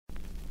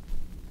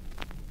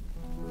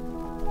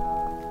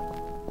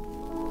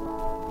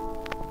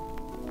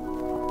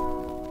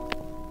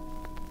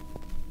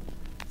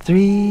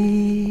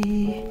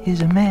3 is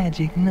a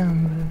magic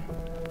number.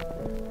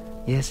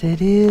 Yes,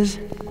 it is.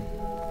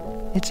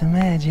 It's a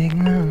magic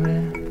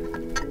number.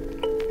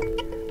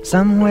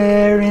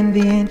 Somewhere in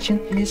the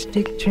ancient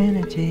mystic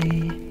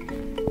trinity,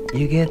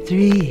 you get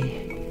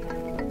 3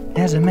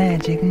 as a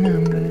magic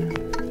number.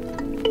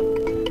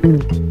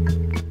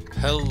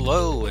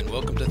 Hello and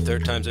welcome to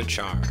Third Time's a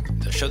Charm,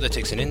 the show that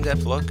takes an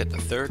in-depth look at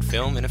the third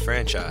film in a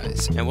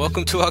franchise. And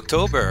welcome to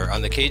October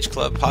on the Cage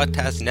Club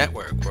Podcast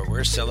Network, where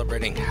we're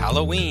celebrating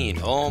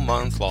Halloween all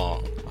month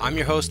long. I'm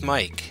your host,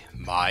 Mike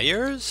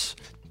Myers.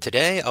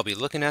 Today, I'll be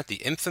looking at the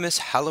infamous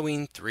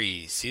Halloween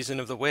 3, Season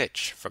of the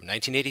Witch, from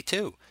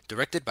 1982,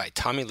 directed by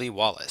Tommy Lee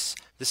Wallace.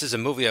 This is a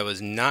movie I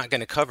was not going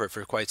to cover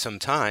for quite some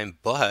time,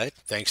 but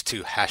thanks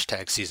to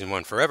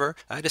 #Season1Forever,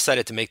 I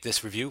decided to make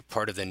this review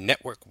part of the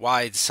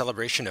network-wide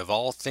celebration of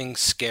all things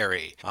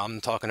scary.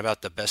 I'm talking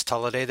about the best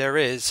holiday there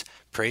is,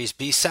 praise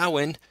be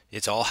Samhain,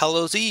 it's All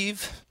Hallows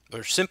Eve,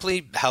 or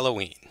simply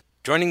Halloween.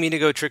 Joining me to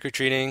go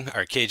trick-or-treating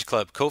are Cage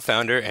Club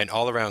co-founder and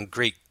all-around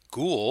great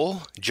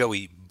ghoul,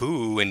 Joey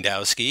Boo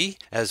Wendowski,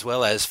 as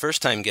well as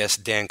first-time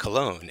guest Dan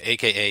Colon,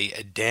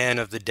 aka Dan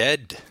of the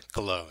Dead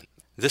Colon.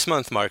 This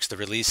month marks the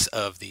release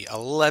of the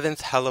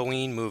 11th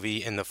Halloween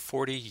movie in the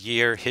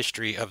 40-year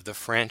history of the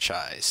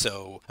franchise,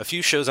 so a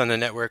few shows on the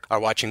network are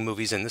watching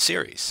movies in the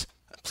series.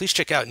 Please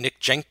check out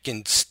Nick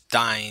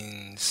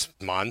Jenkinstein's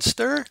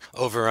Monster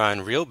over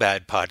on Real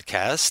Bad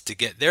Podcast to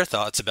get their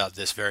thoughts about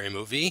this very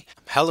movie,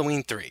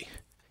 Halloween 3.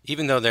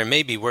 Even though there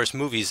may be worse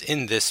movies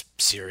in this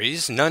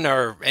series, none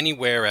are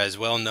anywhere as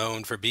well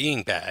known for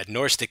being bad,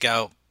 nor stick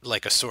out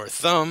like a sore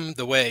thumb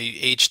the way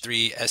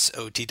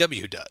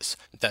H3SOTW does.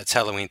 That's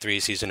Halloween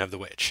 3 Season of the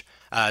Witch.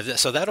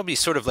 So that'll be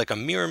sort of like a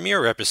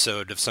mirror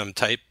episode of some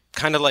type,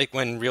 kind of like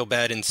when Real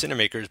Bad and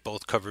Cinemakers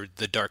both covered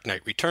The Dark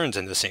Knight Returns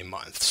in the same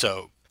month.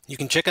 So you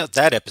can check out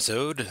that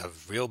episode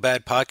of Real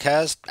Bad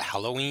Podcast,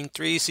 Halloween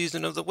 3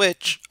 Season of the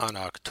Witch, on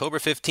October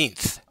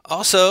 15th.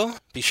 Also,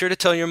 be sure to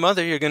tell your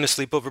mother you're going to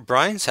sleep over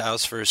Brian's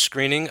house for a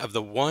screening of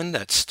the one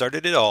that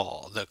started it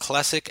all, the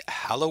classic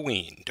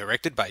Halloween,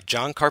 directed by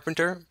John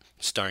Carpenter,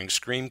 starring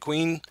Scream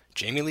Queen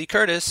Jamie Lee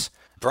Curtis.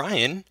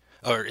 Brian,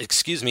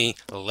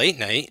 Late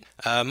Night,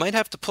 might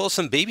have to pull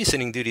some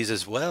babysitting duties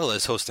as well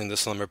as hosting the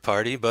slumber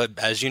party, but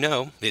as you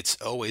know, it's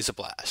always a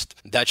blast.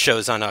 That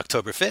show's on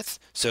October 5th,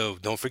 so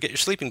don't forget your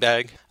sleeping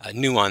bag.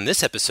 New on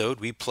this episode,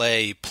 we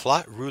play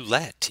Plot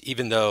Roulette,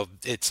 even though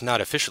it's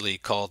not officially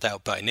called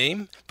out by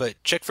name, but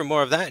check for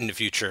more of that in the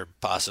future,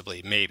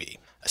 possibly, maybe.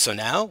 So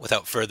now,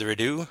 without further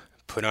ado,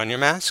 put on your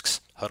masks,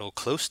 huddle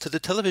close to the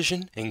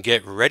television, and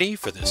get ready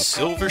for the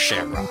Silver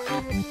Shamrock.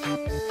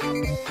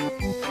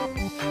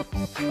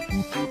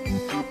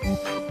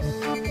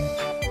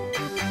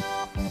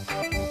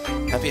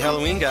 Happy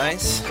Halloween,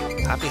 guys.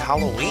 Happy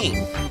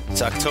Halloween.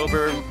 It's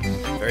October.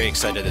 Very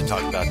excited to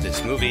talk about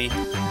this movie,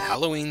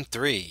 Halloween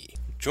 3.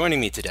 Joining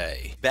me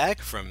today,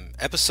 back from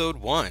episode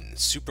 1,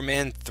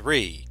 Superman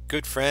 3,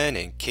 good friend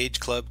and Cage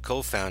Club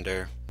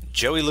co-founder,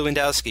 Joey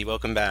Lewandowski.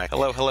 Welcome back.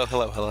 Hello.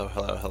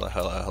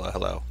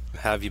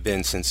 How have you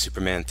been since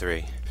Superman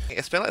 3?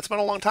 It's been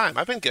a long time.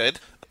 I've been good.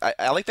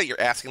 I like that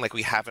you're asking like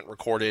we haven't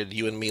recorded,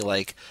 you and me,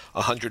 like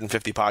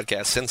 150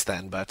 podcasts since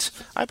then, but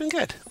I've been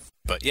good.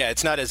 But yeah,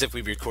 it's not as if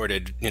we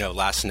recorded,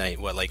 last night,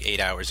 like 8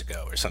 hours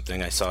ago or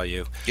something. I saw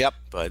you. Yep.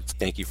 But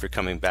thank you for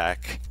coming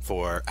back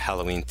for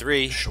Halloween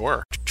 3.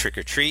 Sure. Trick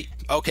or treat.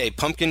 Okay,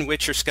 pumpkin,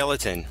 witch, or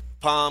skeleton?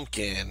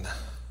 Pumpkin.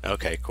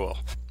 Okay, cool.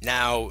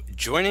 Now,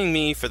 joining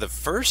me for the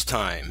first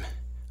time,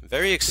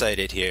 very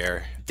excited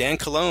here, Dan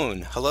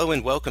Colon. Hello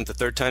and welcome to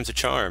Third Time's a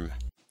Charm.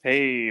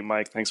 Hey,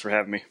 Mike. Thanks for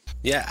having me.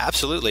 Yeah,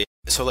 absolutely.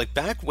 So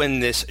back when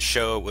this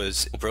show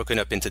was broken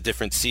up into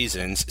different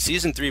seasons,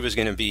 season 3 was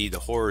going to be the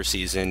horror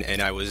season,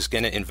 and I was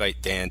going to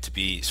invite Dan to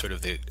be sort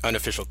of the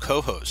unofficial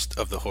co-host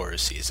of the horror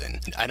season.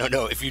 I don't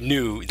know if you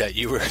knew that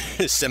you were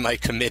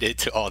semi-committed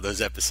to all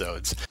those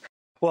episodes.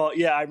 Well,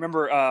 yeah, I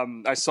remember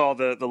I saw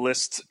the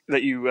list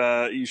that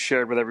you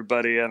shared with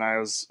everybody, and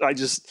I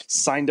just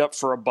signed up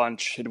for a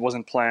bunch. It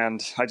wasn't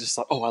planned. I just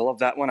thought, I love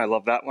that one, I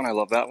love that one, I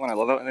love that one, I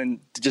love that one, and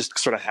it just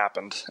sort of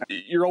happened.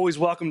 You're always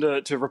welcome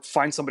to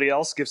find somebody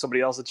else, give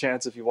somebody else a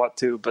chance if you want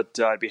to, but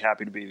I'd be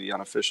happy to be the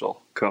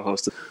unofficial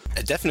co-host.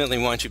 I definitely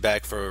want you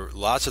back for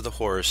lots of the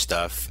horror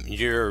stuff.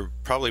 You're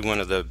probably one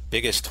of the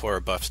biggest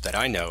horror buffs that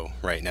I know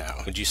right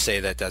now. Would you say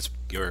that that's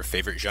your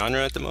favorite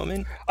genre at the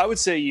moment? I would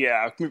say,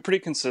 yeah, pretty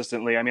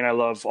consistently. I mean, I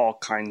love all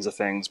kinds of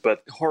things,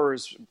 but horror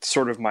is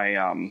sort of my,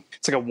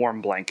 it's like a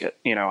warm blanket.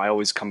 I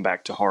always come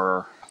back to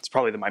horror. It's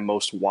probably my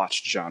most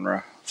watched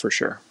genre, for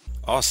sure.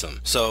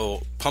 Awesome.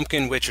 So,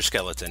 pumpkin, witch, or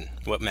skeleton?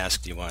 What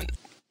mask do you want?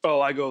 Oh,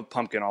 I go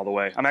pumpkin all the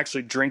way. I'm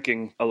actually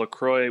drinking a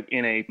LaCroix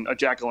in a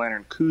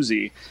jack-o'-lantern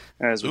koozie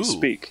as we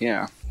speak,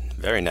 yeah.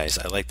 Very nice.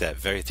 I like that.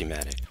 Very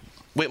thematic.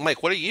 Wait,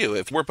 Mike, what are you?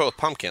 If we're both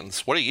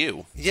pumpkins, what are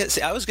you? Yeah,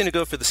 see, I was going to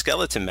go for the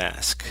skeleton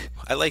mask.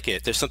 I like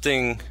it. There's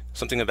something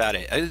about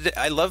it.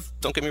 I love,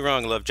 don't get me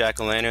wrong, I love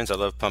jack-o'-lanterns, I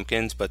love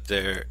pumpkins, but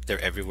they're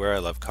everywhere. I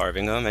love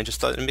carving them. I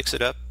just thought I'd mix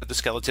it up with the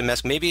skeleton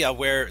mask. Maybe I'll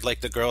wear, like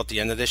the girl at the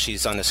end of this,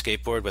 she's on a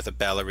skateboard with a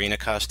ballerina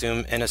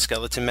costume and a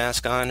skeleton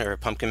mask on, or a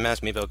pumpkin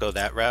mask. Maybe I'll go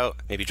that route.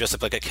 Maybe dress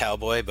up like a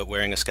cowboy, but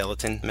wearing a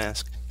skeleton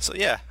mask. So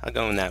yeah, I'll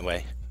go in that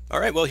way. All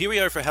right, well, here we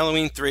are for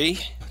Halloween 3.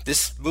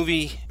 This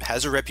movie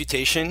has a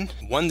reputation,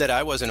 one that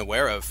I wasn't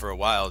aware of for a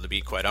while, to be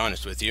quite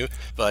honest with you.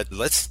 But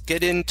let's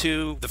get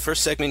into the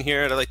first segment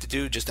here that I like to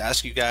do, just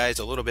ask you guys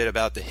a little bit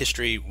about the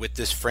history with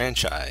this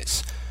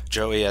franchise.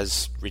 Joey,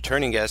 as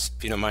returning guest,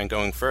 if you don't mind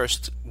going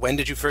first, when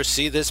did you first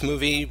see this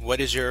movie? What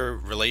is your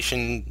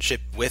relationship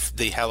with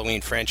the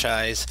Halloween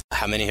franchise?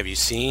 How many have you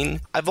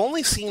seen? I've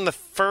only seen the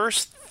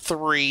first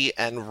 3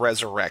 and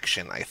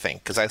Resurrection, I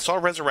think, because I saw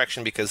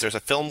Resurrection because there's a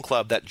film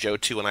club that Joe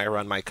 2 and I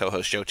run, my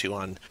co-host Joe 2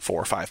 on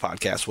 4 or 5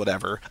 podcasts,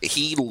 whatever.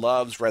 He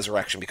loves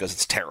Resurrection because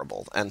it's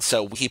terrible, and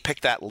so he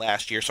picked that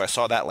last year, so I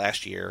saw that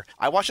last year.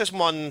 I watched this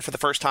one for the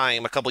first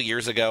time a couple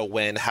years ago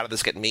when How Did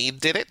This Get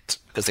Made did it,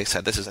 because they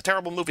said this is a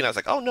terrible movie, and I was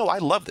like, oh no, I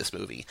love this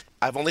movie.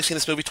 I've only seen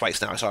this movie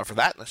twice now. I saw it for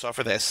that, and I saw it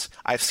for this.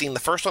 I've seen the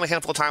first one a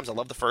handful of times. I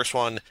love the first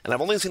one, and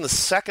I've only seen the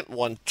second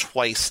one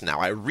twice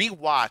now. I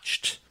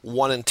rewatched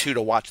 1 and 2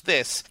 to watch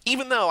this,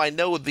 even though I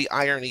know the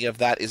irony of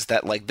that is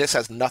that, like, this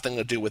has nothing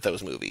to do with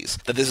those movies.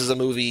 That this is a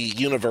movie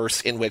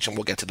universe in which, and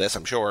we'll get to this,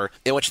 I'm sure,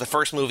 in which the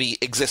first movie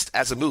exists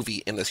as a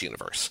movie in this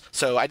universe.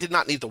 So I did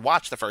not need to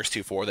watch the first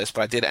 2 for this,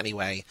 but I did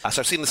anyway.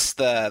 So I've seen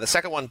the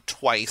second one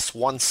twice,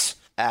 once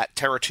at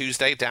Terror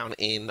Tuesday down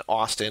in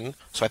Austin,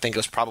 so I think it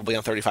was probably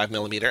on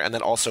 35mm, and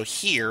then also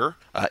here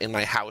in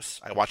my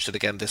house. I watched it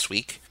again this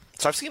week.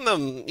 So I've seen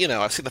them,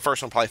 I've seen the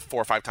first one probably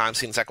 4 or 5 times,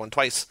 seen the second one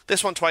twice,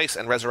 this one twice,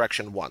 and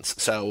Resurrection once.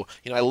 So,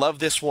 I love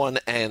this one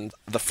and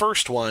the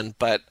first one,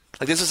 but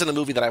this isn't a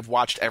movie that I've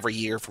watched every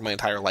year for my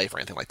entire life or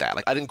anything like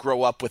that. I didn't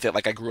grow up with it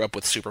like I grew up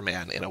with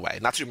Superman in a way.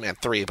 Not Superman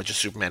 3, but just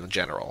Superman in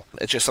general.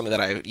 It's just something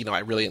that I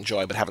really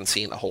enjoy but haven't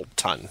seen a whole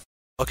ton.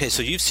 Okay,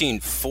 so you've seen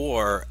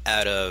 4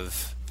 out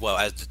of... Well,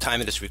 at the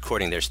time of this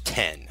recording, there's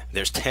 10.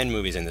 There's 10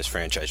 movies in this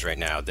franchise right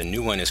now. The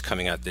new one is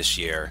coming out this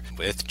year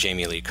with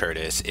Jamie Lee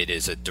Curtis. It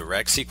is a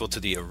direct sequel to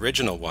the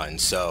original one.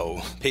 So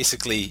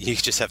basically, you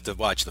just have to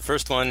watch the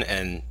first one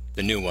and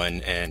the new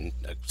one. And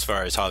as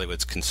far as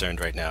Hollywood's concerned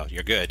right now,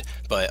 you're good.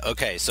 But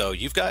okay, so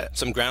you've got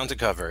some ground to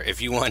cover.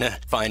 If you want to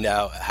find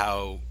out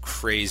how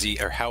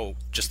crazy or how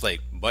just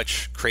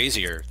much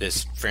crazier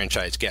this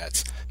franchise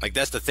gets.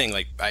 That's the thing.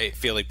 I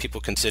feel like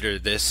people consider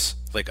this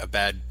a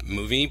bad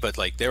movie, but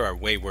there are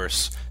way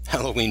worse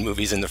Halloween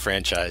movies in the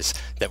franchise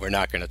that we're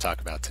not going to talk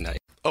about tonight.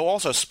 Oh,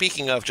 also,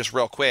 speaking of, just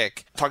real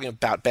quick, talking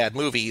about bad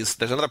movies,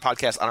 there's another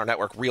podcast on our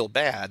network, Real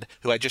Bad,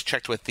 who I just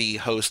checked with the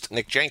host,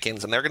 Nick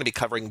Jenkins, and they're going to be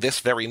covering this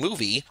very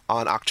movie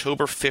on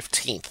October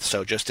 15th,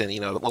 so just in,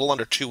 a little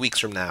under 2 weeks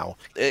from now.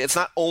 It's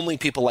not only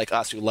people like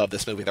us who love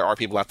this movie. There are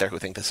people out there who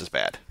think this is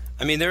bad.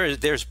 I mean,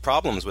 there's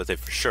problems with it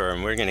for sure,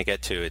 and we're going to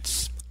get to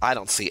it. I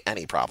don't see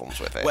any problems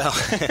with it. Well...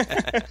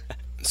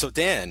 So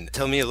Dan,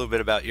 tell me a little bit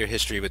about your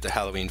history with the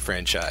Halloween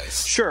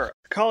franchise. Sure.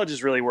 College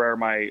is really where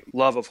my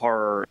love of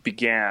horror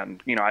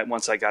began.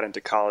 Once I got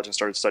into college and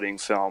started studying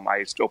film,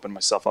 I opened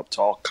myself up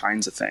to all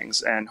kinds of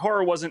things. And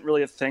horror wasn't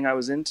really a thing I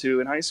was into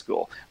in high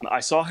school. I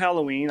saw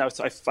Halloween. I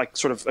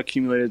sort of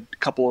accumulated a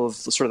couple of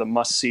sort of the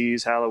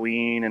must-sees,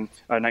 Halloween and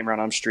Nightmare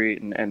on Elm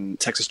Street and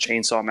Texas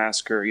Chainsaw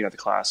Massacre, the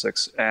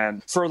classics.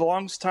 And for the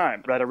longest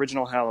time, that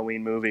original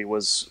Halloween movie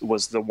was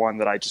the one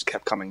that I just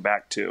kept coming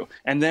back to.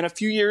 And then a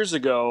few years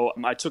ago,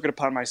 I took it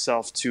upon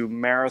myself to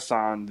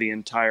marathon the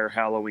entire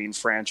Halloween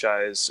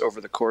franchise over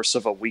the course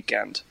of a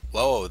weekend.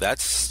 Whoa,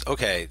 that's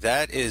okay.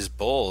 That is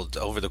bold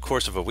over the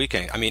course of a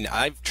weekend. I mean,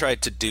 I've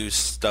tried to do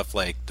stuff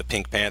like the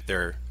Pink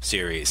Panther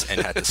series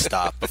and had to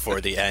stop before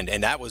the end,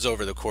 and that was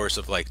over the course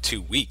of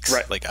 2 weeks.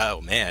 Right.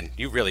 Oh man,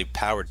 you really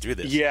powered through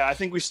this. Yeah, I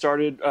think we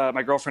started,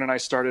 my girlfriend and I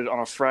started on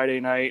a Friday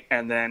night,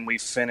 and then we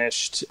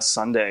finished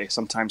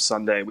sometime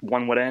Sunday.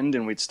 One would end,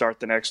 and we'd start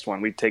the next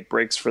one. We'd take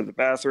breaks for the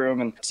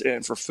bathroom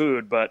and for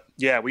food, but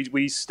yeah,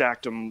 we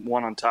stacked them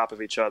one on top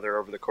of each other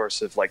over the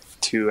course of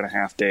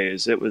 2.5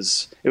 days. It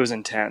was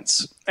intense.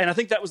 And I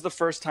think that was the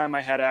first time I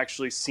had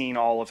actually seen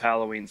all of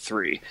Halloween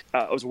 3.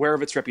 I was aware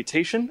of its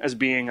reputation as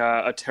being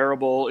a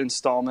terrible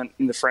installment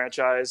in the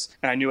franchise,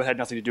 and I knew it had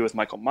nothing to do with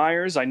Michael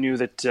Myers. I knew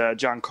that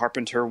John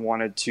Carpenter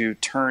wanted to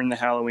turn the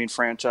Halloween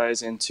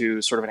franchise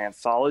into sort of an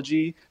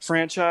anthology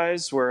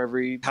franchise, where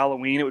every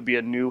Halloween it would be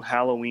a new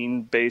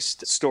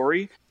Halloween-based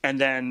story. And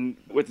then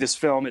with this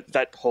film,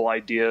 that whole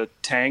idea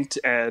tanked,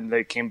 and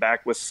they came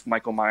back with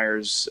Michael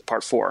Myers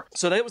Part 4.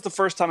 So that was the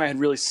first time I had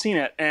really seen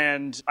it.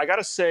 And I got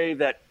to say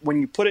that when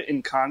you put it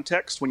in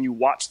context, when you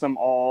watch them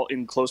all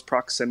in close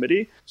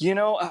proximity,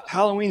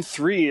 Halloween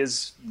 3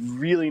 is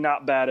really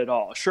not bad at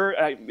all. Sure,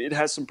 it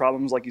has some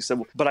problems, like you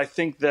said, but I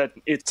think that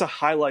it's a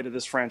highlight of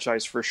this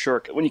franchise for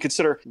sure. When you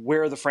consider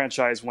where the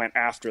franchise went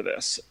after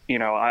this,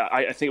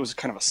 I think it was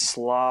kind of a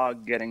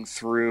slog getting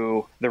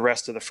through the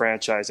rest of the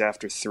franchise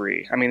after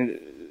 3. I mean,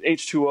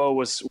 H2O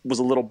was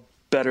a little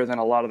better than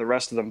a lot of the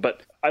rest of them,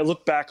 but I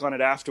look back on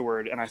it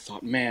afterward and I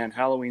thought, man,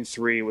 Halloween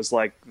 3 was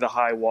like the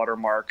high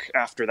watermark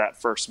after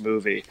that first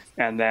movie.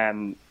 And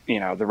then,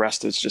 the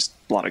rest is just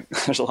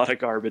there's a lot of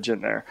garbage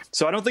in there.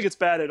 So I don't think it's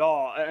bad at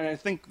all. And I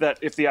think that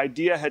if the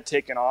idea had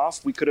taken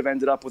off, we could have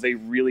ended up with a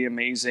really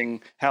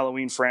amazing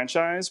Halloween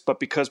franchise. But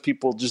because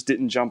people just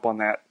didn't jump on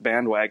that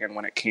bandwagon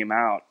when it came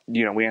out,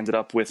 we ended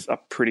up with a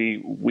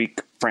pretty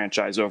weak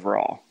franchise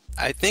overall.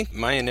 I think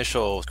my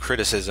initial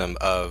criticism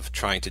of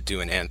trying to do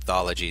an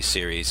anthology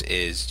series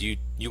is you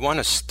want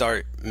to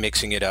start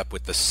mixing it up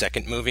with the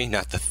second movie,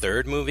 not the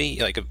third movie.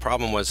 Like, the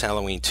problem was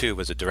Halloween 2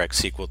 was a direct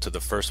sequel to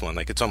the first one.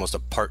 Like, it's almost a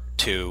part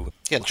 2.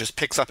 Yeah, it just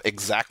picks up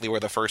exactly where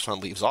the first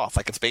one leaves off.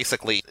 Like, it's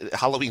basically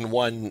Halloween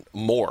 1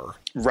 more.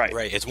 Right.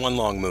 Right. It's one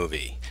long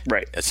movie.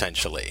 Right.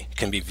 Essentially. It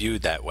can be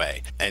viewed that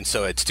way. And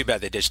so it's too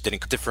bad they just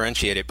didn't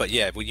differentiate it. But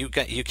yeah, well, you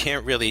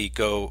can't really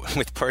go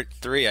with part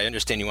 3. I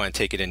understand you want to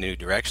take it in new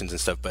directions and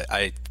stuff, but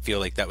I feel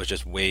like that was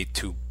just way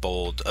too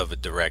bold of a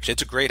direction.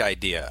 It's a great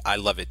idea. I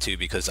love it too,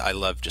 because I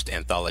love just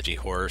anthology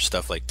horror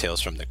stuff like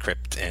Tales from the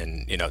Crypt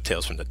and,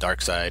 Tales from the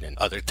Dark Side and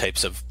other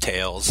types of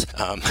tales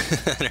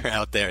that are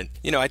out there.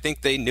 And, I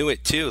think they knew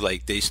it too.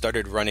 Like, they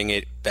started running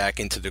it back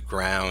into the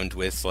ground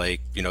with,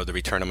 like, the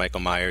return of Michael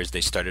Myers.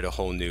 They started a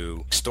whole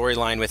new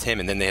storyline with him,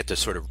 and then they had to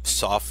sort of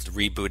soft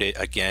reboot it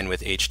again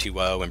with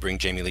H2O and bring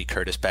Jamie Lee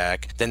Curtis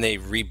back. Then they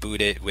reboot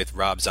it with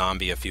Rob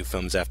Zombie a few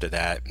films after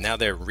that. Now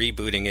they're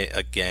rebooting it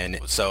again.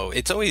 So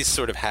it's always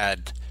sort of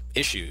had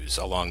issues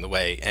along the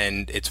way.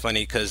 And it's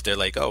funny because they're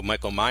like, oh,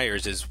 Michael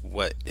Myers is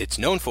what it's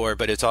known for,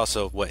 but it's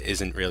also what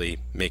isn't really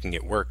making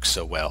it work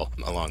so well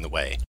along the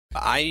way.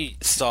 I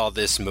saw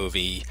this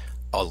movie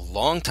a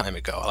long time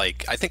ago.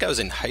 Like, I think I was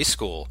in high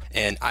school,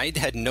 and I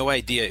had no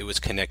idea it was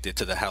connected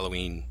to the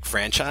Halloween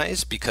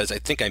franchise, because I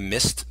think I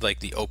missed,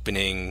 like, the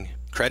opening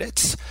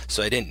credits,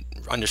 so I didn't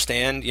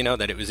understand,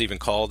 that it was even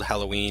called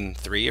Halloween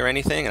 3 or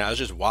anything. And I was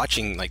just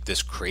watching, like,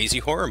 this crazy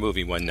horror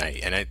movie one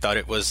night, and I thought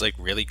it was, like,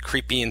 really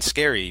creepy and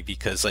scary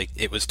because, like,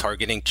 it was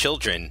targeting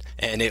children,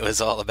 and it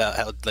was all about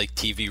how, like,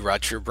 TV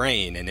rots your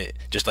brain, and it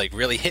just, like,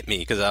 really hit me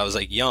because I was,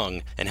 like,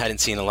 young and hadn't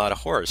seen a lot of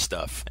horror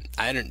stuff.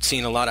 I hadn't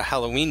seen a lot of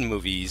Halloween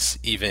movies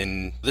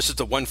even. This is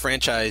the one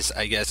franchise,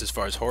 I guess, as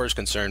far as horror is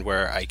concerned,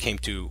 where I came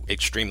to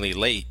extremely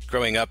late.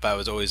 Growing up, I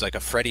was always, like, a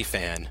Freddy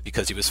fan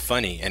because he was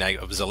funny, and I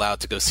was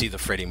allowed to go see the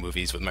Freddy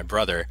movies with my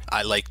brother.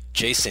 I liked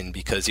Jason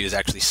because he was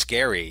actually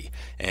scary,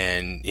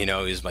 and he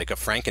was like a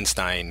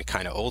Frankenstein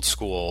kind of old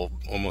school,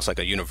 almost like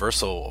a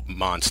Universal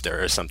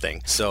monster or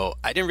something. So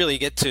I didn't really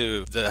get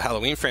to the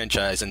Halloween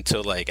franchise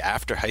until, like,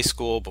 after high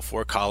school,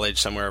 before college,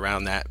 somewhere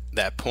around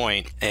that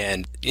point.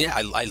 And yeah,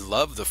 I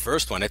love the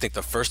first one. I think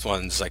the first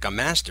one's like a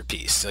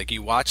masterpiece. Like,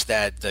 you watch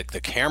that, the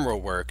camera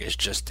work is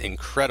just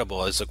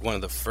incredible. It's like one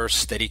of the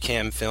first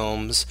Steadicam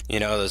films.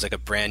 There's like a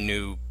brand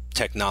new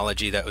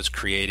technology that was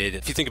created.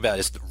 If you think about it,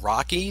 it's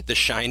Rocky, The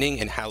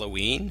Shining, and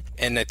Halloween.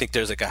 And I think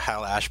there's like a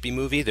Hal Ashby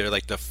movie. They're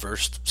like the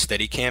first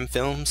Steadicam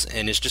films.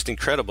 And it's just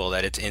incredible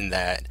that it's in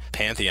that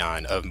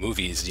pantheon of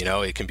movies.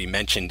 It can be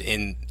mentioned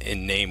in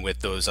name with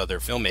those other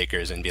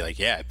filmmakers and be like,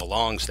 yeah, it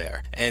belongs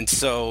there. And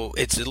so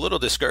it's a little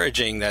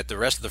discouraging that the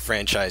rest of the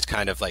franchise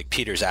kind of like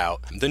peters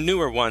out. The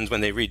newer ones, when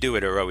they redo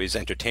it, are always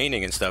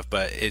entertaining and stuff,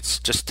 but it's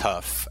just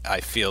tough. I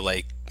feel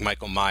like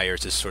Michael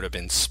Myers has sort of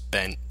been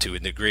spent to a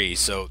degree.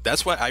 So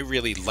that's why I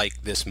really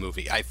like this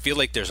movie. I feel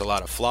like there's a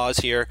lot of flaws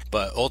here,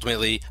 but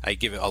ultimately I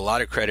give it a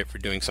lot of credit for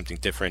doing something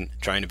different,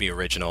 trying to be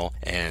original,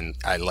 and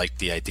I like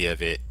the idea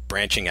of it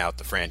branching out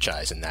the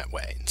franchise in that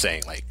way and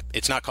saying, like,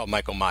 it's not called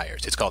Michael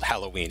Myers, it's called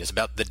Halloween. It's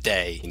about the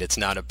day, and it's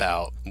not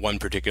about one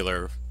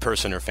particular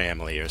person or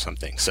family or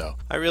something. So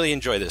I really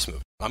enjoy this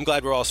movie. I'm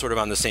glad we're all sort of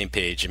on the same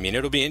page. I mean,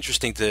 it'll be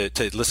interesting to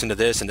listen to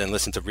this and then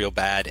listen to Real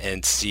Bad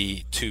and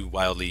see two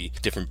wildly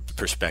different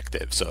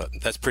perspectives. So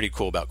that's pretty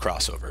cool about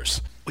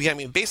crossovers. Well, yeah, I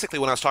mean, basically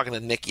when I was talking to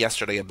Nick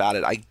yesterday about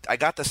it, I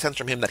got the sense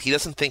from him that he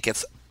doesn't think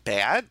it's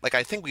bad. Like,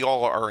 I think we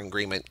all are in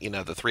agreement,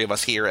 the three of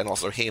us here and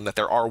also him, that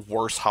there are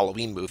worse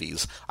Halloween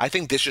movies. I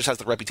think this just has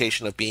the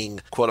reputation of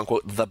being,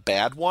 quote-unquote, the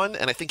bad one,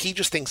 and I think he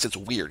just thinks it's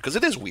weird, because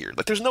it is weird.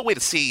 Like, there's no way to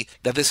see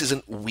that this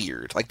isn't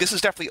weird. Like, this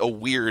is definitely a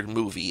weird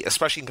movie,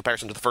 especially in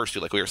comparison to the first two,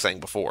 like we were saying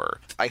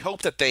before. I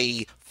hope that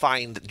they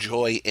find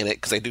joy in it,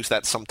 because they do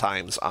that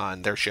sometimes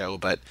on their show,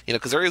 but,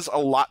 because there is a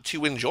lot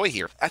to enjoy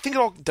here. I think it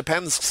all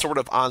depends sort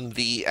of on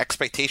the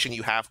expectation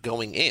you have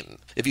going in.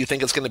 If you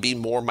think it's going to be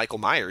more Michael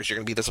Myers, you're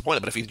going to be disappointed,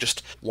 but if you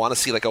just want to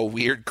see like a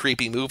weird,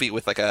 creepy movie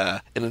with like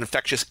an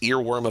infectious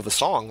earworm of a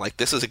song, like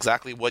this is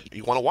exactly what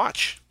you want to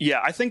watch.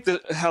 Yeah, I think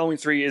that Halloween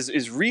 3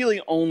 is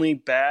really only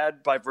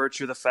bad by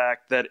virtue of the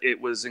fact that it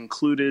was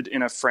included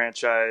in a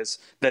franchise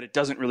that it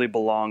doesn't really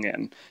belong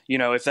in.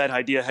 If that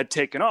idea had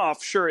taken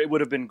off, sure, it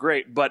would have been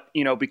great, but,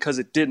 because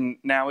it didn't,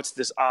 now it's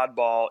this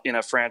oddball in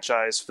a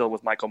franchise filled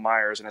with Michael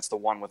Myers, and it's the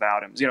one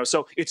without him.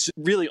 So it's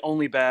really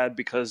only bad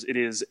because it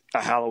is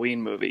a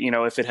Halloween movie.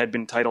 If it had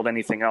been titled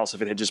anything else,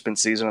 if it had just been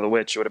Season of the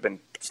Witch, It would have been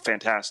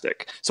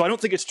fantastic. So I don't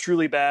think it's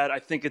truly bad. I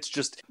think it's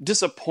just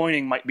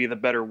disappointing might be the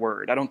better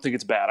word. I don't think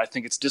it's bad. I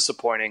think it's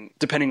disappointing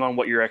depending on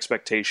what your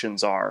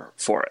expectations are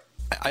for it.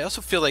 I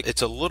also feel like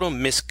it's a little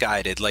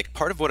misguided. Like,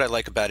 part of what I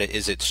like about it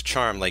is its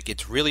charm. Like,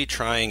 it's really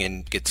trying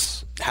and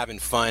it's having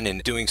fun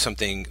and doing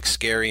something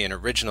scary and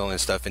original and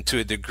stuff. And to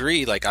a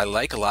degree, like, I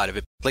like a lot of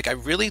it. Like, I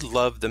really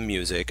love the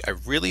music. I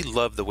really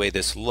love the way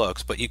this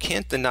looks, but you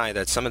can't deny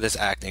that some of this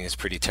acting is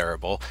pretty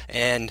terrible.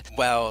 And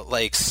while,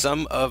 like,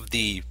 some of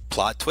the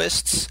plot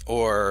twists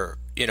or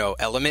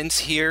elements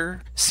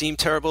here seem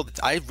terrible,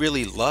 I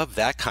really love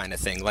that kind of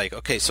thing. Like,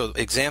 okay, so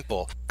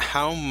example,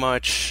 how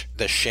much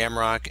the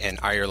Shamrock and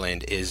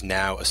Ireland is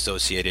now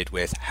associated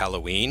with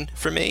Halloween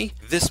for me.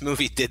 This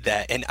movie did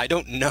that, and I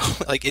don't know,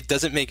 like, it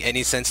doesn't make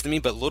any sense to me,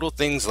 but little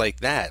things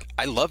like that,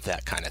 I love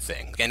that kind of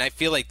thing. And I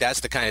feel like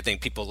that's the kind of thing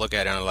people look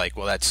at and are like,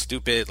 well, that's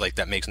stupid, like,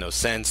 that makes no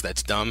sense,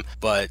 that's dumb.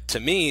 But to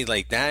me,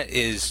 like, that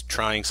is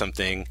trying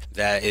something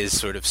that is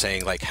sort of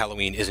saying, like,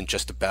 Halloween isn't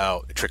just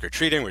about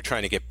trick-or-treating. We're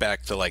trying to get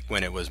back to, like,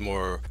 when it was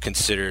more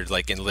considered,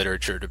 like, in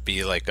literature to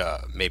be like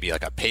maybe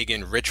like a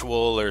pagan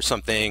ritual or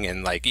something,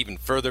 and like even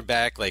further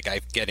back, like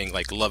I'm getting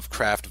like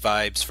Lovecraft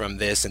vibes from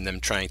this and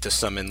them trying to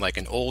summon like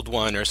an old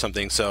one or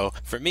something. So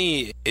for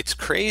me, it's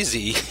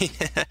crazy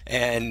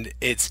and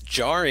it's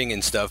jarring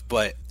and stuff,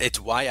 but it's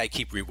why I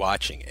keep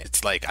rewatching it.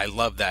 It's like I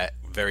love that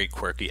very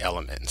quirky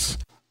elements.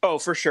 Oh,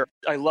 for sure.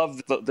 I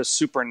love the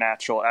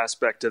supernatural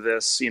aspect of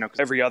this.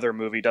 Every other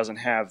movie doesn't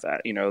have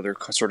that. They're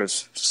sort of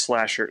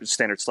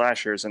standard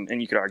slashers, and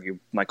you could argue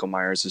Michael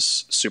Myers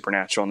is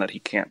supernatural in that he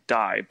can't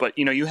die. But,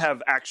 you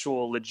have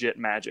actual legit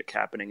magic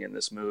happening in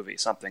this movie,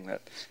 something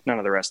that none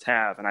of the rest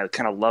have, and I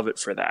kind of love it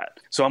for that.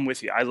 So I'm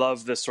with you. I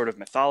love the sort of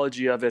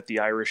mythology of it, the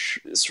Irish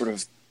sort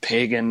of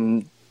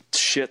pagan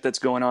shit that's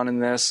going on in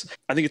this.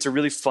 I think it's a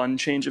really fun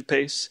change of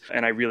pace,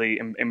 and I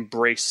really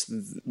embrace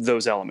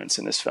those elements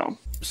in this film.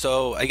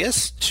 So I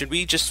guess, should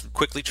we just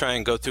quickly try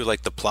and go through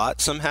like the plot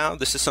somehow?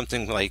 This is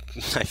something like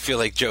I feel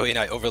like Joey and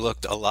I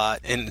overlooked a lot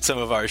in some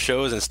of our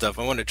shows and stuff.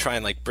 I want to try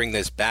and like bring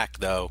this back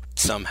though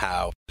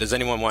somehow. Does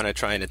anyone want to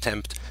try and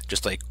attempt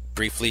just like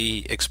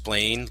briefly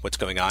explain what's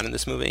going on in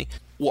this movie?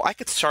 Well, I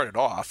could start it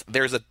off.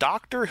 There's a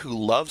doctor who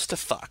loves to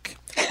fuck.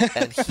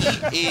 And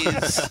he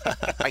is,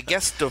 I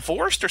guess,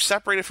 divorced or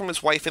separated from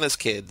his wife and his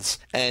kids.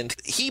 And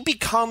he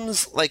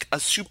becomes like a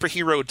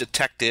superhero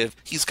detective.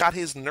 He's got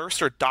his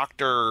nurse or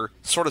doctor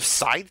sort of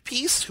side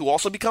piece who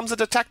also becomes a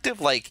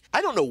detective. Like,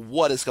 I don't know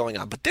what is going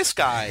on, but this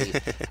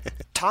guy,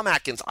 Tom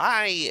Atkins,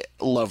 I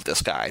love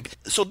this guy.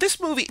 So this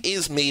movie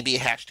is maybe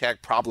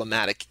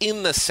 #problematic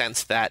in the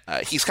sense that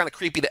he's kind of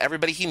creepy to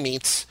everybody he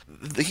meets.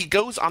 He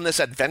goes on this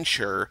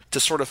adventure to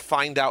sort of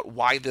find out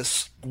why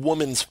this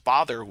woman's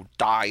father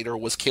died or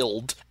was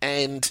killed,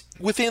 and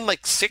within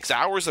like 6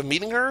 hours of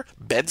meeting her,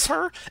 beds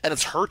her, and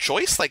it's her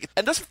choice. Like,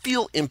 it doesn't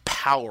feel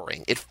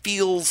empowering. It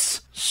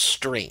feels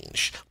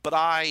strange, but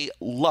I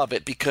love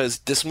it because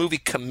this movie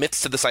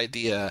commits to this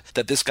idea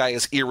that this guy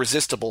is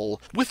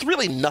irresistible with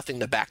really nothing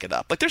to back it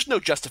up. Like, there's no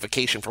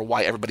justification for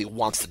why everybody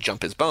wants to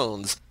jump his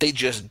bones. They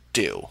just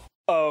do.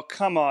 Oh,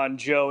 come on,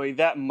 Joey.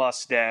 That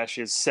mustache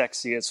is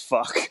sexy as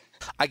fuck.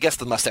 I guess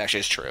the mustache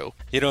is true.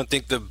 You don't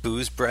think the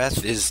booze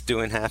breath is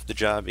doing half the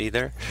job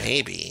either?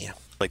 Maybe.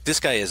 Like, this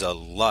guy is a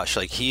lush.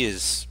 Like, he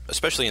is,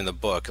 especially in the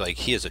book, like,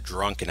 he is a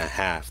drunk and a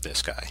half,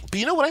 this guy. But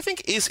you know what I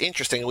think is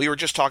interesting? We were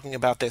just talking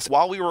about this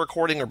while we were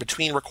recording or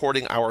between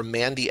recording our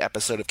Mandy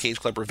episode of Cage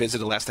Club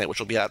Revisited last night, which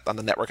will be out on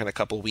the network in a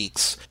couple of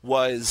weeks,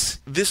 was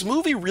this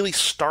movie really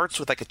starts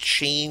with, like, a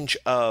change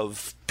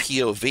of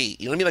POV.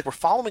 You know what I mean? Like, we're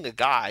following a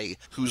guy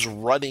who's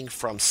running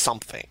from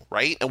something,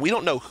 right? And we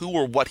don't know who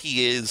or what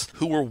he is,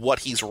 who or what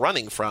he's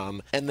running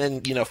from. And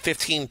then,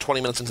 15,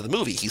 20 minutes into the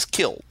movie, he's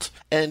killed.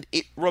 And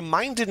it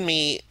reminded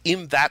me,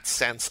 in that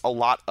sense, a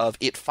lot of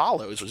It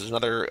Follows, which is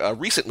another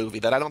recent movie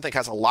that I don't think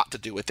has a lot to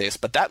do with this,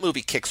 but that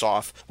movie kicks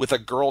off with a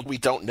girl we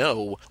don't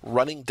know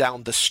running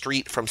down the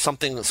street from some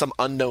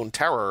unknown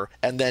terror,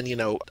 and then,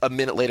 a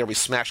minute later we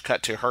smash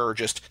cut to her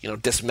just,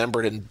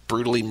 dismembered and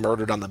brutally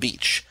murdered on the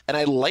beach. And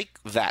I like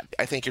that.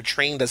 I think you're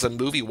trained as a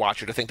movie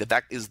watcher to think that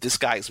that is this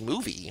guy's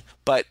movie,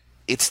 but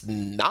it's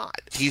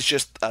not. He's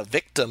just a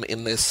victim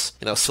in this,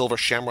 Silver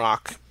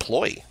Shamrock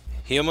ploy.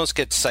 He almost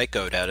gets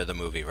psychoed out of the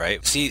movie,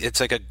 right? See, it's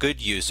like a good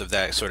use of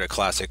that sort of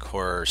classic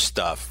horror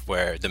stuff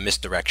where the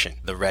misdirection,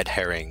 the red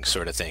herring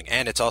sort of thing.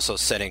 And it's also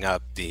setting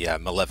up the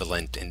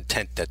malevolent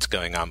intent that's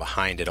going on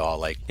behind it all.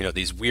 Like,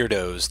 these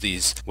weirdos,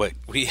 these, what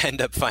we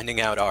end up finding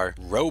out are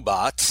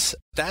robots.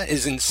 That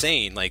is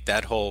insane, like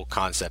that whole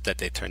concept that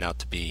they turn out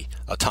to be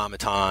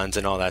automatons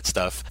and all that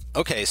stuff.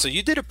 Okay, so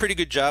you did a pretty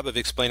good job of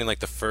explaining like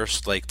the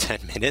first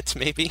 10 minutes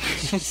maybe.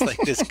 It's like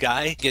this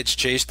guy gets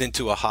chased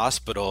into a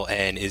hospital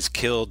and is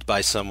killed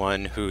by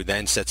someone who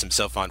then sets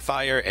himself on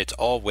fire. It's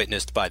all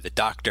witnessed by the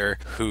doctor,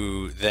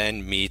 who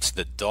then meets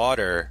the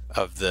daughter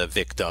of the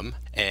victim.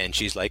 and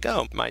she's like,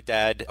 oh, my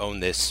dad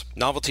owned this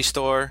novelty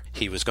store.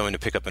 He was going to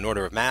pick up an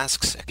order of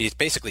masks. He's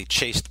basically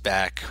chased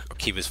back.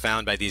 He was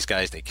found by these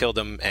guys. They killed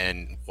him.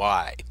 And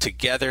why?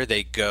 Together,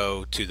 they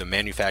go to the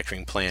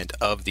manufacturing plant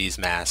of these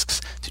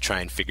masks to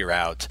try and figure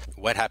out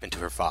what happened to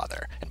her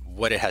father and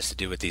what it has to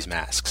do with these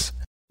masks.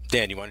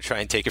 Dan, you want to try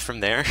and take it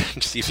from there?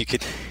 See if you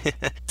could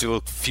do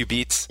a few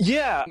beats?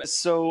 Yeah.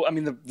 So, I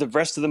mean, the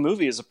rest of the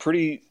movie is a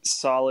pretty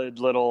solid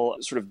little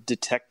sort of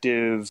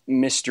detective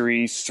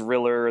mystery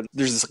thriller.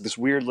 There's this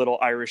weird little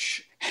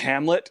Irish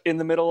hamlet in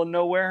the middle of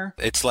nowhere.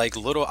 It's like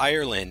Little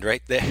Ireland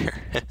right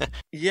there.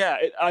 Yeah,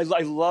 I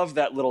love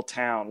that little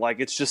town. Like,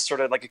 it's just sort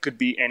of like it could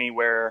be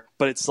anywhere,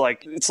 but it's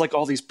like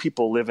all these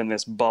people live in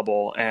this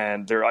bubble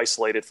and they're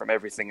isolated from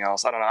everything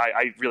else. I don't know.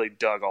 I really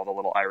dug all the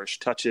little Irish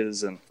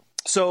touches. And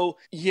so,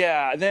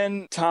 yeah,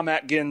 then Tom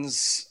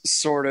Atkins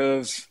sort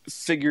of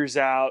figures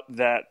out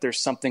that there's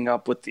something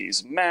up with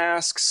these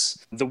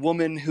masks. The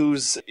woman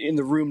who's in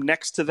the room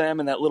next to them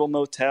in that little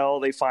motel,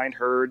 they find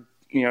her,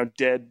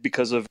 dead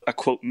because of a,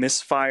 quote,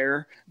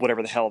 misfire,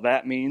 whatever the hell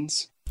that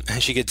means.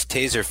 And she gets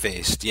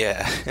taser-faced,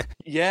 yeah.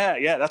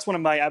 Yeah, that's one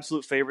of my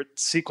absolute favorite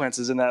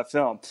sequences in that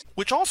film.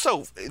 Which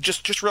also,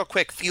 just real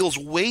quick, feels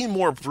way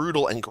more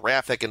brutal and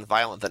graphic and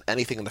violent than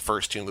anything in the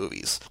first two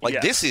movies.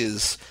 Like, This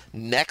is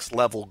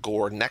next-level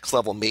gore,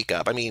 next-level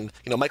makeup. I mean,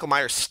 Michael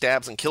Myers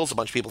stabs and kills a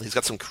bunch of people. He's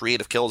got some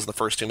creative kills in the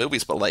first two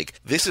movies, but,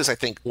 this is, I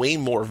think, way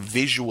more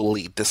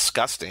visually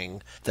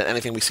disgusting than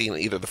anything we see in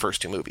either of the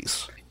first two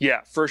movies.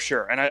 Yeah, for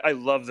sure. And I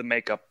love the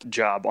makeup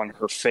job on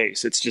her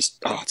face. It's just,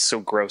 it's so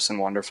gross and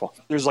wonderful.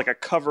 There's like a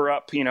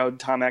cover-up,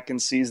 Tom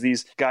Atkins sees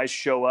these guys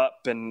show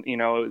up and,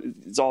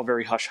 it's all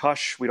very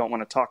hush-hush. We don't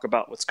want to talk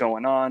about what's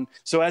going on.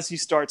 So as he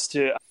starts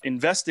to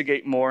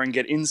investigate more and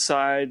get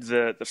inside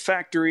the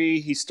factory,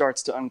 he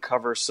starts to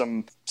uncover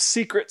some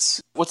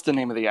secrets. What's the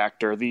name of the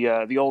actor?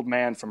 The old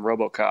man from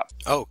RoboCop.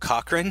 Oh,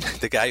 Cochran?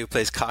 The guy who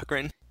plays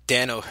Cochran?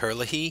 Dan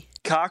O'Herlihy?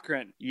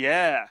 Cochran,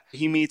 yeah.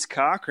 He meets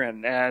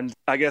Cochran, and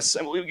I guess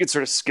we could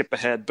sort of skip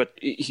ahead, but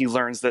he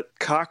learns that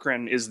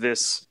Cochran is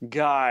this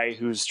guy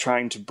who's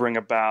trying to bring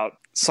about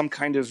some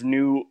kind of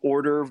new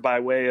order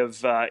by way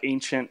of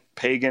ancient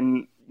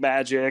pagan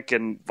magic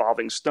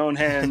involving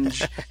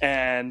Stonehenge,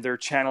 and they're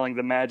channeling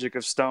the magic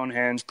of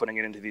Stonehenge, putting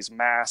it into these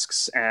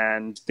masks,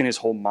 and in his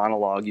whole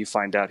monologue you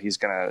find out he's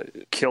gonna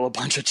kill a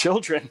bunch of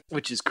children,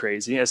 which is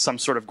crazy, as some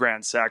sort of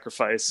grand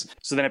sacrifice.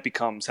 So then it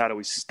becomes, how do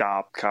we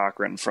stop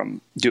Cochran from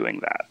doing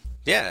that?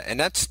 Yeah, and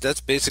that's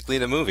basically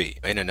the movie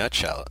in a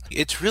nutshell.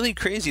 It's really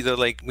crazy,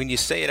 though, when you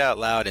say it out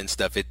loud and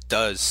stuff, it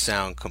does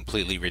sound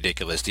completely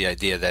ridiculous. The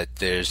idea that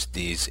there's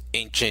these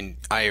ancient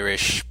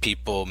Irish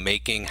people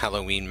making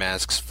Halloween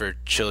masks for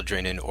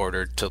children in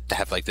order to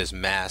have, this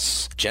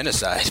mass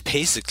genocide,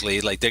 basically.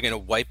 They're going to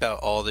wipe out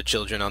all the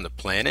children on the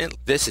planet.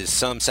 This is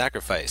some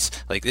sacrifice.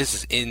 This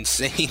is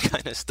insane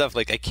kind of stuff.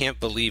 I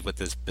can't believe what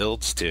this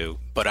builds to,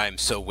 but I'm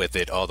so with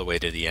it all the way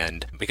to the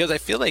end. Because I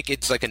feel like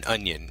it's like an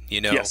onion,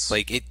 Yes.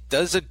 It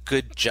does a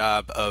good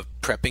job of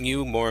prepping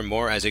you more and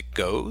more as it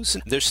goes.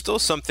 There's still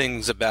some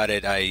things about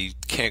it I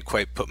can't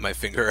quite put my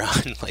finger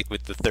on,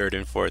 with the third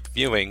and fourth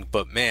viewing.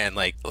 But man,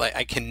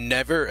 I can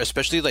never,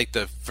 especially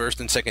the first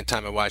and second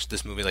time I watched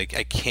this movie, I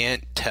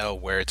can't tell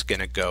where it's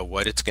gonna go,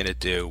 what it's gonna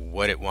do,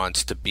 what it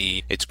wants to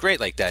be. It's great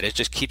like that. It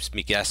just keeps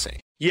me guessing.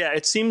 Yeah,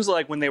 it seems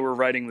like when they were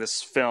writing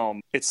this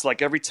film, it's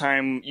like every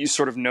time you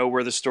sort of know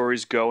where the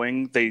story's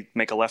going, they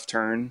make a left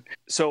turn.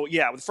 So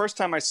yeah, the first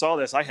time I saw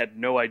this, I had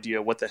no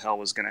idea what the hell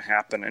was going to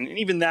happen. And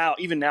even now,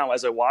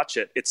 as I watch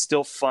it, it's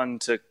still fun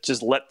to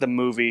just let the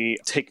movie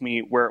take me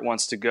where it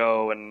wants to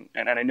go. And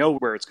I know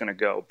where it's going to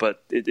go,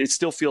 but it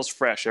still feels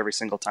fresh every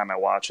single time I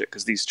watch it,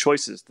 because these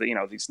choices,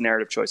 these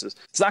narrative choices,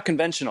 it's not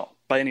conventional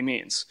by any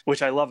means,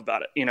 which I love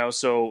about it,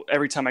 so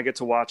every time I get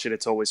to watch it,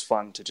 it's always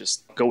fun to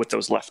just go with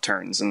those left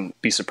turns and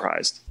be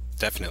surprised.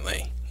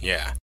 Definitely,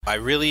 yeah. I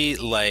really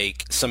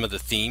like some of the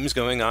themes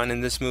going on in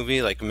this movie.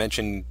 I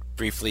mentioned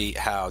briefly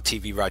how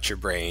TV rots your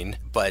brain,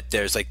 but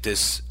there's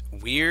this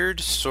weird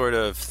sort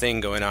of thing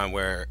going on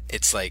where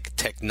it's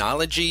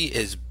technology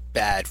is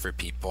bad for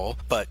people,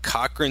 but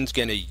Cochran's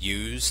gonna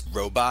use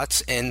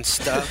robots and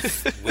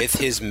stuff with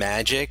his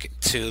magic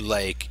to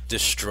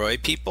destroy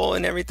people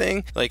and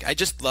everything. I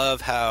just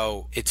love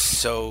how it's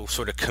so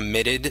sort of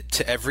committed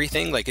to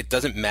everything. It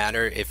doesn't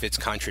matter if it's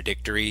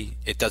contradictory.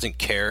 It doesn't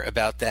care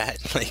about that.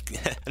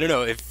 I don't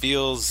know, it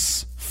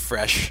feels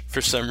fresh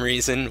for some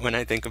reason when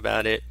I think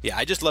about it. Yeah,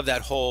 I just love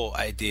that whole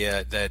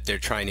idea that they're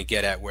trying to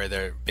get at, where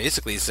they're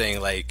basically saying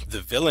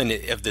the villain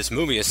of this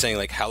movie is saying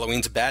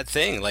Halloween's a bad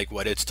thing,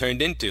 what it's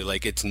turned into.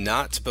 It's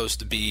not supposed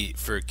to be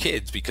for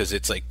kids because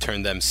it's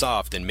turned them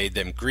soft and made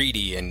them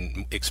greedy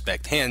and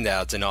expect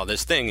handouts and all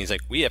this thing. He's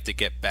we have to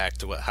get back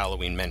to what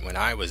Halloween meant when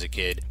I was a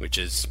kid, which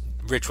is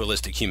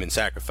ritualistic human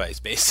sacrifice,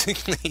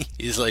 basically.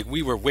 He's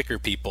we were Wicker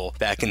people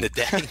back in the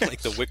day,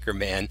 the Wicker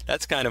Man.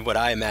 That's kind of what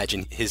I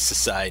imagine his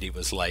society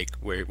was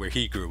where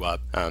he grew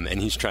up, and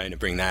he's trying to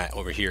bring that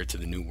over here to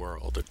the new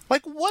world.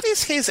 What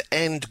is his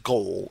end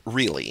goal,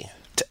 really?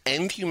 to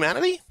end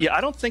humanity? Yeah,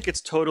 I don't think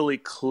it's totally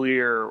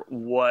clear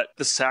what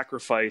the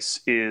sacrifice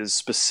is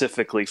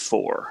specifically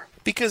for.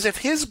 Because if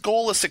his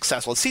goal is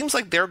successful, it seems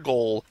like their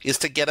goal is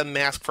to get a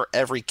mask for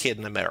every kid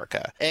in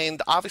America.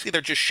 And obviously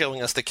they're just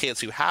showing us the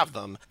kids who have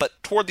them.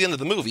 But toward the end of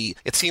the movie,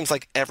 it seems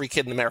like every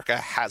kid in America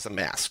has a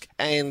mask.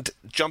 And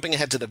jumping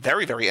ahead to the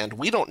very, very end,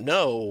 we don't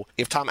know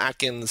if Tom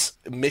Atkins'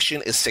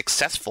 mission is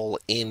successful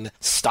in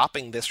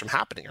stopping this from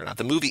happening or not.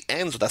 The movie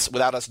ends with us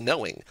without us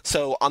knowing.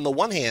 So on the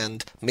one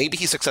hand, maybe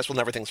he's successful and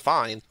everything's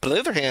fine. But on the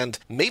other hand,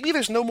 maybe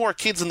there's no more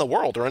kids in the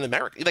world or in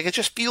America. Like, it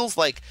just feels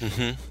like,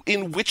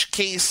 in which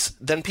case,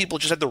 then people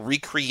just had to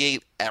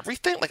recreate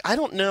everything. Like, I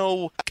don't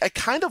know. I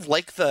kind of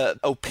like the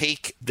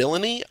opaque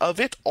villainy of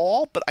it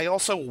all, but I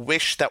also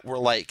wish that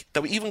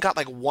we even got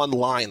like one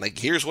line, like,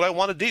 here's what I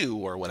want to do,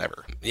 or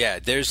whatever. Yeah,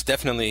 there's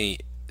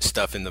definitely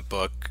stuff in the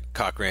book.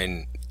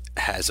 Cochran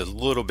has a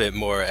little bit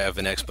more of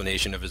an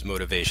explanation of his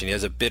motivation. He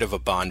has a bit of a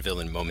Bond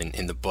villain moment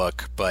in the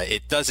book, but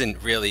it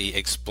doesn't really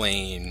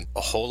explain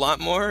a whole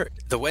lot more.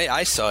 The way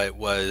I saw it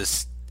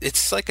was,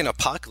 it's like an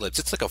apocalypse.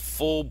 It's like a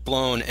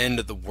full-blown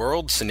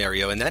end-of-the-world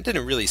scenario, and that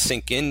didn't really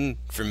sink in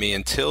for me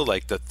until,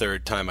 like, the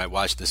third time I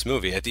watched this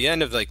movie. At the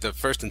end of, like, the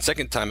first and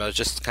second time, I was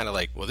just kind of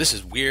like, well, this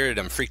is weird.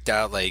 I'm freaked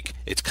out. Like,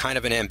 it's kind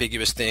of an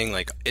ambiguous thing.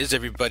 Like, is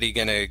everybody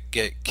going to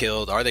get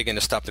killed? Are they going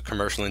to stop the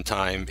commercial in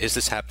time? Is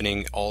this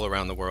happening all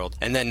around the world?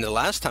 And then the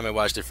last time I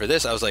watched it for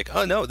this, I was like,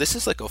 oh, no, this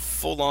is like a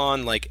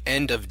full-on, like,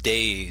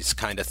 end-of-days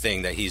kind of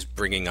thing that he's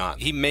bringing on.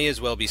 He may as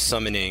well be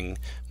summoning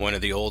one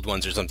of the old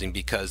ones or something,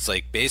 because,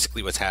 like,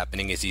 basically what's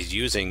happening is he's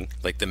using,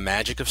 like, the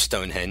magic of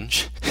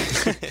Stonehenge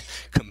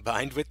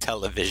combined with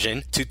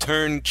television to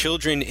turn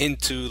children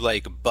into,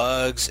 like,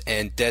 bugs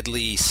and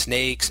deadly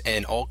snakes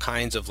and all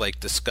kinds of, like,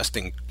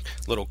 disgusting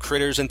little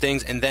critters and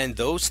things, and then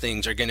those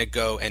things are going to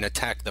go and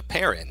attack the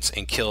parents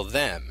and kill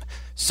them.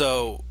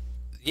 So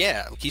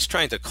yeah, he's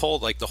trying to cull,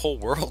 like, the whole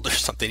world or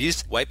something.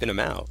 He's wiping them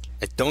out.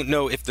 I don't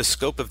know if the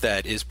scope of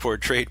that is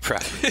portrayed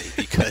properly,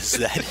 because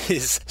that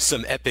is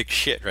some epic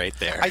shit right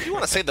there. I do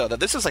want to say, though,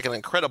 that this is like an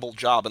incredible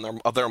job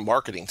of their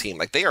marketing team.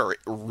 Like, they are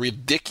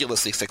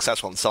ridiculously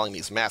successful in selling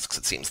these masks,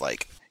 it seems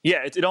like.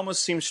 Yeah, it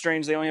almost seems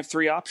strange they only have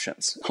 3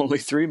 options, only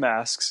 3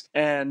 masks,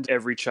 and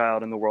every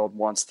child in the world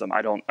wants them.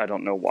 I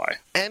don't know why.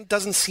 And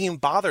doesn't seem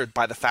bothered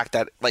by the fact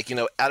that, like, you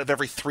know, out of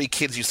every 3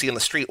 kids you see in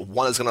the street,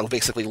 one is going to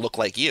basically look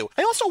like you.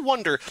 I also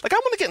wonder, like, I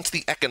want to get into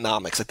the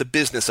economics, like the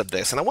business of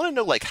this, and I want to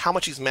know, like, how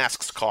much these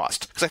masks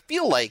cost. Because I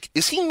feel like,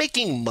 is he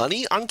making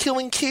money on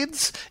killing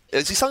kids?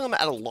 Is he selling them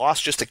at a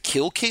loss just to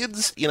kill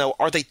kids? You know,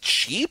 are they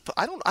cheap?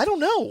 I don't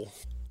know.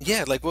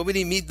 Yeah, like, what would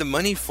he need the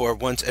money for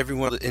once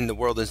everyone in the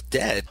world is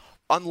dead?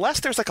 Unless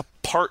there's like a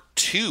part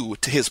 2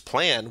 to his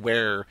plan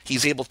where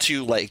he's able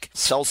to, like,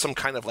 sell some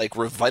kind of, like,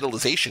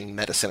 revitalization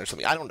medicine or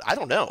something. I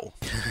don't know.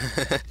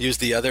 Use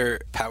the other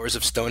powers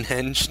of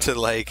Stonehenge to,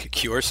 like,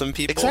 cure some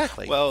people.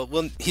 Exactly. Well,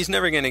 he's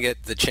never going to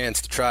get the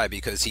chance to try,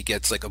 because he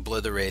gets, like,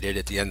 obliterated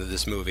at the end of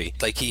this movie.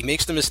 Like, he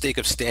makes the mistake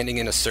of standing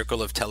in a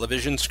circle of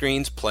television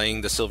screens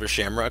playing the Silver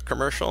Shamrock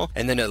commercial,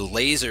 and then a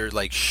laser,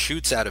 like,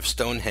 shoots out of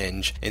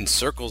Stonehenge,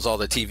 encircles all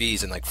the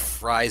TVs, and, like,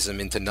 fries them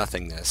into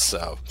nothingness.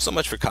 So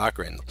much for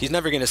Cochran. He's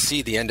never going to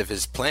see the end of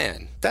his plan.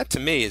 That, to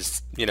me,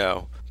 is, you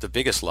know, the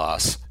biggest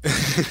loss.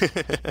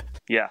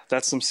 Yeah,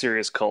 that's some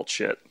serious cult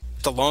shit.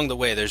 Along the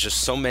way, there's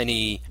just so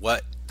many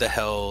what the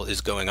hell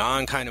is going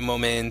on kind of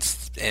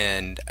moments,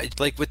 and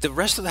like with the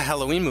rest of the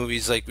Halloween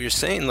movies, like we were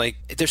saying, like,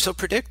 they're so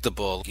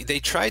predictable. They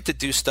tried to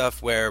do stuff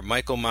where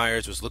Michael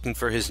Myers was looking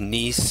for his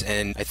niece,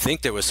 and I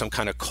think there was some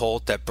kind of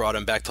cult that brought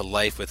him back to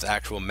life with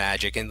actual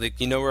magic, and,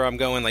 like, you know where I'm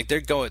going? Like,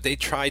 they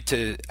tried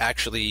to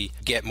actually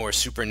get more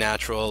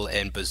supernatural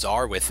and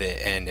bizarre with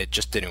it, and it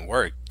just didn't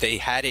work. They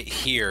had it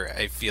here.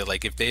 I feel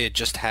like if they had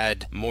just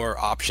had more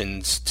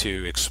options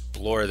to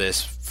explore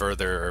this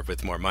further, or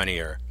with more money,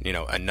 or, you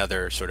know,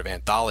 another sort of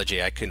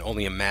anthology, I can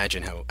only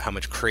imagine how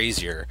much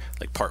crazier,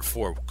 like, part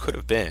 4 could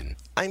have been.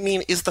 I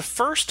mean, is the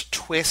first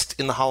twist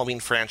in the Halloween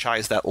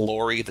franchise that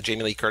Laurie, the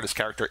Jamie Lee Curtis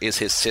character, is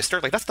his sister?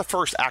 Like, that's the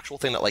first actual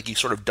thing that, like, you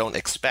sort of don't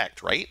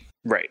expect, right?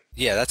 Right.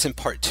 Yeah, that's in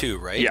part 2,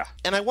 right? Yeah.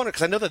 And I wonder,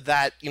 because I know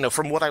that, you know,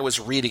 from what I was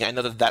reading, I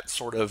know that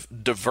sort of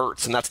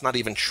diverts, and that's not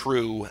even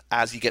true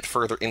as you get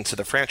further into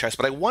the franchise.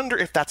 But I wonder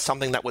if that's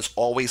something that was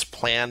always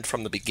planned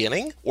from the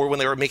beginning, or when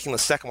they were making the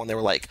second one, they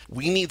were like,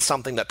 we need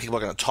something that people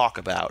are going to talk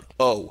about.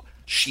 Oh,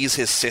 she's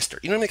his sister.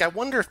 You know what I mean? I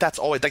wonder if that's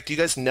always, like, do you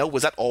guys know,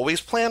 was that always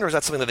planned, or is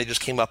that something that they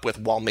just came up with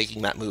while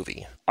making that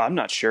movie? I'm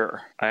not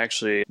sure. I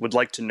actually would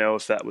like to know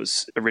if that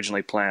was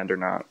originally planned or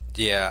not.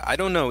 Yeah, I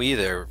don't know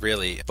either,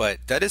 really. But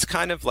that is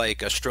kind of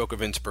like a stroke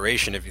of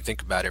inspiration if you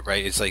think about it,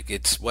 right? It's like,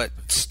 it's what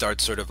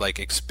starts sort of like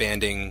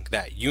expanding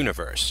that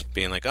universe,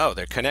 being like, oh,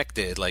 they're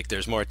connected. Like,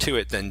 there's more to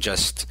it than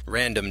just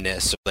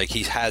randomness. Like,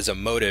 he has a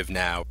motive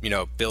now, you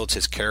know, builds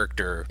his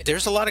character.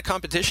 There's a lot of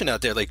competition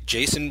out there. Like,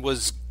 Jason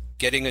was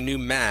getting a new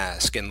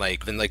mask, and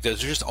there's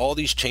just all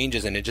these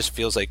changes, and it just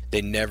feels like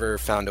they never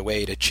found a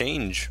way to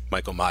change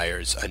Michael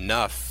Myers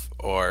enough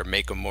or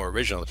make him more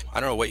original. I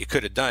don't know what you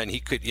could have done. He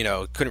could, you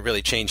know, couldn't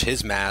really change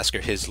his mask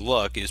or his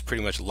look. He was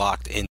pretty much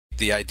locked into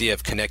the idea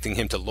of connecting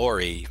him to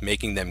Laurie,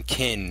 making them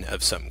kin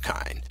of some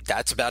kind.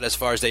 That's about as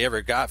far as they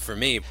ever got for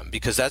me,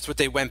 because that's what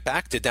they went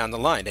back to down the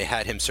line. They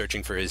had him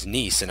searching for his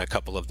niece in a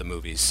couple of the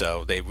movies,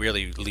 so they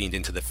really leaned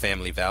into the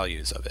family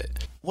values of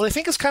it. What I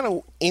think is kind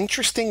of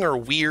interesting or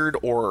weird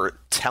or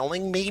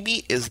telling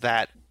maybe is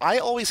that I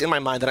always, in my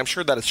mind, and I'm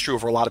sure that it's true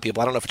for a lot of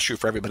people, I don't know if it's true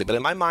for everybody, but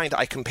in my mind,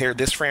 I compare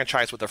this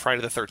franchise with the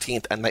Friday the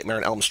 13th and Nightmare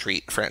on Elm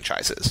Street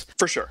franchises.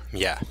 For sure.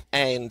 Yeah.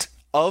 And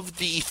of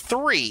the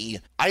three,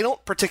 I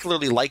don't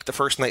particularly like the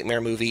first Nightmare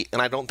movie,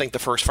 and I don't think the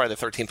first Friday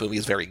the 13th movie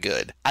is very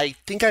good. I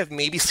think I've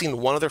maybe seen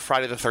one other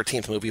Friday the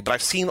 13th movie, but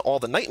I've seen all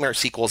the Nightmare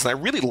sequels, and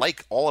I really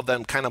like all of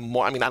them kind of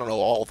more. I mean, I don't know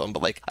all of them,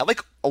 but like I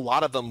like a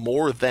lot of them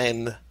more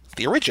than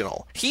the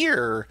original.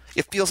 Here,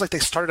 it feels like they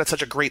started at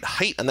such a great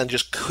height and then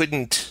just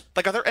couldn't.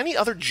 Like, are there any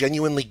other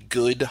genuinely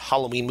good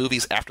Halloween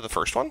movies after the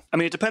first one? I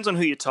mean, it depends on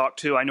who you talk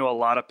to. I know a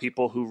lot of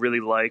people who really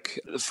like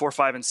 4,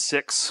 5, and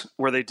 6,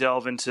 where they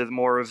delve into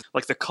more of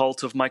like the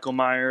cult of Michael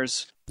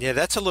Myers. Yeah,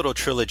 that's a little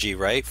trilogy,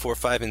 right? 4,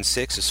 5, and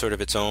 6 is sort of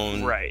its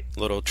own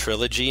little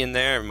trilogy in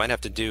there. We might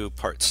have to do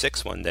part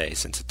 6 one day,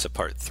 since it's a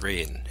part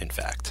 3, in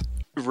fact.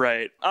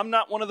 Right. I'm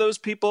not one of those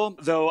people,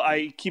 though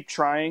I keep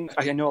trying.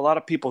 I know a lot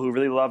of people who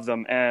really love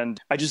them, and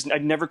I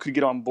never could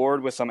get on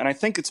board with them. And I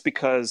think it's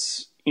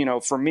because, you know,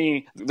 for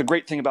me, the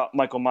great thing about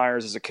Michael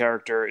Myers as a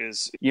character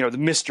is, you know, the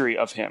mystery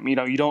of him. You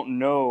know, you don't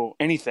know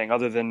anything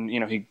other than, you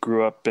know, he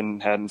grew up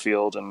in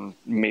Haddonfield and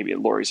maybe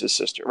Laurie's his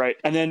sister, right?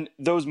 And then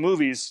those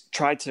movies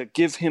try to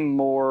give him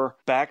more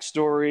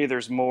backstory.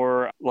 There's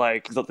more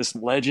like this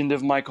legend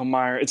of Michael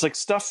Myers. It's like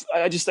stuff,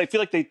 I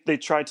feel like they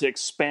tried to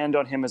expand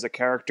on him as a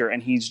character,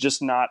 and he's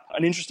just not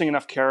an interesting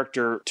enough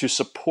character to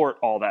support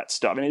all that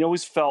stuff. And it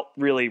always felt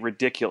really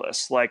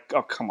ridiculous. Like,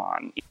 oh, come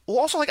on. Well,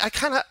 also, like, I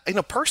kind of, you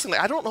know, personally,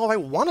 I don't know if I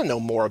want to know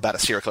more about a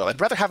serial killer.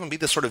 I'd rather have him be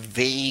this sort of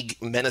vague,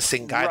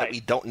 menacing guy that we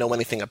don't know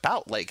anything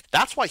about. Like,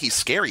 that's why he's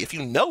scary. If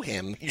you know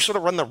him, you sort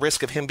of run the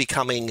risk of him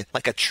becoming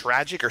like a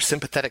tragic or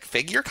sympathetic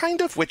figure,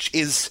 kind of, which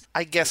is,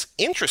 I guess,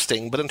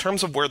 interesting. But in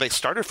terms of where they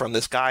started from,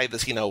 this guy,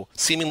 this, you know,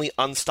 seemingly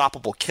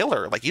unstoppable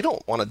killer, like, you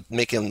don't want to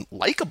make him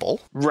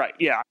likable. Right,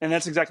 yeah. And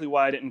that's exactly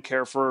why I didn't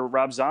care for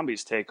Rob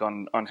Zombie's take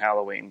on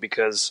Halloween,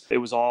 because it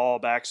was all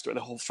backstory.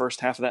 The whole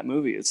first half of that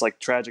movie, it's like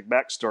tragic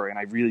backstory, and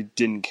I really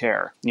didn't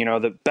care. You know,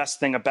 the best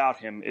thing about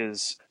him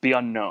is the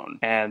unknown,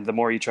 and the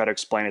more you try to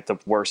explain it, the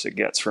worse it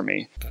gets for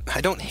me.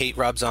 I don't hate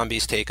Rob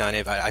Zombie's take on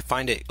it. I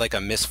find it like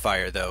a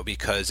misfire, though,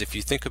 because if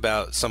you think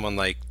about someone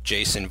like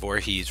Jason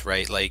Voorhees,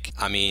 right, like,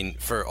 I mean,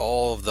 for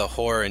all of the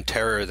horror and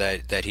terror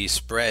that he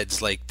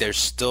spreads, like, there's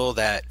still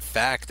that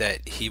fact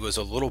that he was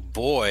a little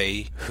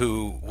boy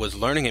who was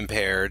learning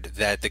impaired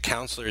that the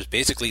counselors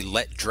basically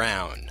let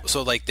drown.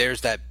 So, like,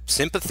 there's that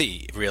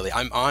sympathy, really.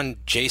 I'm on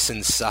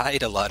Jason's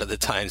side a lot of the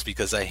times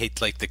because I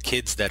hate, like, the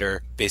kids that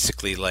are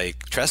basically,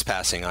 like,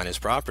 trespassing on his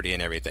property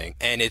and everything.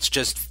 And it's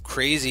just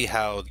crazy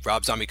how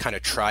Rob Zombie kind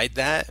of tried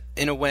that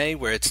in a way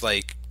where it's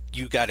like,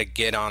 you got to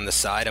get on the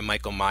side of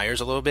Michael Myers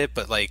a little bit,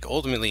 but like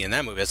ultimately in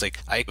that movie,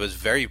 I was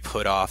very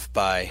put off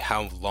by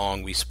how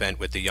long we spent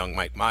with the young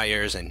Mike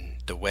Myers and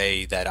the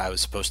way that I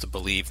was supposed to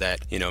believe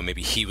that, you know,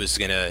 maybe he was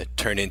going to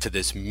turn into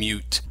this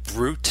mute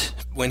brute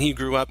when he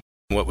grew up.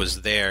 What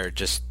was there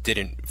just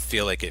didn't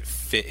feel like it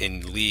fit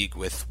in league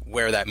with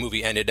where that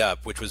movie ended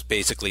up, which was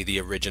basically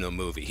the original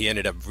movie. He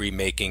ended up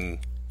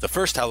remaking the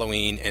first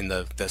Halloween in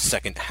the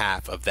second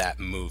half of that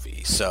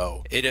movie.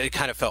 So it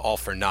kind of felt all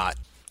for naught.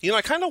 You know,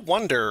 I kind of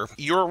wonder,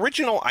 your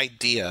original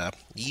idea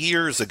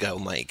years ago,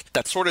 Mike,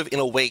 that sort of in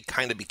a way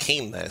kind of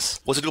became this,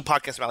 was to do a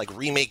podcast about like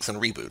remakes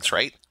and reboots,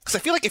 right? Because I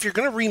feel like if you're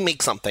going to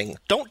remake something,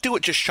 don't do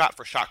it just shot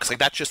for shot, because like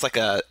that's just like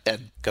a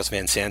Gus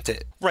Van Sant.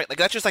 Right, like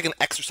that's just like an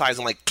exercise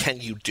in like, can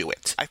you do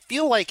it? I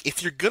feel like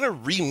if you're going to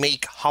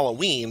remake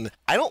Halloween,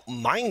 I don't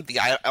mind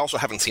I also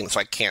haven't seen it, so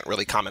I can't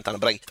really comment on it,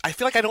 but I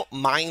feel like I don't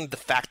mind the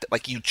fact that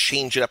like you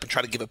change it up and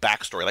try to give a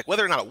backstory. Like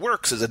whether or not it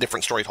works is a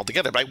different story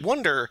altogether, but I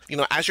wonder, you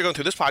know, as you're going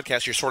through this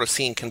podcast, you're sort of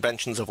seeing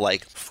conventions of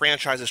like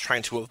franchises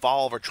trying to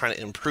evolve or trying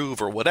to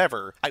improve or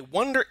whatever. I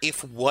wonder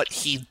if what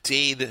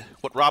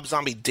Rob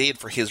Zombie did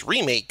for his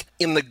remake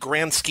in the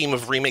grand scheme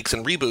of remakes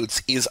and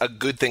reboots is a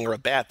good thing or a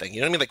bad thing.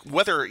 You know what I mean? Like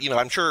whether, you know,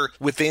 I'm sure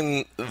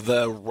within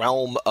the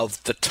realm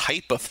of the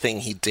type of thing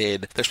he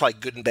did, there's probably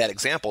good and bad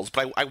examples,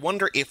 but I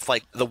wonder if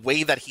like the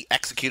way that he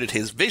executed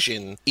his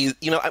vision is,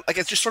 you know, like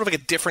it's just sort of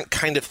like a different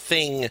kind of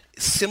thing,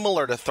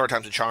 similar to Third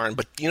Time's a Charm,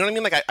 but you know what I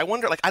mean? Like I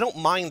wonder, like I don't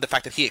mind the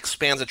fact that he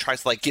expands and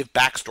tries to like give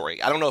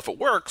backstory. I don't know if it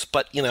works,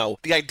 but you know,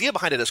 the idea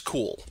behind it is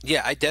cool.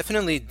 Yeah, I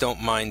definitely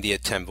don't mind the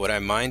attempt. What I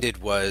minded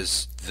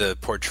was the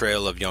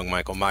portrayal of young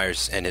Michael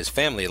Myers and his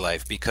family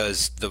life,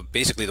 because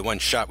basically the one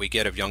shot we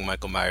get of young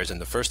Michael Myers in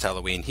the first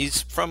Halloween,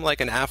 he's from like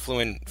an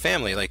affluent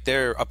family, like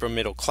they're upper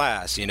middle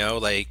class, you know,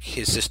 like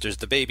his sister's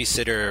the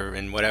babysitter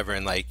and whatever,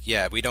 and like,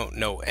 yeah, we don't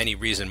know any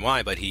reason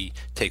why, but he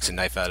takes a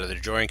knife out of the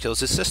drawer and kills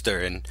his sister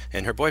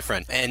and her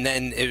boyfriend. And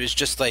then it was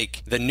just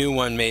like the new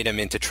one made him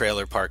into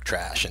trailer park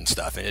trash and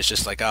stuff. And it's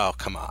just like, oh,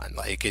 come on.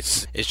 Like,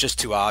 it's just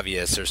too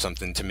obvious or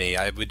something to me.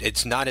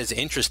 It's not as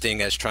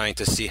interesting as trying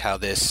to see how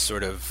this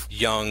sort of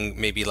young,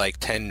 maybe like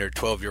 10 or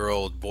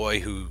 12-year-old boy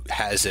who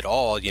has it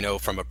all, you know,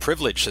 from a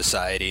privileged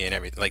society and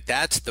everything. Like,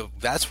 that's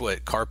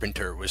what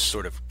Carpenter was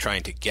sort of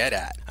trying to get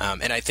at.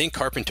 And I think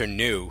Carpenter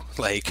knew,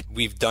 like,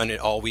 we've done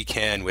it all we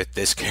can with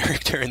this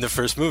character in the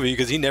first movie,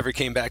 because he never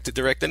came back to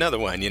direct another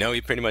one. You know, he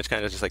pretty much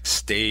kind of just like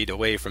stayed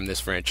away from this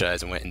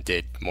franchise and went and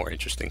did more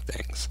interesting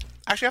things.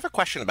 Actually, I have a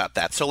question about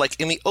that. So, like,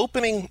 in the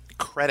opening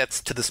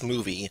credits to this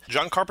movie,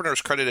 John Carpenter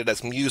is credited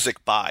as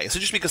music by. Is it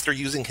just because they're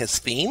using his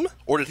theme,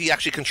 or did he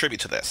actually contribute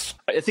to this?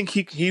 I think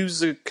he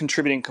was a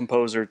contributing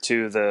composer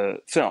to the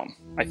film,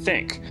 I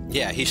think.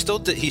 Yeah, he still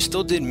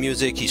did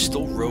music. He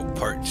still wrote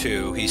part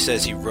 2. He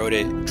says he wrote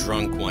it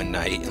drunk one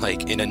night,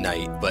 like in a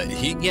night. But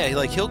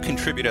he'll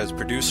contribute as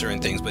producer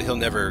and things, but he'll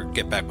never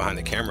get back behind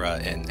the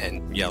camera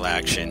and yell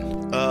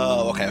action.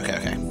 Oh,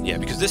 okay. Yeah,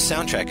 because this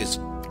soundtrack is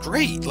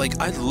great. Like,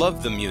 I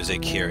love the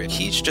music here.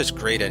 He's just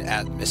great at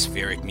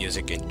atmospheric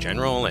music in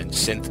general and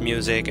synth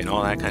music and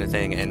all that kind of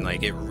thing. And,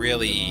 like, it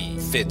really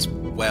fits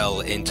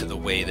well into the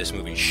way this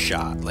movie's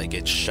shot. Like,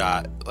 it's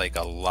shot like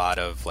a lot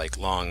of like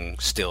long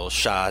still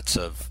shots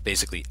of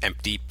basically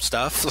empty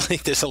stuff.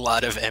 Like, there's a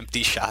lot of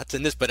empty shots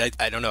in this, but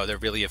I don't know, they're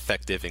really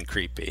effective and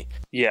creepy.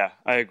 Yeah,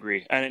 I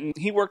agree. And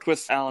he worked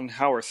with Alan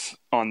Howarth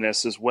on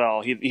this as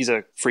well. He's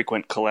a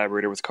frequent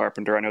collaborator with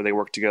Carpenter. I know they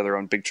worked together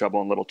on Big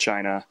Trouble in Little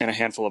China and a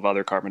handful of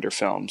other Carpenter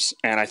films.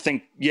 And I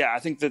think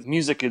the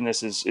music in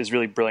this is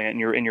really brilliant.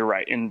 And you're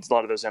right. In a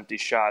lot of those empty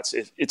shots,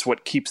 it's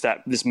what keeps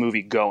this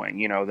movie going.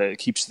 You know, that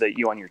keeps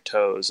you on your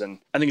toes. And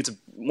I think it's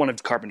one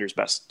of Carpenter's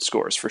best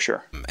scores for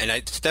sure. And I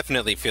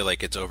definitely feel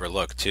like it's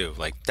overlooked too.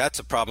 Like, that's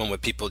a problem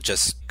with people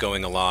just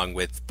going along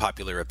with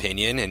popular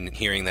opinion and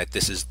hearing that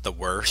this is the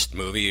worst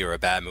movie or a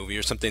bad movie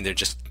or something.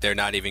 They're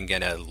not even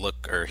gonna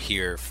look or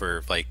hear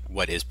for like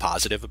what is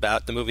positive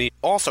about the movie.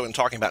 Also, in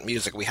talking about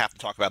music, we have to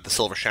talk about the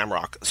Silver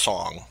Shamrock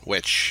song,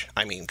 which,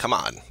 I mean, come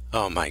on.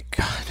 Oh my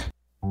god.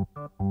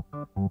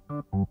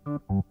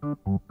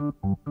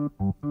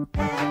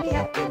 Happy,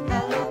 happy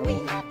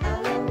Halloween,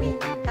 Halloween,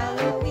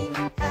 Halloween,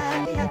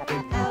 happy, happy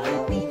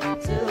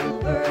Halloween,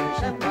 Silver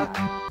Shamrock.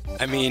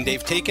 I mean,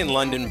 they've taken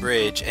London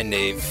Bridge and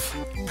they've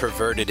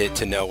perverted it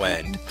to no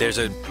end. There's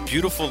a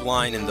beautiful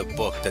line in the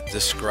book that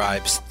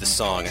describes the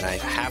song, and I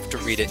have to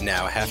read it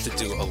now. I have to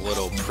do a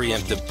little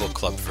preemptive book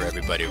club for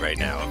everybody right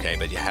now, okay?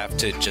 But you have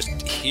to just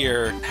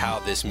hear how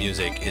this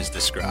music is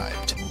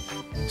described.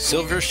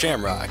 Silver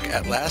Shamrock.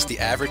 At last the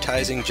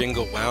advertising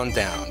jingle wound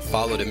down,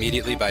 followed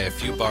immediately by a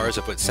few bars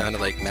of what sounded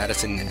like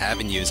Madison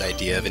Avenue's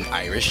idea of an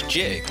Irish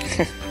jig.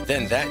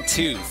 Then that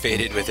too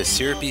faded with a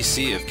syrupy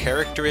sea of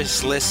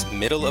characteristless,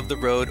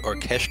 middle-of-the-road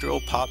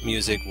orchestral pop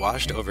music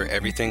washed over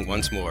everything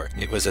once more.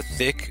 It was a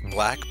thick,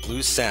 black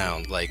blue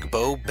sound, like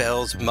bow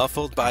bells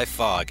muffled by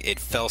fog. It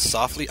fell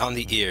softly on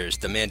the ears,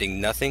 demanding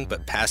nothing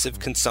but passive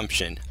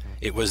consumption.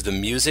 It was the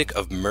music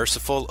of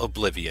merciful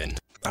oblivion.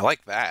 I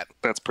like that.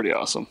 That's pretty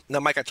awesome. Now,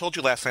 Mike, I told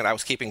you last night I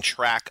was keeping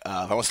track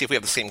of, I want to see if we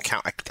have the same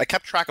count. I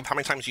kept track of how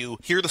many times you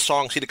hear the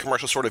song, see the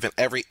commercial sort of in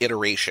every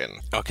iteration.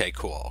 Okay,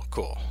 cool.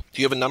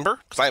 Do you have a number?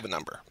 Because I have a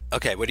number.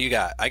 Okay, what do you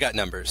got? I got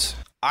numbers.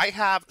 I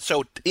have,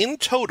 so in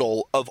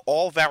total of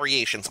all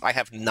variations, I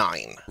have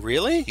 9.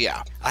 Really?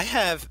 Yeah. I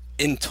have,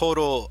 in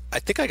total, I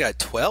think I got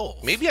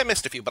 12. Maybe I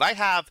missed a few, but I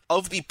have,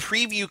 of the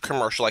preview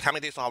commercial, like how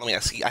many days of Halloween, I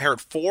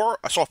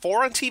saw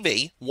 4 on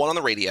TV, 1 on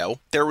the radio.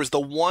 There was the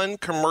one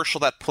commercial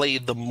that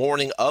played the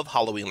morning of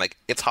Halloween, like,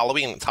 it's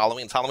Halloween,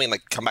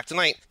 like, come back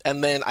tonight.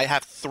 And then I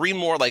have 3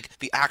 more, like,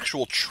 the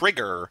actual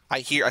trigger.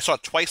 I saw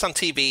it twice on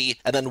TV,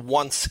 and then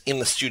once in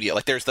the studio.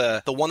 Like, there's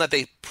the one that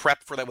they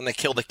prep for that when they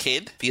kill the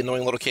kid, the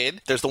annoying little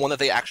kid. There's the one that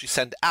they actually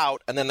send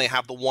out, and then they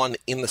have the one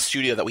in the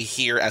studio that we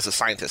hear as the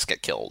scientists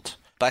get killed.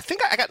 But I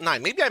think I got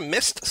 9. Maybe I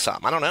missed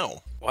some. I don't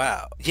know.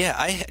 Wow.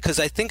 Yeah, because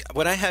I think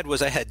what I had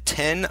was I had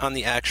 10 on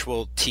the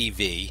actual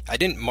TV. I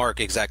didn't mark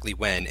exactly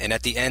when, and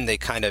at the end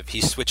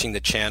he's switching the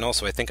channel,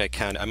 so I think I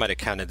might have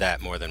counted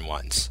that more than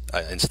once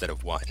instead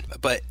of 1.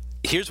 But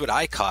here's what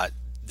I caught.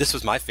 This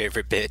was my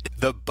favorite bit.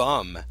 The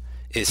bum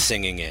is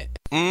singing it.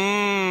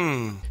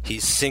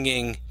 He's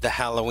singing the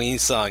Halloween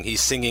song.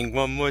 He's singing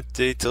 "One More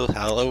Day Till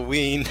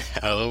Halloween,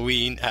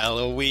 Halloween,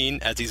 Halloween"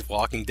 as he's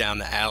walking down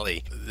the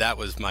alley. That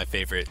was my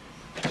favorite.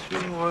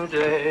 2 more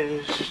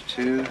days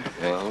to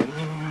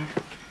Halloween.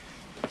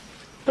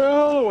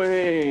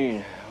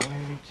 Halloween.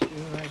 1, 2,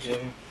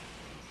 again.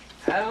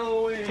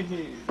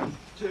 Halloween.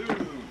 2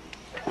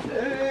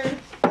 days.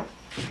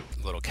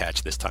 Little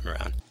catch this time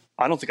around.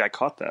 I don't think I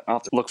caught that. I'll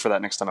have to look for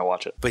that next time I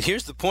watch it. But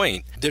here's the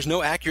point. There's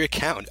no accurate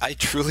count. I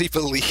truly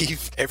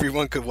believe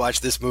everyone could watch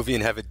this movie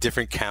and have a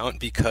different count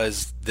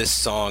because this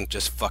song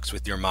just fucks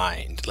with your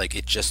mind. Like,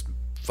 it just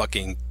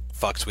fucking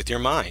fucks with your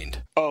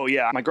mind. Oh,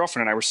 yeah. My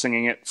girlfriend and I were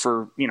singing it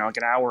for, like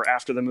an hour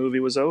after the movie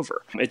was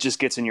over. It just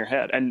gets in your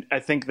head. And I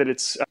think that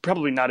it's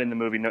probably not in the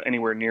movie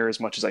anywhere near as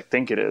much as I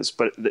think it is,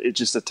 but it's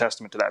just a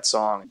testament to that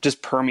song. It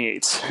just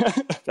permeates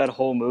that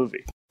whole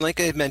movie. Like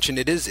I mentioned,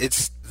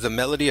 it's the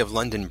melody of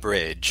London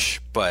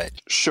Bridge, but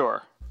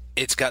Sure.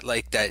 it's got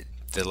like the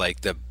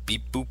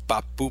beep boop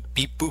bop boop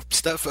beep boop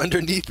stuff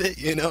underneath it,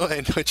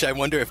 and which I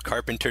wonder if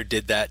Carpenter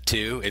did that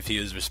too, if he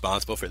was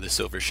responsible for the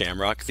Silver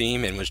Shamrock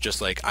theme and was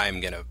just like,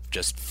 I'm gonna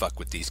just fuck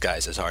with these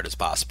guys as hard as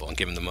possible and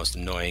give them the most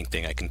annoying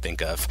thing I can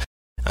think of.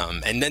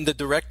 And then the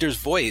director's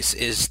voice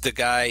is the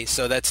guy,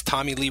 so that's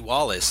Tommy Lee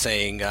Wallace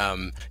saying,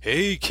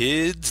 hey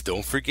kids,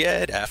 don't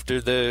forget, after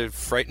the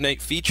Fright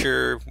Night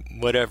feature,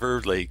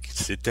 whatever, like,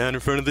 sit down in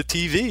front of the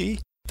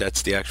TV.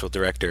 That's the actual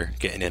director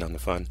getting in on the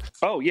fun.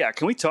 Oh, yeah.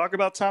 Can we talk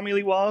about Tommy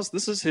Lee Wallace?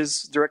 This is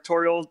his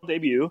directorial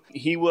debut.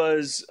 He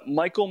was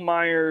Michael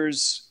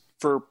Myers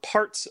for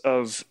parts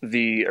of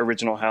the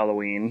original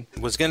Halloween.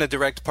 Was going to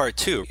direct part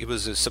 2. He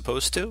was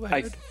supposed to,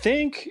 I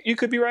think you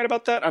could be right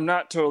about that. I'm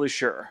not totally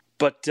sure.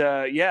 But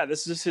yeah,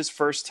 this is his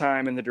first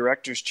time in the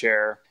director's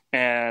chair.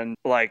 And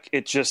like,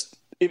 it just...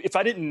 If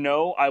I didn't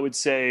know, I would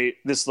say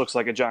this looks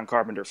like a John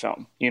Carpenter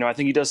film. I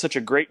think he does such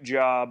a great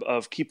job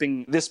of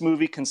keeping this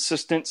movie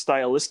consistent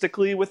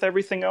stylistically with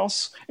everything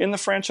else in the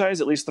franchise,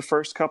 at least the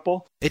first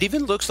couple. It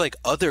even looks like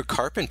other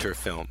Carpenter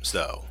films,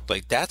 though.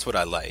 Like, that's what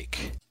I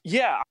like.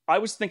 Yeah, I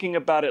was thinking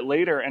about it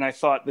later, and I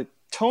thought that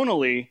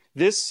tonally,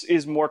 this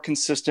is more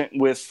consistent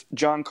with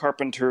John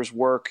Carpenter's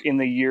work in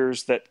the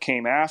years that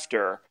came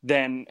after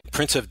than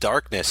Prince of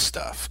Darkness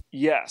stuff.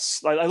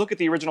 Yes. I look at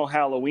the original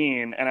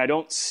Halloween and I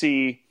don't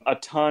see a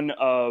ton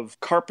of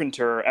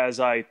Carpenter as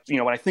when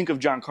I think of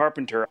John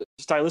Carpenter,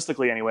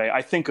 stylistically anyway,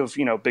 I think of,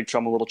 Big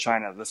Trouble in Little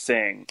China, The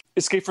Thing,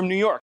 Escape from New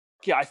York.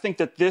 Yeah, I think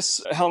that this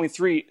Halloween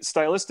 3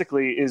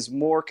 stylistically is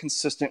more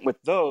consistent with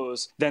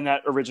those than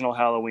that original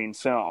Halloween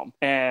film.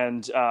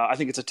 And I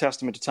think it's a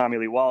testament to Tommy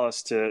Lee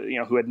Wallace,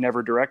 who had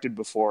never directed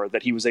before,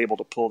 that he was able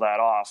to pull that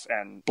off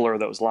and blur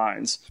those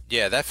lines.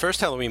 Yeah, that first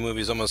Halloween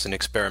movie is almost an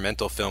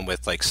experimental film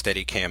with like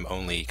Steadicam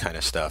only kind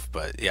of stuff.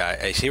 But yeah,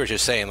 I see what you're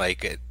saying.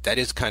 Like, that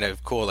is kind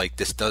of cool. Like,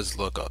 this does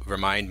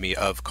remind me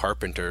of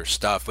Carpenter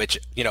stuff, which,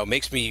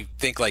 makes me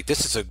think like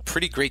this is a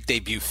pretty great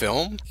debut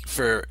film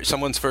for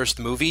someone's first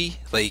movie.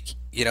 Like,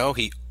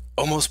 he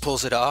almost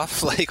pulls it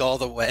off, like, all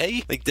the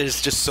way. Like,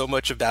 there's just so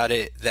much about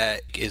it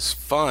that is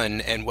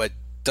fun, and what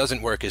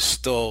doesn't work is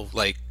still,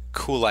 like,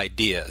 cool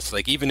ideas.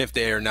 Like, even if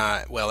they're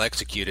not well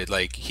executed,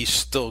 like, he's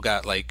still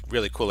got, like,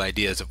 really cool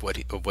ideas of what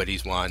he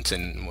wants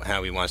and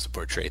how he wants to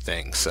portray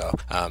things. So,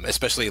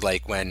 especially,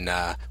 like, when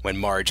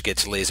Marge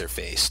gets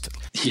laser-faced.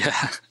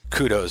 Yeah.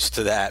 Kudos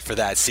to that for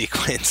that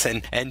sequence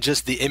and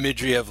just the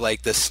imagery of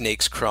like the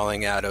snakes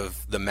crawling out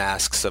of the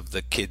masks of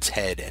the kid's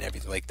head and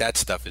everything. Like, that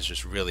stuff is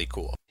just really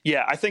cool.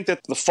 Yeah, I think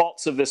that the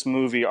faults of this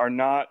movie are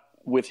not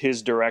with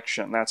his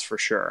direction, that's for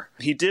sure.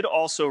 He did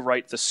also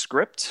write the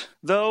script,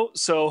 though,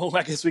 so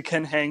I guess we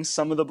can hang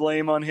some of the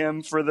blame on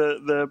him for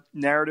the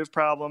narrative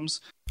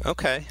problems.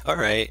 Okay, all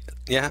right,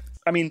 yeah.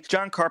 I mean,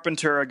 John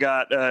Carpenter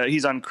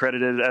he's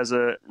uncredited as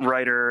a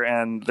writer,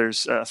 and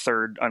there's a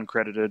third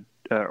uncredited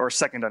or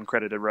second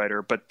uncredited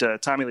writer, but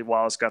Tommy Lee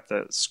Wallace got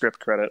the script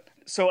credit.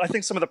 So I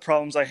think some of the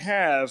problems I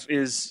have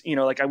is,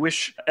 I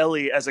wish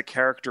Ellie as a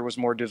character was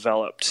more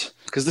developed,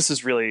 because this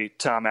is really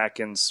Tom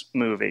Atkins'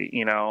 movie,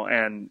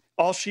 and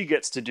all she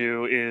gets to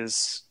do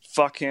is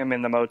fuck him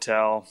in the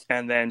motel,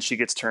 and then she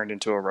gets turned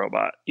into a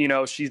robot.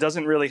 She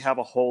doesn't really have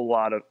a whole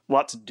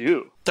lot to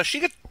do. Does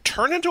she get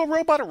turned into a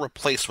robot or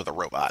replaced with a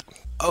robot?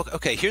 Oh,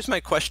 okay, here's my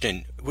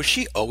question. Was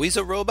she always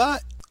a robot?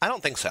 I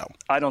don't think so.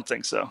 I don't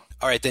think so.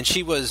 All right, then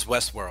she was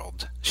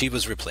Westworld. She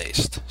was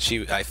replaced.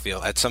 I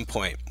feel, at some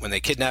point, when they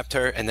kidnapped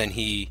her and then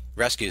he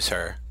rescues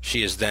her,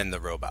 she is then the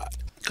robot.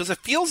 Because it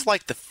feels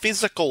like the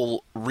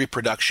physical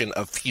reproduction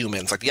of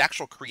humans, like the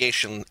actual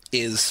creation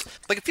is,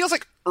 like, it feels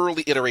like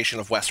early iteration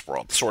of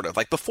Westworld, sort of.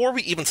 Like, before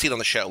we even see it on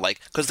the show, like,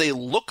 because they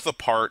look the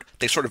part,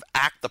 they sort of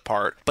act the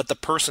part, but the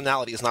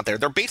personality is not there.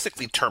 They're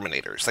basically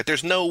Terminators. Like,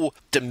 there's no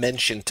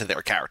dimension to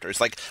their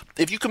characters. Like,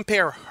 if you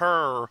compare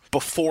her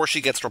before she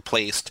gets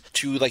replaced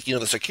to, like,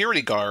 the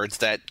security guards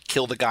that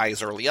kill the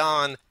guys early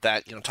on,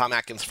 that, Tom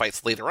Atkins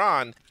fights later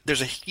on,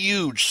 there's a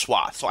huge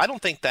swath. So I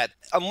don't think that,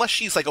 unless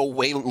she's like a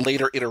way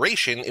later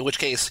iteration, in which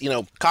case,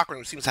 Cochran,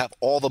 who seems to have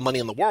all the money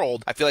in the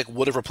world, I feel like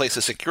would have replaced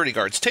the security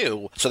guards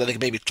too, so that they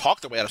could maybe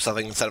talk their way out of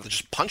something instead of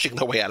just punching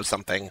their way out of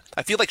something.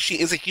 I feel like she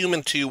is a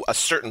human to a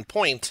certain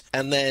point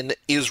and then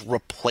is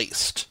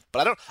replaced.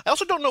 But I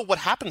also don't know what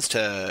happens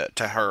to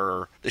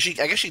her. I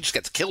guess she just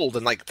gets killed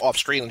and like off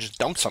screen and just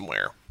dumped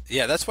somewhere.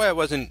 Yeah, that's why I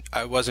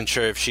wasn't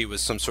sure if she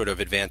was some sort of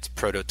advanced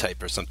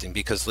prototype or something,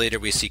 because later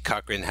we see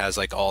Cochran has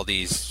like all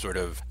these sort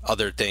of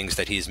other things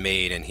that he's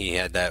made, and he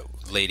had that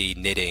lady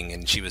knitting,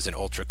 and she was an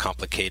ultra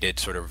complicated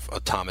sort of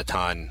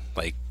automaton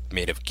like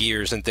made of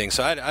gears and things.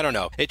 So I don't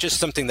know. It's just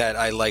something that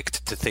I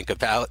liked to think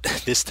about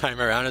this time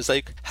around. Is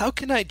like, how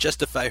can I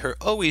justify her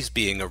always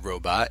being a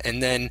robot?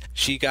 And then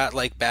she got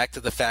like back to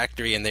the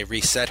factory and they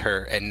reset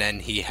her, and then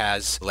he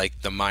has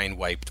like the mind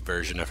wiped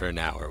version of her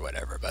now or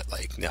whatever. But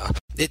like, no.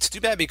 It's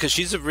too bad because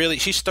she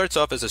starts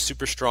off as a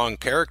super strong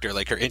character.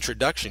 Like her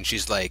introduction,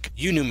 she's like,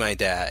 you knew my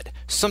dad.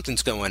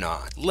 Something's going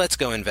on. Let's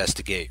go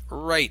investigate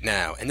right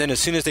now. And then as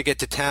soon as they get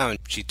to town,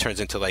 she turns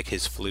into like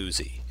his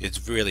floozy.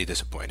 It's really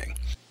disappointing.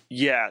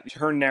 Yeah,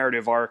 her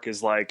narrative arc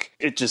is like,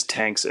 it just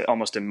tanks it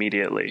almost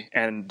immediately.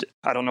 And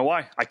I don't know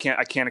why. I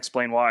can't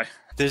explain why.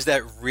 There's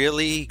that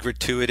really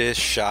gratuitous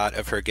shot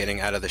of her getting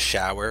out of the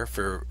shower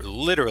for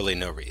literally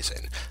no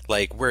reason.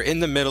 Like, we're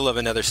in the middle of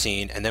another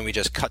scene, and then we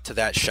just cut to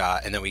that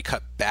shot, and then we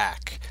cut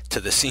back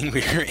to the scene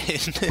we were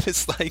in. And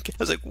it's like, I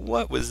was like,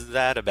 what was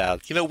that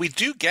about? You know, we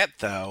do get,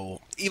 though,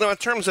 you know, in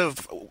terms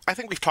of, I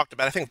think we've talked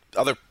about, I think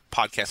other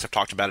podcasts have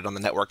talked about it on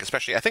the network,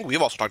 especially, I think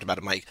we've also talked about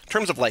it, Mike, in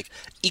terms of, like,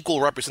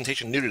 equal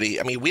representation nudity.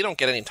 I mean, we don't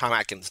get any Tom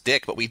Atkins'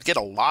 dick, but we get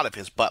a lot of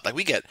his butt. Like,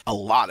 we get a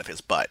lot of his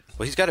butt.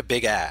 Well, he's got a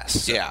big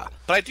ass. So. Yeah.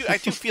 But I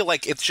do feel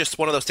like it's just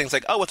one of those things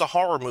like, oh, it's a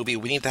horror movie,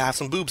 we need to have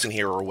some boobs in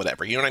here or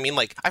whatever. You know what I mean?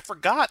 Like, I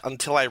forgot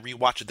until I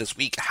rewatched it this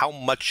week how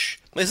much,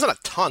 I mean, it's not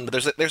a ton,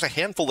 but there's a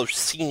handful of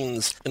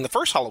scenes in the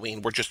first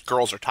Halloween where just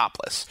girls are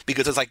topless.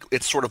 Because it's like,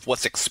 it's sort of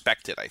what's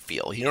expected, I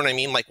feel. You know what I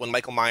mean? Like when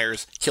Michael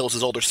Myers kills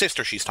his older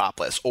sister, she's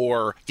topless.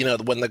 Or, you know,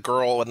 when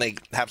they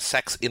have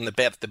sex in the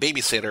bed with the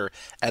babysitter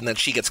and then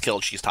she gets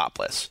killed, she's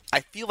topless.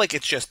 I feel like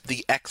it's just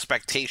the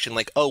expectation,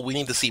 like, oh, we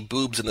need to see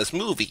boobs in this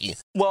movie.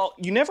 Well,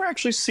 you never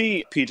actually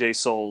see PJ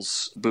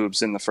Souls'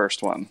 boobs in the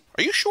first one.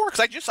 Are you sure?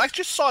 Because I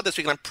just saw it this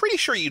week, and I'm pretty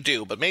sure you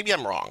do, but maybe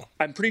I'm wrong.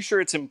 I'm pretty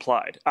sure it's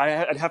implied.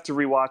 I'd have to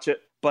rewatch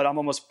it, but I'm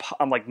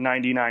like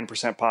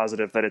 99%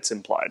 positive that it's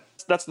implied.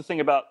 That's the thing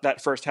about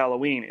that first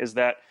Halloween is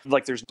that,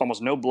 like, there's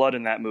almost no blood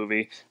in that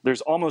movie.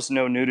 There's almost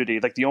no nudity.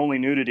 Like, the only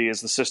nudity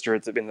is the sister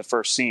in the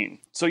first scene.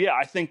 So, yeah,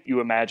 I think you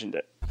imagined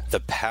it.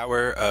 The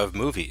power of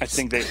movies. I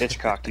think they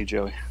Hitchcocked you,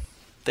 Joey.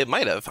 They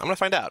might have. I'm going to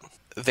find out.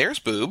 There's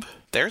boob.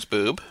 There's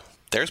boob.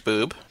 There's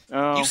boob.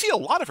 Oh. You see a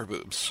lot of her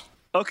boobs.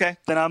 Okay,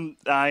 then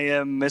I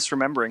am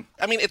misremembering.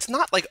 I mean, it's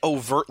not like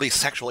overtly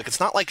sexual. Like, it's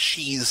not like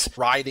she's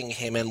riding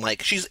him and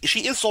like she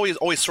is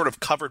always sort of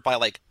covered by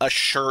like a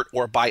shirt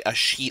or by a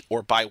sheet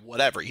or by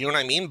whatever. You know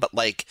what I mean? But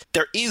like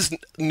there is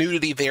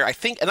nudity there, I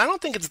think, and I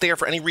don't think it's there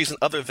for any reason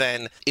other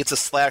than it's a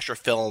slasher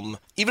film.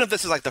 Even if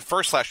this is like the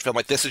first slasher film,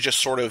 like this is just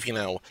sort of, you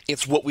know,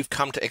 it's what we've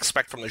come to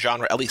expect from the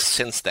genre, at least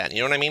since then.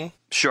 You know what I mean?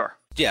 Sure.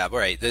 Yeah,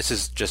 right. This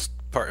is just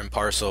part and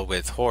parcel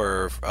with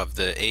horror of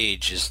the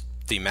age is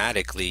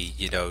thematically,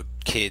 you know,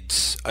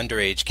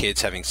 underage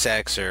kids having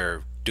sex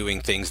or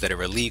doing things that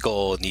are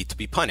illegal need to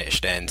be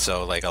punished. And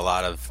so like a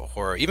lot of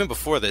horror, even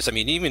before this, I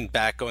mean, even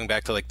going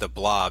back to like the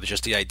Blob,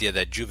 just the idea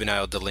that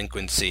juvenile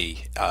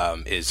delinquency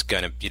is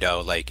gonna, you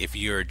know, like if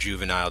you're a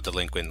juvenile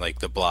delinquent, like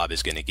the Blob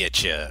is gonna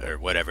get you or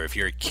whatever. If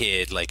you're a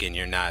kid, like, and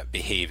you're not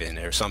behaving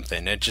or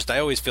something. And just, I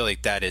always feel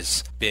like that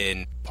has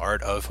been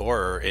part of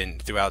horror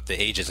throughout the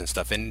ages and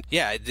stuff. And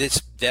yeah,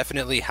 this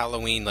definitely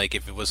Halloween, like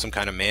if it was some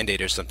kind of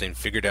mandate or something,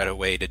 figured out a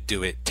way to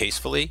do it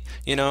tastefully,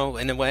 you know,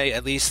 in a way,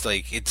 at least.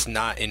 Like it's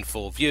not in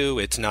full view,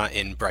 it's not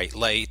in bright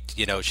light,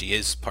 you know, she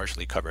is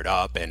partially covered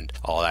up and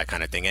all that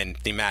kind of thing. And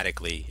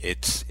thematically,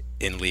 it's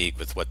in league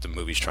with what the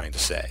movie's trying to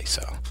say.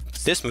 So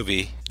this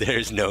movie,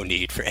 there's no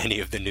need for any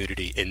of the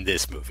nudity in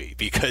this movie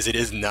because it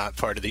is not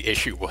part of the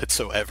issue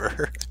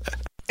whatsoever.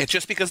 It's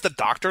just because the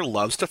doctor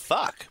loves to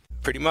fuck.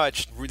 Pretty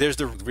much. There's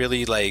the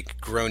really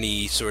like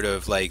groany sort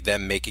of like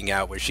them making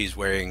out where she's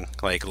wearing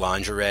like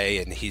lingerie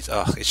and he's,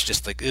 it's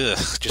just like, ugh,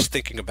 just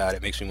thinking about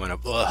it makes me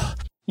want to, ugh.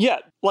 Yeah,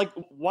 like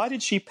why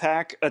did she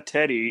pack a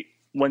teddy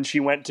when she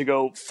went to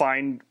go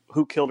find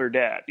who killed her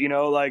dad? You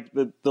know, like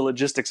the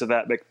logistics of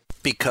that.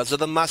 Because of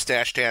the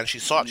mustache, Dan. She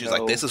saw it. She's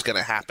like, this is going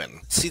to happen.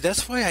 See,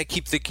 that's why I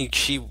keep thinking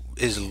she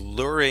is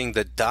luring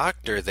the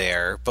doctor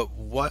there. But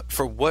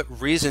for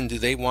what reason do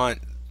they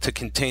want to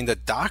contain the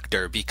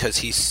doctor? Because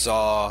he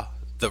saw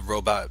the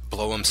robot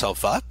blow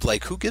himself up?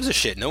 Like, who gives a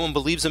shit? No one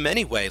believes him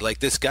anyway. Like,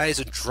 this guy's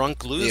a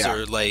drunk loser.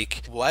 Yeah.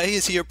 Like, why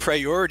is he a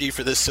priority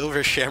for the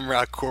Silver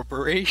Shamrock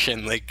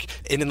Corporation? Like,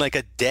 in like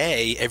a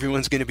day,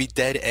 everyone's going to be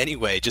dead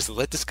anyway. Just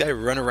let this guy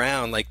run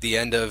around like the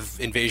end of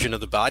Invasion of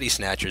the Body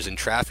Snatchers in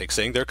traffic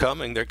saying, they're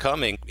coming, they're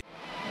coming.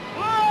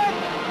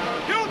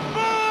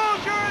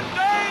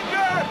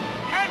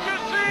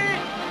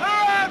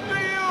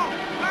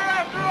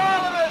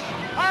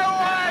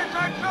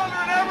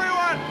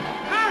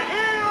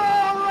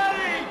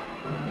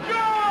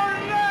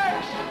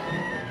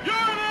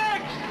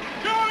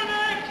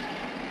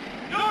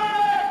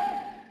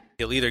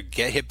 He'll either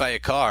get hit by a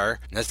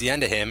car, and that's the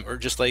end of him, or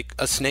just like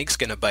a snake's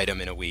gonna bite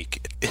him in a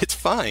week. It's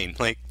fine.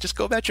 Like, just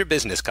go about your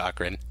business,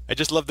 Cochran. I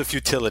just love the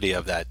futility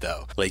of that,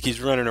 though. Like,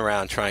 he's running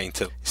around trying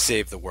to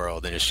save the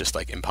world, and it's just,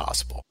 like,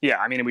 impossible. Yeah,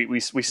 I mean, we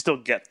still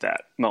get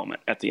that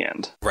moment at the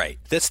end. Right.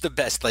 That's the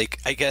best. Like,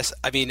 I guess,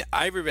 I mean,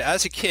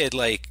 as a kid,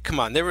 like, come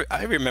on,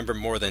 I remember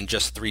more than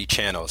just 3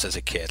 channels as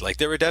a kid. Like,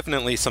 there were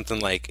definitely something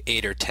like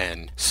 8 or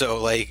 10.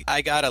 So, like,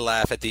 I gotta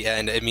laugh at the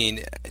end. I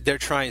mean, they're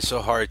trying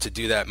so hard to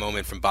do that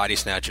moment from Body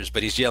Snatchers,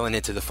 but he's yelling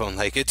into the phone,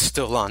 like, it's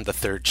still on the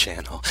 3rd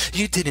channel.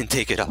 You didn't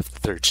take it off the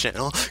 3rd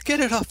channel. Get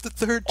it off the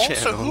 3rd channel.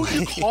 Also, who are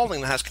you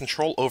calling that has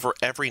control over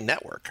every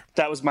network?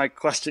 That was my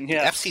question,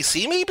 yeah.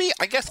 FCC, maybe?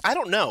 I guess, I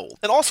don't know.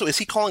 And also, is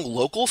he calling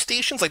local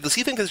stations? Like, does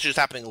he think this is just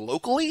happening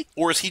locally?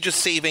 Or is he just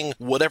saving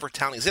whatever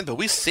town he's in? But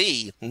we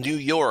see New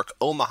York,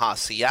 Omaha,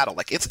 Seattle.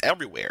 Like, it's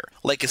everywhere.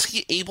 Like, is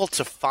he able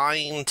to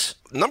find...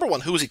 Number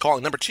one, who is he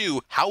calling? Number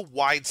two, how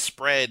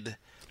widespread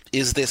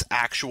is this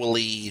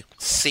actually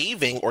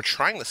saving or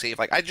trying to save?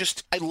 Like, I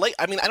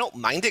don't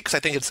mind it because I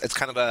think it's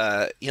kind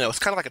of it's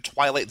kind of like a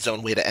Twilight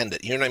Zone way to end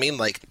it. You know what I mean?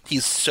 Like,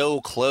 he's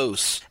so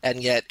close,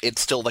 and yet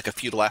it's still like a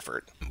futile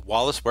effort.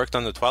 Wallace worked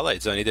on the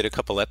Twilight Zone. He did a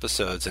couple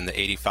episodes in the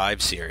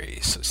 85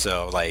 series.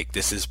 So, like,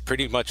 this is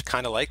pretty much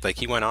kind of like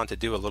he went on to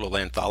do a little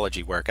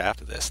anthology work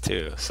after this,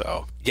 too.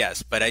 So,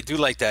 yes, but I do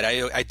like that.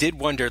 I did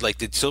wonder, like,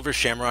 did Silver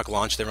Shamrock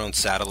launch their own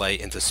satellite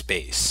into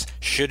space?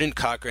 Shouldn't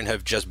Cochran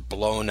have just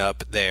blown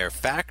up their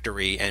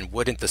factory, and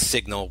wouldn't the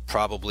signal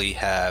probably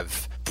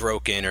have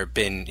broken or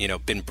been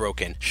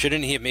broken?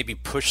 Shouldn't he have maybe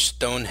pushed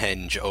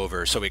Stonehenge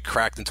over so it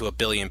cracked into a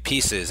billion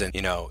pieces? And,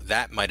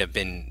 that might have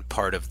been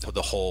part of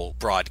the whole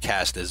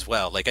broadcast as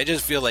well. Like, I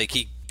just feel like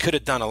he could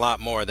have done a lot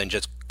more than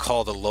just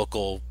call the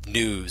local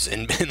news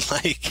and been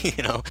like,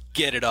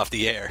 get it off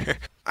the air.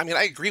 I mean,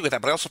 I agree with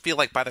that, but I also feel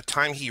like by the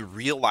time he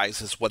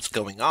realizes what's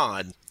going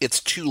on,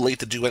 it's too late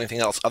to do anything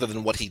else other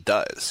than what he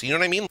does. You know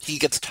what I mean? He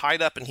gets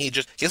tied up and he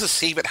has to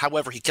save it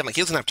however he can. Like,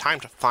 he doesn't have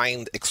time to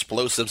find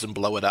explosives and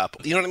blow it up.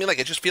 You know what I mean? Like,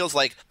 it just feels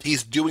like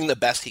he's doing the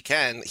best he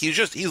can.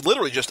 He's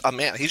literally just a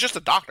man. He's just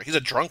a doctor. He's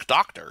a drunk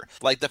doctor.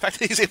 Like, the fact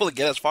that he's able to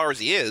get as far as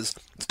he is,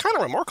 it's kind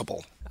of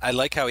remarkable. I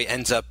like how he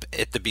ends up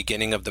at the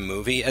beginning of the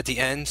movie at the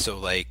end. So,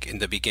 like, in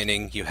the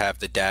beginning, you have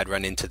the dad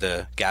run into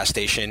the gas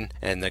station,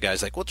 and the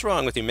guy's like, what's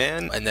wrong with you,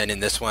 man? And then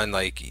in this one,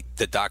 like,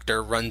 the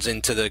doctor runs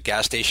into the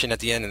gas station at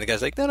the end, and the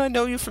guy's like, I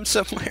know you from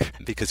somewhere,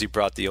 because he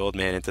brought the old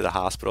man into the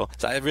hospital.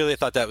 So I really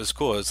thought that was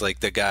cool. It was like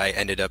the guy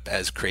ended up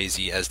as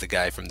crazy as the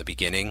guy from the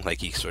beginning.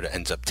 Like, he sort of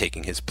ends up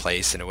taking his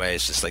place in a way.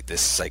 It's just like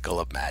this cycle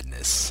of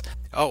madness.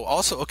 Oh,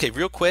 also, okay,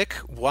 real quick,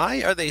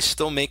 why are they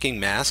still making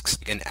masks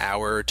an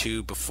hour or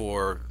two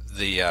before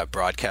the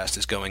broadcast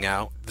is going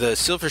out? The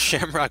Silver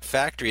Shamrock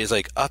factory is,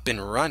 like, up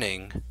and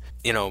running,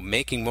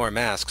 making more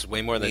masks,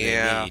 way more than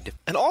they need.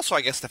 And also,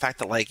 I guess the fact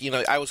that, like,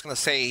 I was going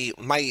to say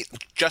my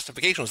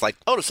justification was like,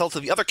 to sell to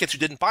the other kids who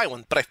didn't buy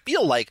one. But I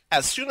feel like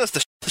as soon as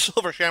the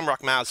Silver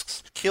Shamrock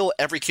masks kill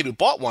every kid who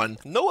bought one,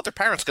 no other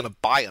parent's going to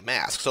buy a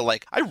mask. So,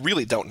 like, I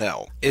really don't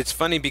know. It's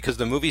funny because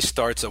the movie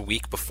starts a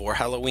week before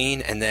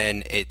Halloween, and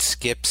then it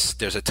skips.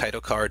 There's a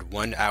title card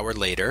 1 hour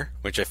later,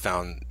 which I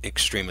found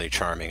extremely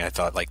charming. I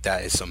thought, like,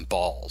 that is some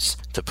balls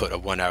to put a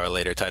 1 hour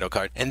later title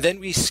card. And then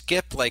we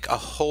skip, like, a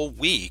whole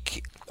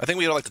week. I think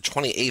we had like the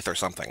 28th or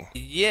something.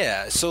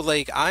 Yeah, so,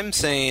 like, I'm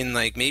saying,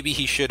 like, maybe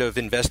he should have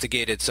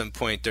investigated some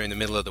point during the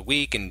middle of the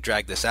week and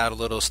dragged this out a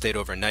little, stayed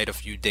overnight a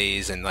few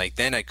days, and, like,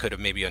 then I could have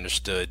maybe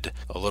understood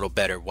a little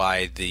better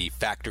why the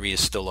factory is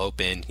still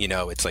open.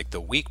 It's like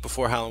the week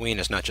before Halloween.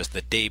 It's not just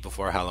the day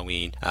before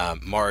Halloween.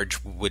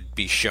 Marge would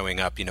be showing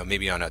up,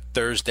 maybe on a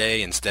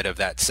Thursday instead of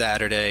that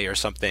Saturday or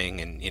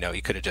something, and,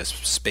 he could have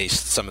just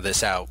spaced some of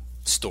this out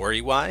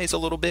story-wise a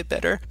little bit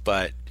better,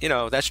 but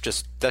that's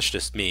just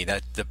me.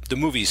 That the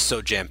movie's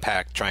so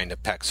jam-packed, trying to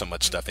pack so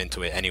much stuff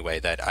into it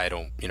anyway, that I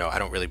don't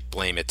really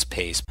blame its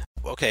pace.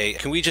 Okay,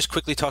 can we just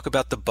quickly talk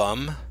about the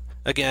bum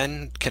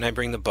again? Can I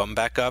bring the bum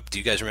back up? Do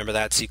you guys remember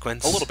that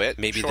sequence? A little bit,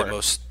 maybe sure. The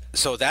most.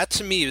 So that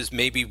to me is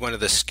maybe one of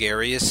the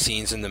scariest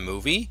scenes in the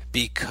movie,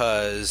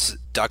 because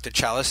Dr.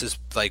 Chalice is,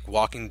 like,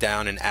 walking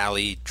down an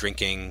alley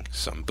drinking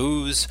some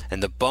booze,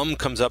 and the bum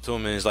comes up to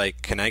him and is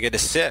like, can I get a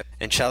sip?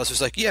 And Chalice is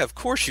like, yeah, of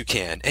course you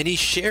can. And he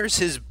shares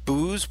his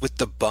booze with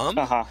the bum.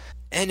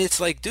 And it's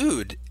like,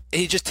 dude,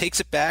 he just takes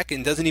it back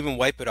and doesn't even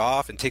wipe it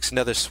off and takes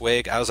another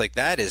swig. I was like,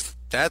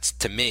 that's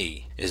to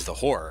me is the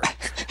horror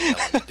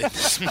element in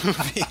this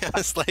movie. I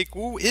was like,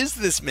 who is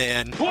this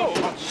man? Whoa!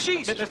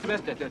 Jeez!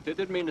 Mister,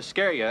 didn't mean to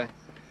scare you.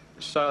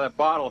 Just saw that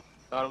bottle.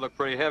 Thought it looked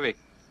pretty heavy.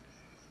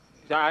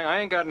 I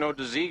ain't got no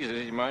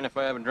diseases. You mind if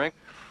I have a drink?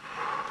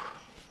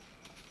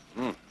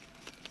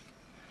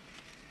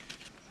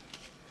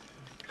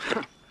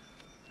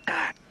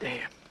 Ah,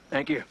 damn.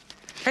 Thank you.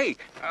 Hey,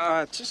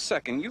 just a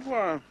second. You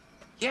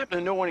happen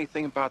to know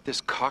anything about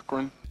this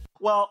Cochran?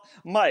 Well,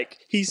 Mike,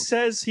 he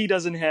says he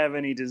doesn't have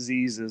any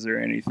diseases or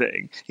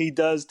anything. He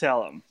does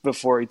tell him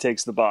before he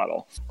takes the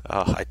bottle.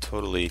 Oh, I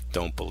totally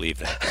don't believe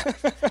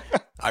that.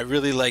 I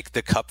really like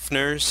the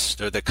Kupfners,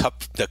 or the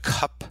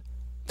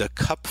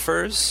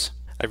Kupfers.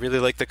 I really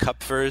like the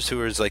Kupfers, who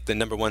was like the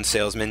number one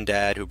salesman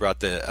dad who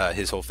brought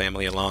his whole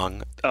family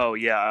along. Oh,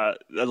 yeah.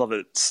 I love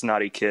it.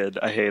 Snotty kid.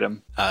 I hate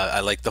him.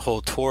 I like the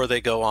whole tour they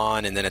go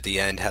on, and then at the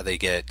end how they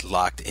get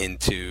locked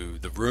into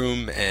the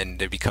room and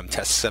they become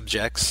test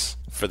subjects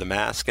for the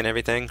mask and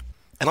everything.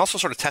 And also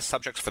sort of test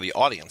subjects for the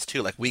audience,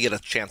 too. Like, we get a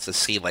chance to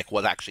see, like,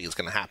 what actually is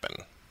going to happen.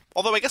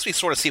 Although I guess we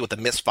sort of see with the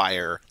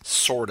misfire,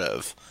 sort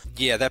of.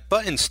 Yeah, that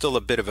button's still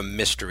a bit of a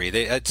mystery.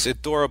 It's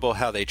adorable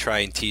how they try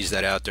and tease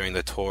that out during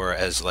the tour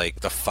as,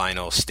 like, the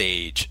final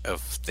stage of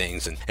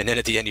things. And then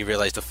at the end you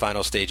realize the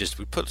final stage is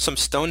we put some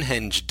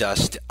Stonehenge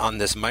dust on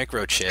this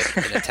microchip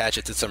and attach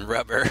it to some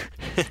rubber.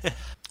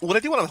 What I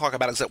do want to talk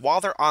about is that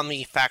while they're on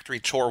the factory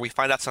tour, we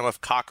find out some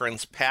of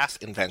Cochrane's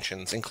past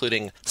inventions,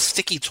 including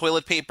sticky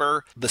toilet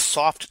paper, the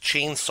soft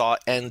chainsaw,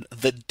 and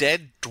the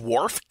dead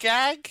dwarf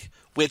gag.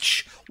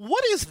 Which,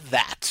 what is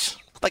that?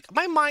 Like,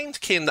 my mind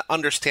can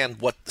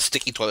understand what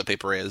sticky toilet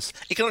paper is.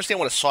 It can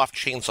understand what a soft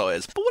chainsaw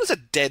is. But what is a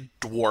dead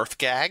dwarf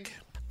gag?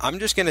 I'm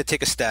just going to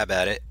take a stab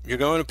at it. You're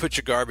going to put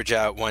your garbage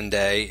out one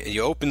day,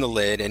 you open the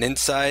lid, and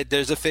inside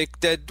there's a fake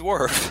dead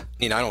dwarf.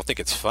 I don't think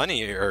it's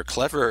funny or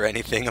clever or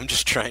anything. I'm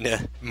just trying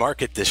to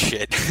market this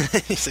shit,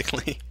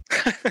 basically.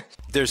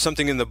 There's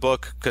something in the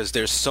book, because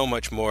there's so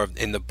much more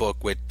in the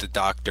book with the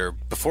doctor.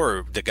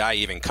 Before the guy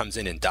even comes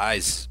in and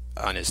dies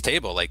on his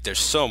table, like, there's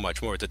so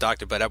much more with the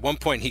doctor. But at one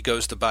point he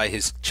goes to buy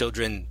his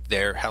children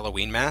their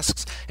Halloween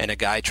masks, and a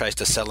guy tries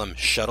to sell him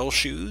shuttle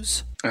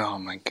shoes. Oh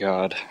my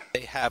god.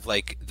 They have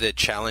like the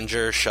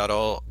Challenger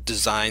shuttle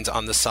designs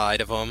on the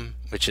side of them,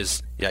 which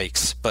is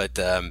yikes. But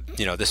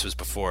this was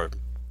before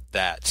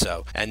that.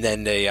 So, and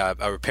then they are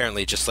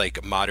apparently just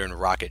like modern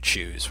rocket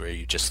shoes where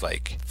you just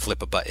like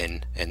flip a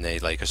button and they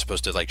like are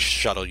supposed to like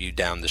shuttle you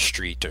down the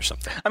street or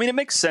something. I mean, it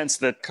makes sense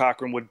that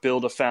Cochrane would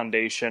build a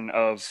foundation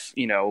of,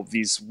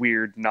 these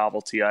weird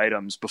novelty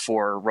items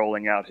before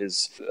rolling out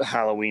his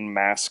Halloween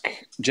mask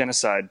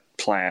genocide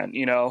plan,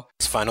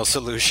 His final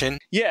solution.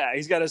 Yeah,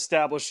 he's got to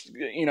establish,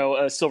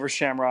 a Silver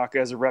Shamrock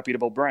as a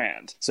reputable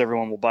brand so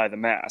everyone will buy the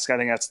mask. I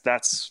think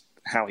that's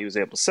how he was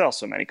able to sell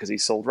so many, because he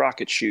sold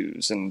rocket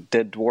shoes and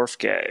dead dwarf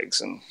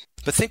gags.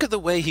 But think of the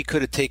way he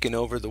could have taken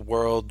over the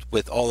world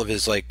with all of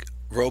his like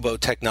robo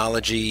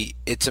technology.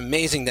 It's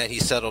amazing that he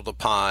settled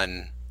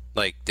upon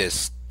like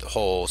this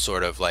whole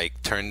sort of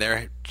like turn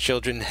their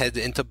children head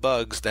into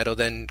bugs that'll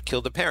then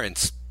kill the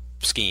parents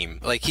scheme.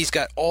 Like, he's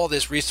got all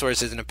this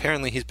resources, and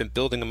apparently he's been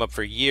building them up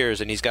for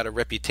years, and he's got a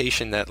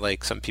reputation that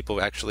like some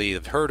people actually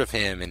have heard of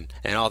him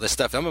and all this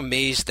stuff. I'm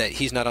amazed that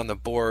he's not on the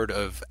board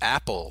of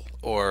Apple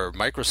or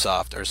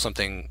Microsoft or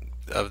something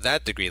of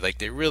that degree. Like,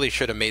 they really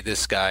should have made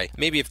this guy,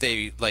 maybe if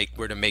they like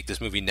were to make this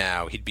movie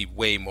now, he'd be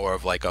way more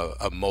of like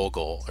a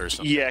mogul or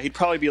something. Yeah, he'd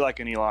probably be like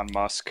an Elon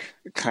Musk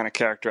kind of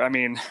character. I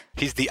mean,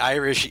 he's the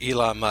Irish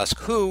Elon Musk,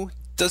 who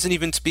doesn't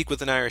even speak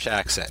with an Irish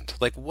accent.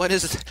 Like, what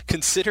is,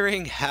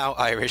 considering how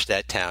Irish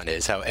that town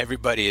is, how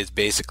everybody is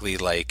basically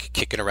like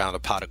kicking around a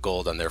pot of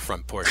gold on their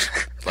front porch,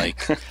 like,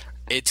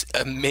 it's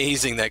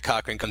amazing that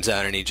Cochrane comes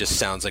out and he just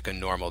sounds like a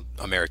normal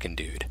American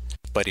dude.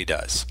 But he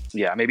does.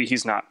 Yeah, maybe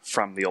he's not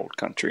from the old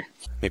country.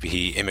 Maybe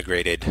he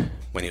immigrated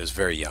when he was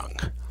very young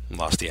and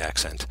lost the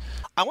accent.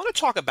 I want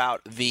to talk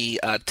about the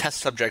test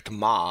subject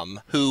mom,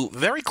 who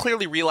very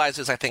clearly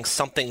realizes, I think,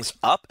 something's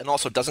up and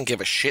also doesn't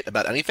give a shit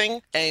about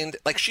anything. And,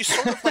 like, she's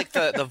sort of like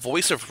the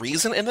voice of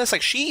reason in this.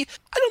 Like, I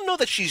don't know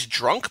that she's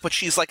drunk, but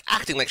she's, like,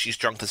 acting like she's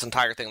drunk this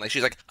entire thing. Like,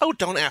 she's like, oh,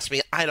 don't ask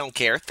me. I don't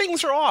care.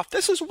 Things are off.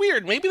 This is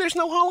weird. Maybe there's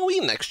no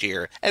Halloween next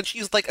year. And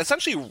she's, like,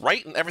 essentially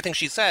right in everything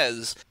she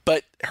says,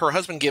 but her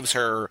husband gives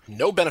her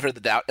no benefit of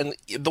the doubt. And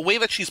the way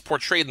that she's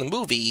portrayed in the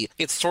movie,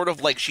 it's sort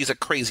of like she's a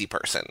crazy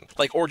person.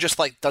 Like, or just,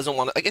 like, doesn't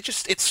want to... Like,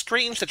 it's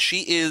strange that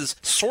she is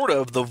sort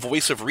of the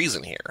voice of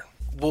reason here.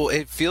 Well,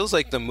 it feels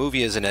like the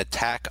movie is an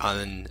attack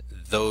on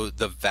the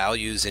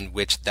values in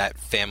which that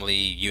family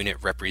unit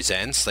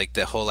represents. Like,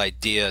 the whole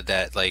idea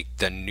that, like,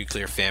 the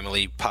nuclear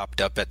family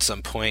popped up at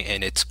some point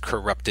and it's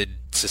corrupted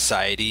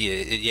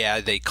society.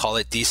 Yeah, they call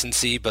it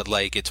decency, but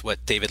like it's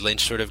what David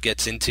Lynch sort of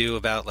gets into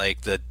about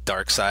like the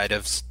dark side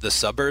of the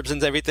suburbs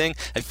and everything.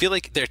 I feel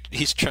like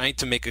he's trying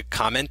to make a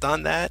comment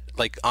on that,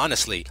 like,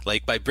 honestly,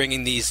 like by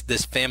bringing this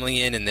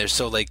family in and they're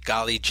so like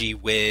golly gee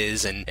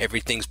whiz and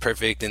everything's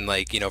perfect and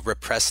like,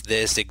 repress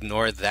this,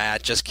 ignore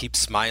that, just keep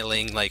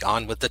smiling, like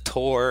on with the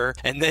tour.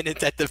 And then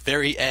it's at the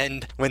very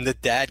end when the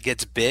dad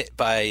gets bit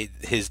by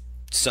his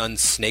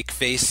son's snake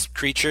face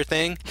creature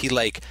thing, he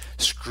like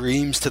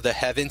screams to the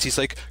heavens. He's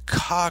like,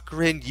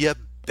 Cochrane, you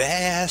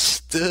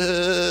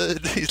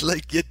bastard. He's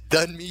like, you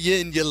done me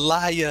in, you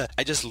liar.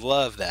 I just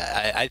love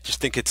that. I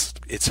just think it's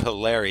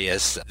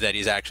hilarious that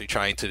he's actually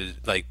trying to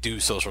like do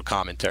social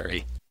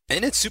commentary.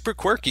 And it's super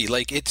quirky.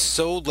 Like, it's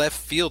so left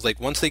field. Like,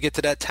 once they get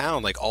to that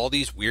town, like, all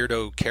these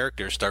weirdo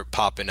characters start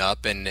popping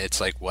up, and it's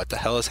like, what the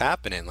hell is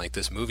happening? Like,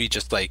 this movie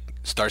just, like,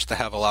 starts to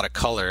have a lot of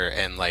color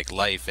and, like,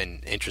 life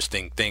and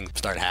interesting things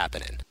start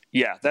happening.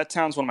 Yeah, that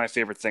town's one of my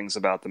favorite things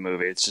about the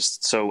movie. It's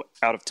just so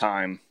out of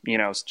time.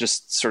 It's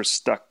just sort of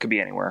stuck, could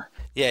be anywhere.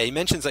 Yeah, he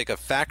mentions, like, a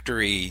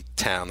factory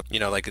town.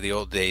 Like, in the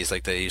old days,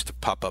 like, they used to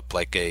pop up,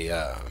 like,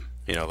 a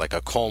you know, like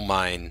a coal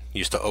mine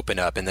used to open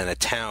up and then a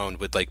town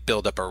would like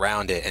build up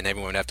around it and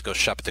everyone would have to go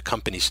shop at the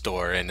company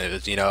store. And it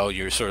was, you know,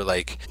 you're sort of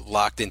like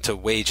locked into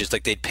wages.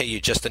 Like they'd pay you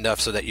just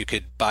enough so that you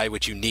could buy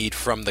what you need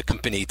from the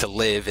company to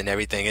live and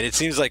everything. And it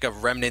seems like a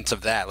remnant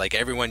of that. Like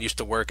everyone used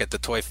to work at the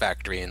toy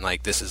factory and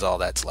like this is all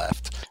that's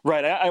left.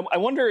 Right. I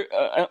wonder,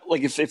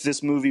 like, if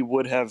this movie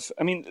would have,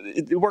 I mean,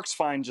 it works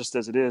fine just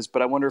as it is,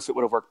 but I wonder if it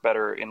would have worked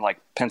better in, like,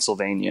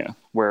 Pennsylvania,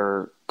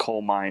 where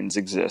coal mines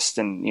exist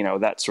and, you know,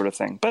 that sort of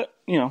thing. But,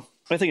 you know,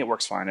 I think it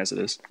works fine as it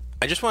is.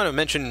 I just want to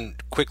mention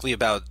quickly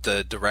about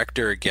the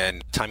director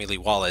again, Tommy Lee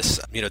Wallace.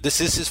 You know, this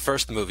is his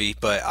first movie,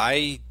 but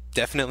I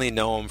definitely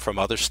know him from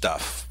other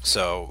stuff.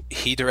 So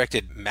he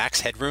directed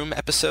Max Headroom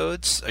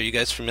episodes. Are you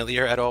guys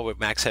familiar at all with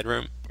Max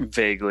Headroom?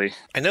 Vaguely.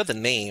 I know the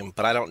name,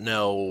 but I don't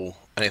know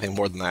anything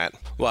more than that.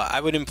 Well,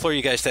 I would implore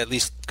you guys to at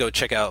least go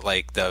check out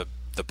like the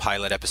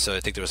pilot episode. I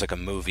think there was like a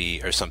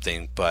movie or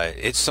something, but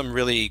it's some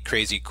really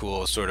crazy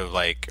cool sort of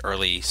like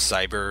early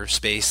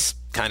cyberspace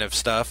kind of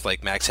stuff.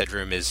 Like Max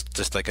Headroom is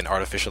just like an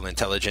artificial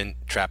intelligence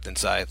trapped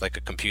inside like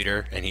a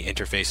computer, and he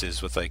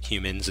interfaces with like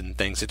humans and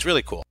things. It's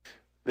really cool.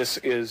 This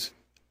is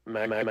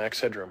Max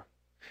Headroom,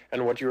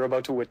 and what you're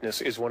about to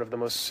witness is one of the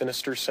most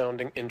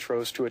sinister-sounding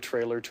intros to a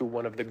trailer to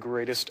one of the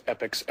greatest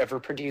epics ever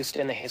produced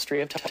in the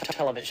history of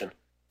television.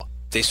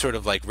 They sort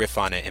of like riff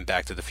on it in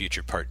Back to the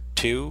Future Part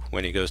 2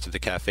 when he goes to the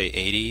Cafe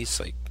 80s.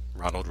 Like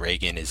Ronald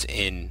Reagan is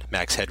in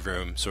Max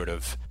Headroom sort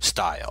of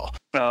style.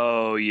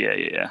 Oh,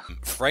 yeah.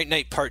 Fright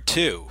Night Part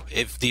 2,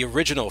 if the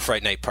original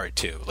Fright Night Part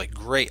 2, like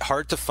great,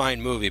 hard to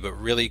find movie, but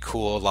really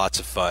cool, lots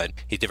of fun.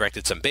 He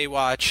directed some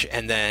Baywatch,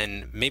 and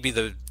then maybe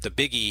the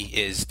biggie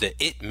is the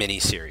It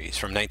miniseries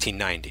from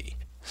 1990.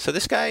 So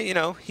this guy, you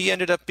know, he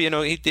ended up, you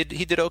know, he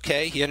did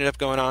okay. He ended up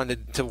going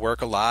on to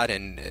work a lot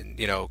and,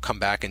 you know, come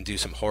back and do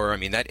some horror. I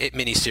mean, that It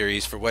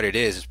miniseries, for what it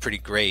is pretty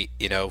great,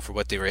 you know, for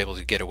what they were able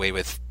to get away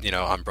with, you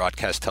know, on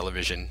broadcast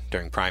television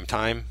during prime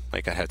time.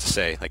 Like I had to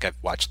say, like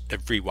I've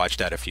rewatched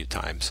that a few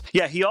times.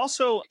 Yeah,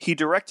 he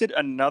directed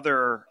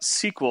another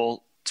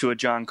sequel to a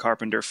John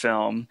Carpenter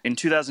film. In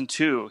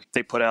 2002,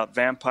 they put out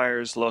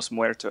Vampires Los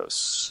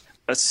Muertos,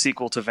 a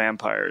sequel to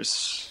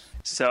Vampires.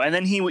 So, and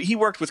then he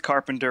worked with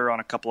Carpenter on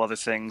a couple other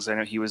things. I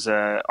know he was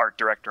a art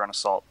director on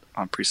Assault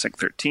on Precinct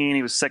 13.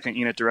 He was second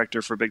unit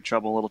director for Big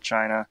Trouble in Little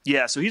China.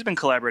 Yeah, so he's been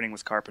collaborating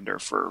with Carpenter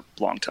for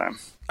a long time.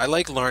 I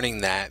like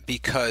learning that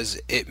because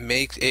it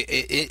makes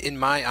it in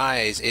my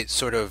eyes, it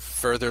sort of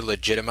further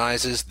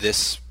legitimizes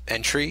this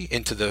entry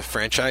into the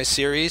franchise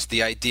series.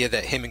 The idea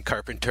that him and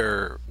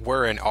Carpenter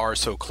were and are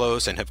so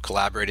close and have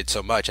collaborated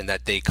so much, and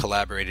that they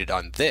collaborated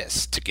on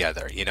this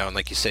together, you know, and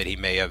like you said, he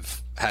may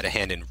have had a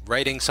hand in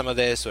writing some of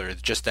this, or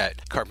just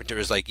that Carpenter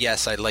was like,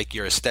 yes, I like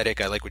your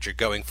aesthetic, I like what you're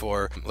going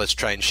for, let's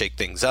try and shake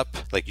things up,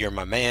 like you're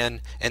my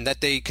man, and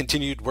that they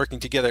continued working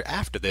together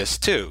after this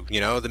too,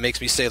 you know, that makes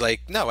me say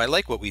like, no, I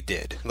like what we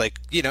did, like,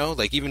 you know,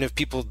 like even if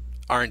people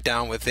aren't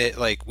down with it,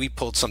 like we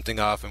pulled something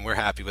off and we're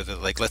happy with it,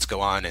 like let's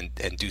go on and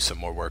do some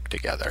more work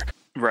together.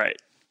 Right.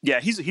 Yeah,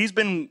 he's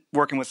been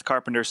working with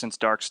Carpenter since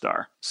Dark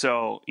Star,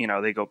 so, you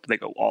know, they go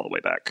all the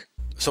way back.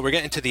 So we're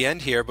getting to the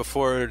end here.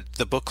 Before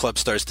the book club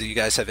starts, do you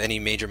guys have any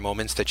major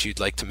moments that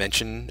you'd like to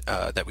mention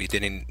that we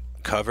didn't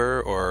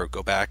cover or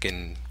go back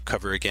and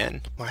cover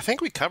again? Well, I think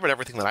we covered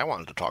everything that I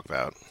wanted to talk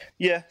about.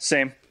 Yeah,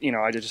 same. You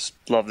know, I just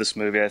love this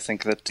movie. I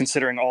think that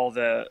considering all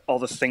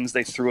the things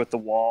they threw at the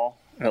wall,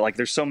 like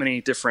there's so many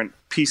different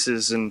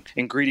pieces and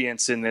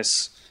ingredients in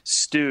this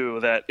stew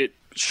that it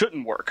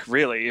shouldn't work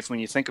really if when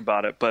you think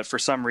about it. But for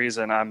some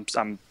reason,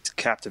 I'm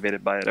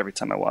captivated by it every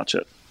time I watch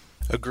it.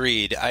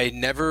 Agreed. I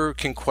never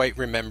can quite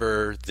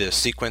remember the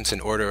sequence and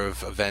order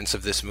of events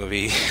of this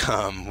movie.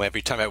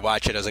 Every time I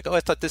watch it, I was like, oh, I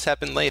thought this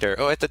happened later.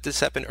 Oh, I thought this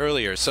happened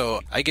earlier.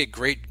 So I get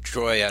great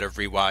joy out of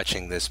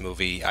rewatching this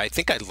movie. I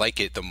think I like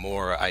it the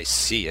more I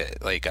see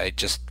it. Like, I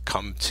just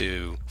come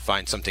to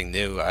find something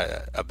new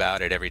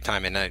about it every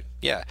time. And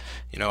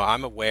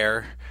I'm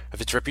aware of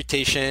its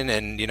reputation,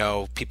 and, you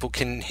know, people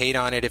can hate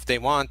on it if they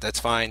want. That's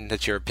fine.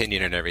 That's your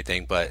opinion and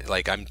everything. But,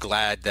 like, I'm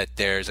glad that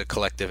there's a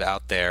collective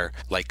out there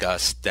like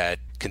us that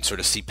can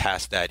sort of see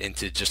past that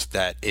into just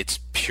that it's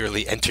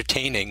purely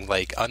entertaining.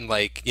 Like,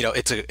 unlike, you know,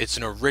 it's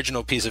an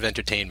original piece of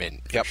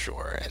entertainment for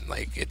sure, and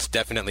like it's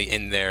definitely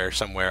in there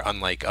somewhere,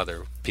 unlike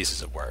other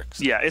pieces of work.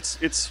 Yeah,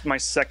 it's my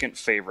second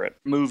favorite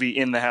movie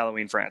in the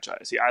Halloween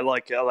franchise. Yeah, I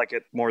like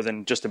it more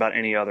than just about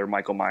any other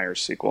Michael Myers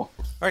sequel.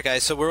 All right,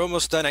 guys, so we're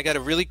almost done. I got a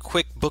really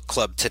quick book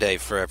club today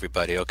for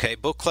everybody. Okay,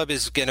 book club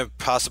is going to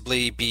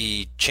possibly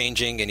be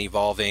changing and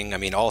evolving. I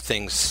mean, all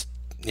things,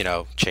 you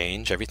know,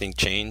 change. Everything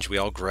change. We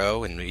all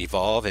grow and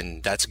evolve,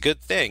 and that's a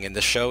good thing. And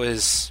the show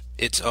is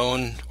its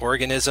own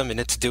organism, and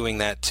it's doing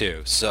that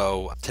too.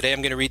 So today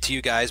I'm going to read to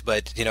you guys,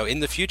 but, you know, in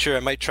the future I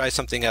might try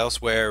something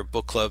else where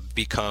book club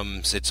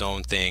becomes its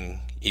own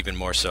thing, even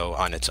more so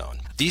on its own.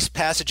 These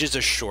passages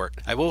are short.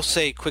 I will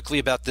say quickly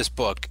about this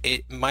book,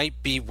 it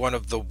might be one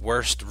of the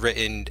worst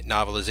written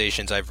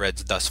novelizations I've read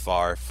thus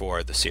far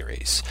for the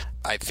series.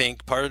 I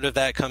think part of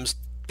that comes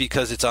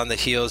because it's on the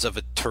heels of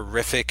a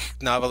terrific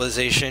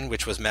novelization,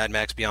 which was Mad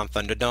Max Beyond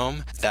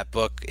Thunderdome. That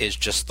book is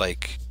just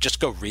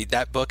go read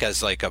that book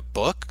as like a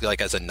book,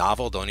 like as a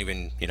novel. Don't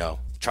even,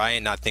 try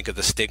and not think of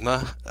the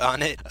stigma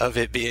on it, of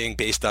it being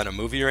based on a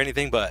movie or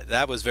anything. But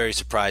that was very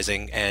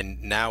surprising.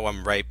 And now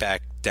I'm right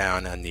back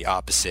down on the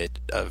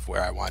opposite of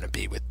where I want to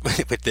be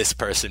with this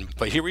person.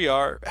 But here we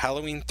are,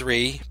 Halloween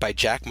 3 by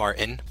Jack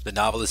Martin, the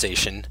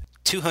novelization,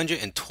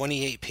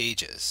 228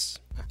 pages.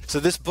 So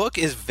this book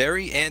is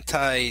very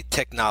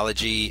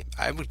anti-technology.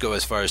 I would go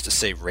as far as to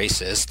say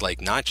racist,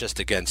 like not just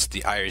against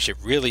the Irish. It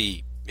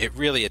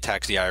really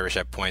attacks the Irish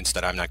at points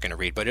that I'm not going to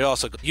read, but it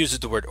also uses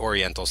the word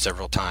Oriental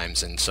several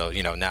times, and so,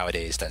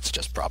 nowadays that's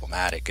just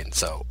problematic, and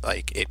so,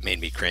 it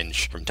made me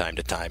cringe from time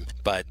to time.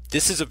 But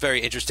this is a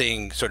very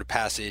interesting sort of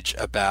passage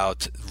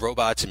about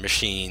robots and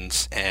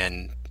machines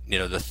and,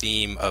 the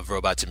theme of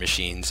robots and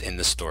machines in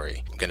the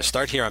story. I'm going to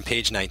start here on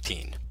page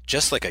 19.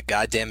 Just like a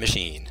goddamn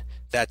machine.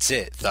 That's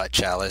it, thought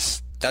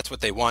Chalice. That's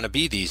what they want to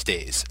be these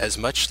days, as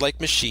much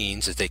like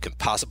machines as they can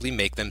possibly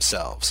make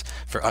themselves.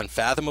 For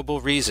unfathomable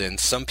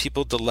reasons, some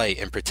people delight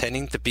in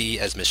pretending to be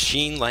as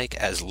machine-like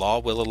as law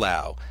will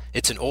allow.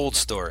 It's an old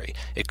story.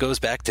 It goes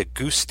back to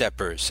goose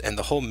steppers and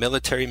the whole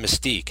military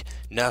mystique.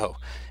 No,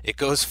 it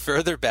goes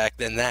further back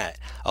than that.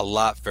 A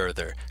lot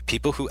further.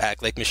 People who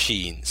act like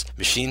machines.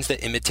 Machines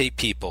that imitate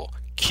people.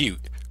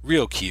 Cute.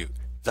 Real cute.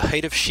 The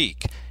height of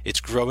chic. It's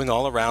growing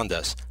all around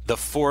us. The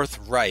Fourth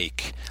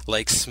Reich.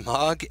 Like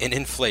smog and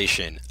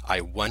inflation.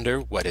 I wonder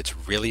what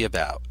it's really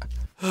about.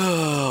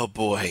 Oh,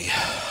 boy.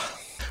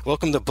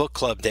 Welcome to book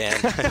club, Dan.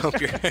 I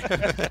hope you're...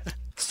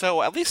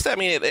 So, at least,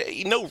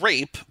 no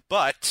rape,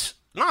 but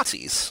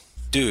Nazis.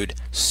 Dude,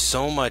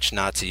 so much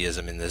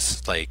Nazism in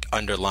this,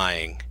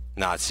 underlying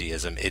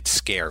Nazism. It's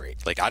scary.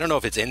 I don't know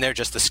if it's in there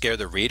just to scare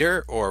the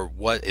reader or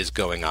what is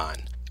going on.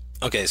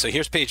 Okay, so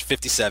here's page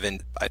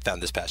 57. I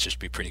found this passage to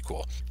be pretty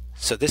cool.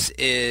 So this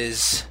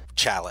is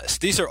Chalice.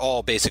 These are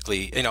all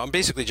basically, I'm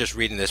basically just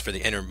reading this for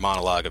the inner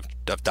monologue of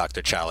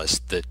Dr. Chalice,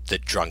 the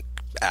drunk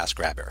ass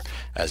grabber,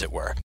 as it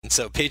were. And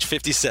so page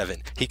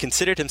 57, he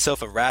considered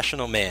himself a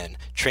rational man,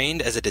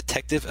 trained as a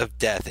detective of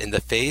death in the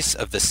face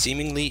of the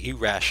seemingly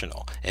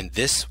irrational, and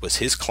this was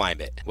his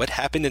climate. What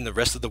happened in the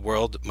rest of the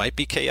world might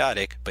be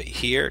chaotic, but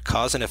here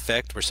cause and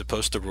effect were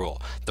supposed to rule.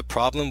 The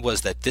problem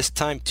was that this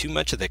time too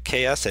much of the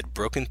chaos had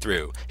broken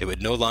through. It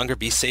would no longer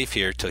be safe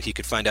here till he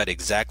could find out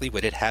exactly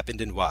what had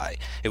happened and why.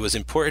 It was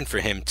important for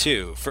him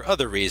too, for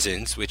other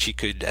reasons which he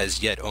could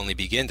as yet only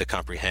begin to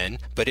comprehend,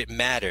 but it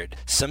mattered.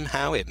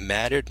 Somehow it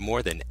mattered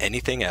more than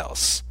anything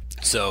else.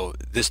 So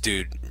this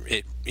dude,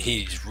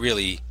 he's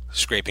really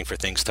scraping for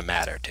things to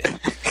matter to him.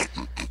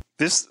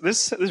 This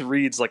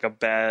reads like a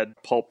bad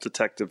pulp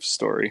detective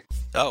story.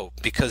 Oh,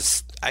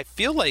 because I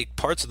feel like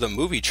parts of the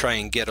movie try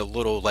and get a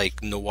little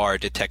noir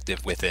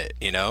detective with it,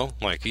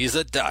 he's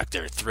a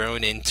doctor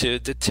thrown into a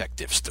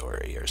detective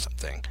story or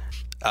something.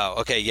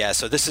 Oh, okay, yeah.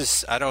 So this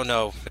is, I don't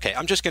know. Okay,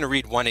 I'm just going to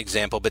read one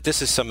example, but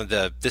this is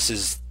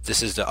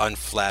the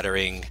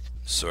unflattering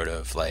sort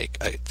of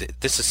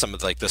this is some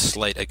of the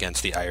slight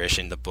against the Irish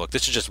in the book.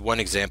 This is just one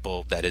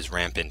example that is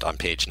rampant on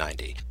page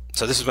 90.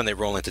 So this is when they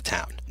roll into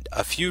town.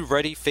 A few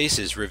ruddy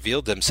faces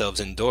revealed themselves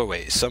in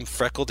doorways, some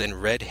freckled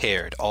and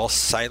red-haired, all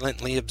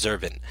silently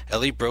observant.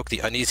 Ellie broke the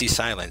uneasy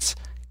silence.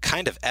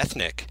 Kind of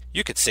ethnic.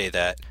 You could say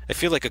that. I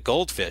feel like a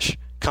goldfish.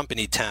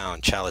 Company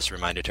town, Chalice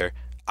reminded her.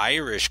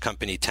 Irish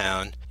company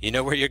town. You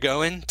know where you're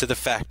going? To the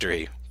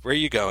factory. Where are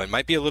you going?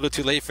 Might be a little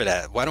too late for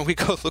that. Why don't we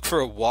go look for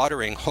a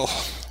watering hole?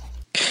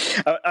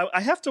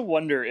 I have to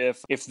wonder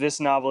if this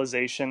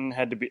novelization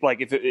had to be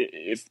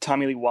if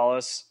Tommy Lee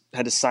Wallace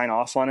had to sign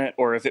off on it,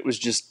 or if it was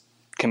just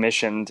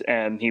commissioned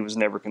and he was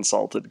never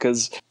consulted,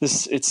 because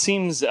it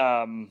seems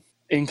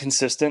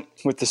inconsistent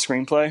with the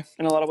screenplay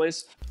in a lot of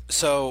ways.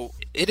 So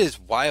it is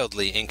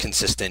wildly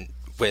inconsistent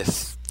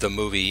with the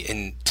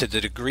movie to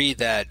the degree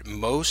that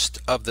most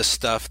of the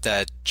stuff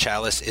that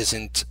Chalice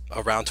isn't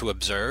around to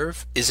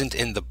observe isn't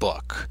in the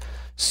book.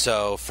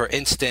 So, for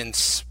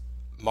instance,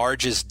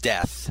 Marge's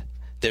death,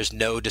 there's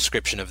no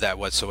description of that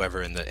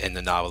whatsoever in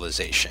the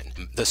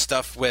novelization. The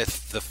stuff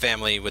with the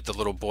family, with the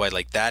little boy,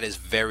 that is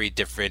very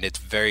different. It's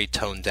very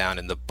toned down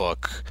in the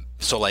book.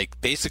 So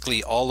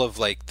basically all of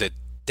the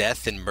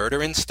death and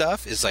murder and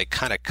stuff is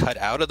kind of cut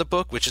out of the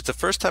book, which is the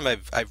first time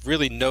I've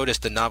really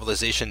noticed the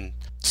novelization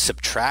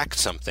subtract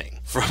something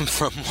from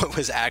what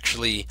was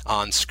actually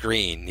on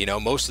screen.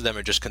 Most of them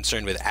are just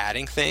concerned with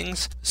adding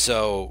things.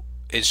 So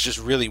it's just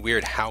really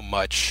weird how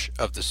much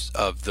of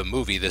the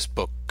movie this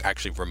book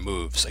actually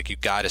removes. You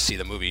got to see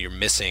the movie. You're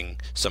missing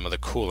some of the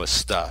coolest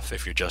stuff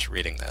if you're just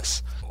reading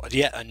this.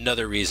 Yet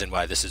another reason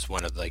why this is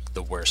one of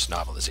the worst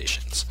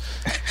novelizations.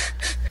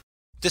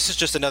 This is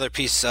just another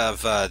piece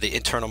of the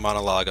internal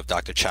monologue of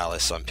Dr.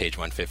 Chalice on page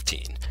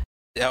 115.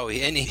 Oh,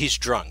 and he's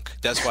drunk.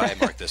 That's why I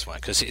marked this one,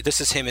 because this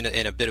is him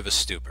in a bit of a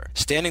stupor.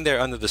 Standing there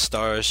under the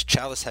stars,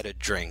 Chalice had a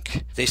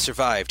drink. They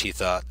survived, he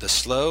thought, the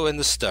slow and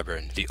the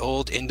stubborn, the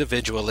old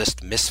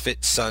individualist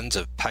misfit sons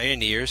of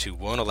pioneers who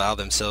won't allow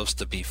themselves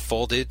to be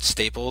folded,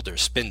 stapled, or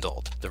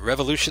spindled. The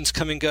revolutions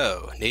come and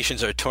go.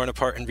 Nations are torn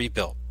apart and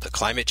rebuilt. The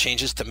climate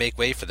changes to make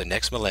way for the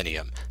next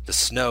millennium. The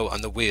snow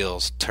on the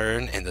wheels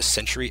turn and the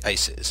century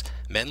ices.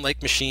 Men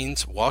like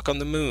machines walk on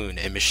the moon,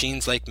 and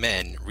machines like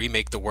men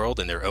remake the world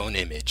in their own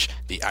image.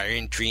 The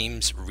iron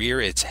dreams rear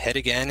its head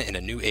again in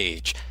a new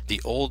age.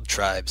 The old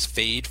tribes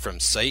fade from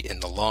sight in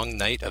the long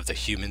night of the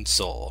human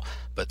soul.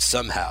 But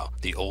somehow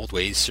the old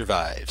ways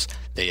survives.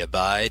 They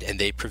abide and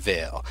they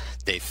prevail.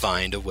 They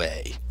find a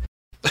way.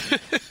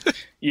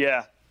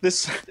 Yeah. It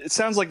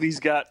sounds like he's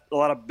got a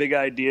lot of big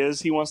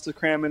ideas he wants to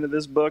cram into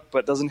this book,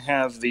 but doesn't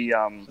have the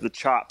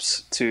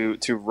chops to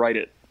write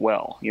it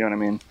well. You know what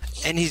I mean?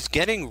 And he's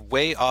getting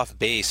way off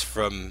base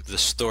from the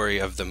story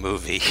of the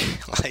movie.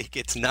 Like,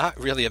 it's not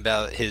really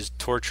about his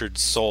tortured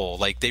soul.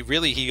 Like,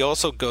 he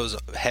also goes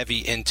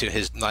heavy into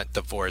his, not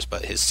divorce,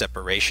 but his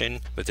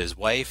separation with his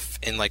wife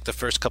in, like, the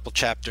first couple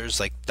chapters.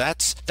 Like,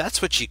 that's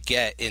what you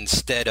get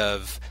instead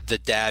of the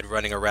dad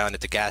running around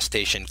at the gas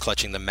station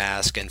clutching the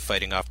mask and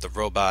fighting off the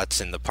robots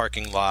in the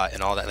parking lot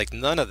and all that. Like,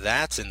 none of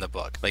that's in the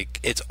book. Like,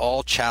 it's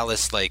all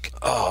Chalice, like,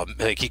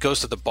 he goes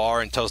to the bar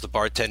and tells the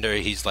bartender,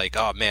 he's like,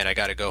 oh, man, I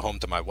gotta go home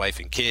to my wife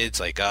and kids,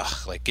 like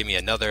give me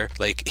another.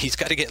 Like, he's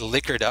got to get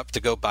liquored up to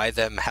go buy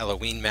them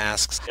Halloween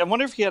masks. I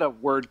wonder if he had a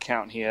word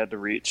count he had to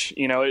reach.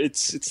 You know,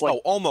 it's like...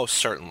 Oh, almost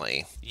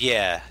certainly.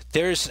 Yeah,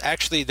 there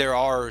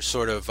are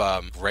sort of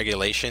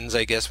regulations,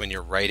 I guess, when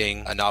you're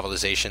writing a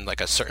novelization,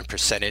 like a certain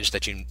percentage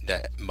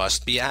that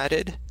must be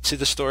added to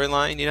the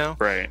storyline, you know?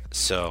 Right.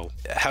 So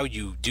how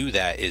you do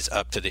that is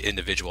up to the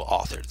individual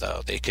author,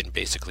 though. They can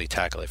basically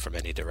tackle it from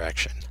any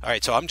direction. All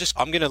right, so I'm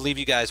going to leave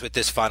you guys with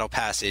this final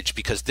passage,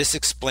 because this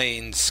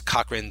explains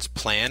Cochrane's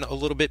plan a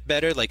little bit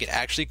better. Like, it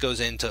actually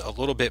goes into a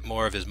little bit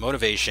more of his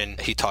motivation.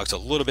 He talks a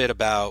little bit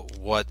about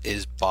what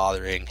is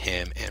bothering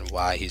him and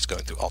why he's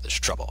going through all this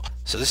trouble.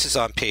 So this is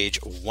on page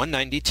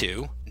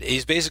 192.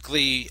 He's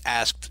basically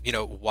asked,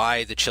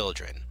 why the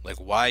children? Like,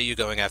 why are you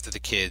going after the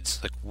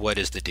kids? Like, what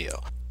is the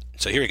deal?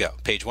 So here we go,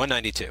 page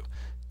 192.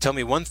 Tell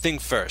me one thing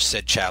first,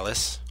 said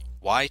Chalice.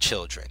 Why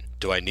children?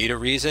 Do I need a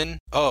reason?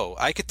 Oh,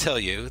 I could tell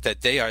you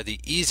that they are the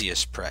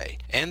easiest prey.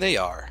 And they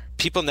are.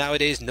 People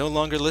nowadays no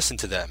longer listen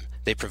to them.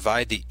 They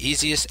provide the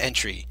easiest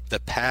entry, the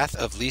path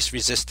of least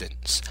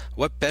resistance.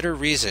 What better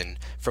reason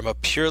from a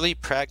purely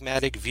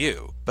pragmatic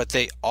view? But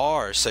they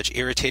are such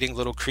irritating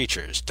little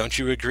creatures, don't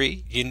you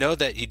agree? You know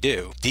that you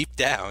do. Deep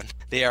down,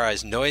 they are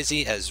as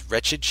noisy as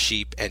wretched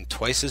sheep and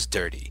twice as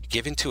dirty,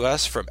 given to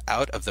us from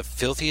out of the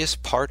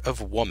filthiest part of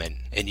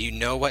woman. And you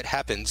know what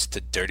happens to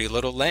dirty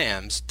little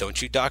lambs,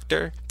 don't you,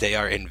 doctor? They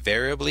are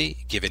invariably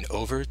given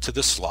over to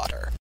the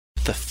slaughter.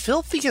 The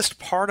filthiest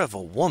part of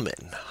a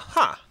woman.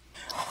 Huh.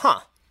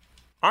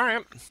 All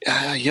right.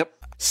 Yep.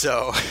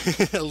 So,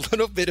 a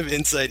little bit of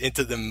insight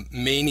into the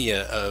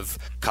mania of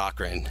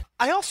Cochrane.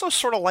 I also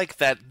sort of like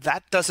that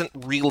doesn't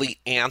really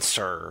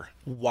answer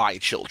why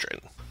children.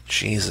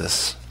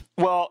 Jesus.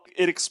 Well, I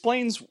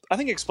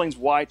think it explains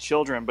why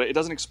children, but it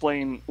doesn't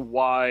explain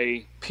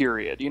why,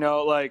 period.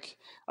 Like,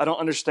 I don't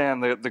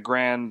understand the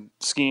grand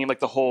scheme, like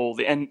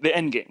the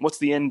end game. What's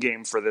the end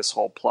game for this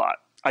whole plot?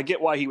 I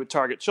get why he would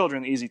target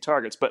children, the easy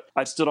targets, but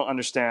I still don't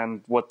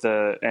understand what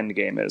the end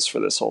game is for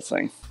this whole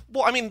thing.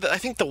 Well, I mean, I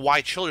think the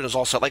why children is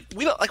also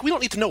we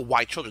don't need to know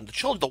why children.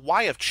 The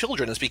why of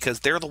children is because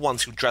they're the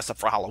ones who dress up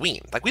for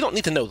Halloween. Like, we don't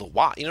need to know the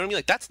why. You know what I mean?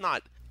 Like, that's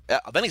not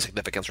of any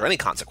significance or any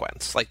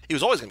consequence. Like, it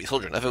was always going to be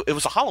children. If it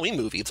was a Halloween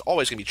movie, it's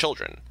always going to be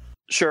children.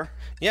 Sure.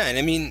 Yeah, and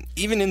I mean,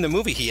 even in the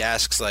movie, he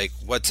asks, like,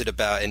 what's it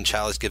about? And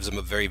Chalice gives him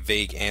a very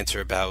vague answer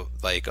about,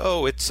 like,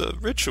 oh, it's a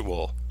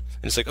ritual.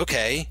 And it's like,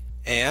 okay.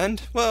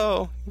 And,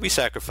 well, we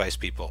sacrifice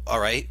people, all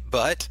right,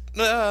 but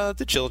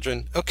the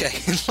children, okay.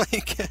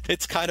 Like,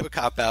 it's kind of a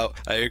cop-out,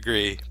 I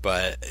agree,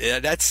 but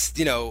that's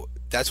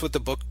what the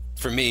book,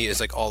 for me, is,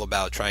 like, all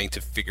about, trying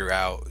to figure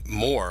out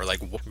more.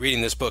 Like,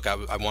 reading this book,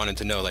 I wanted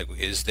to know, like,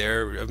 is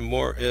there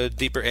a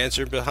deeper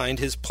answer behind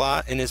his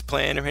plot and his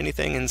plan or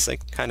anything? And it's,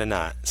 like, kind of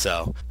not.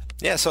 So,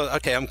 yeah,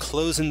 okay, I'm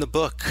closing the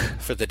book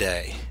for the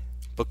day.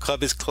 Book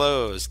club is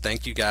closed.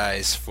 Thank you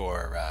guys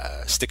for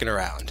sticking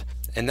around.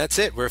 And that's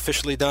it. We're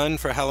officially done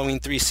for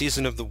Halloween 3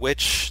 Season of the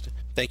Witch.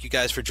 Thank you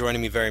guys for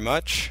joining me very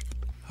much.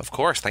 Of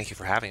course. Thank you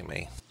for having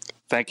me.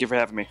 Thank you for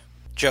having me.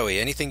 Joey,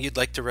 anything you'd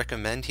like to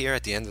recommend here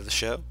at the end of the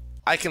show?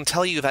 I can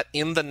tell you that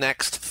in the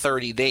next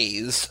 30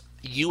 days,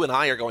 you and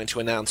I are going to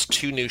announce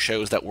 2 new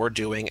shows that we're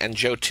doing, and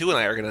Joe 2 and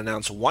I are going to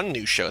announce 1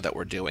 new show that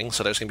we're doing,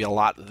 so there's going to be a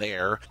lot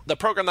there. The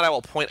program that I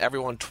will point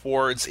everyone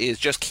towards the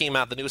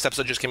newest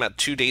episode just came out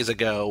 2 days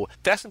ago,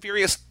 Fast and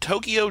Furious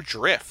Tokyo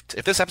Drift.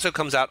 If this episode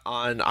comes out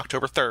on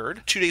October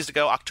 3rd, 2 days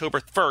ago, October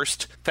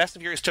 1st, Fast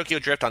and Furious Tokyo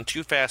Drift on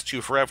Too Fast,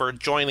 Too Forever.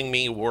 Joining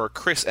me were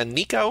Chris and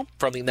Nico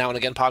from the Now and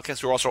Again podcast,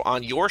 who are also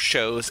on your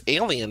show's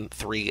Alien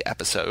 3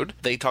 episode.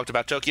 They talked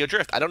about Tokyo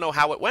Drift. I don't know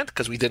how it went,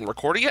 because we didn't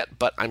record it yet,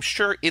 but I'm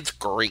sure it's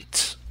great.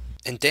 Right.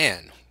 And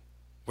Dan,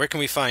 where can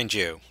we find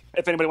you?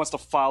 If anybody wants to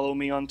follow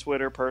me on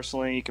Twitter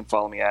personally, you can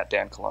follow me at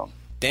Dan Cologne.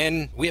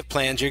 Dan, we have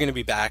plans. You're going to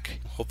be back,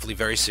 hopefully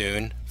very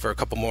soon, for a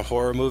couple more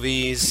horror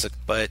movies.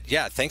 But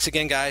yeah, thanks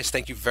again, guys.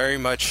 Thank you very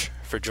much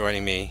for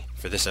joining me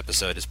for this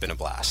episode. It's been a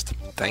blast.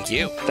 Thank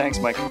you. Thanks,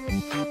 Mike.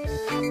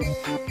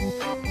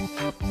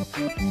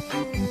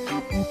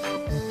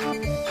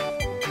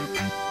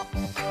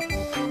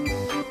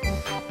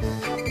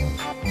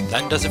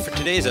 That does it for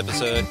today's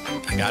episode.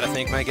 I gotta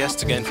thank my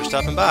guests again for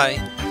stopping by.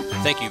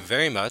 Thank you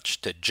very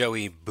much to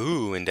Joey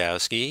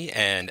Buendowski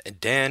and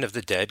Dan of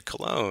the Dead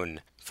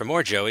Cologne. For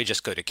more Joey,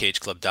 just go to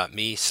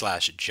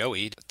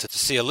cageclub.me/Joey to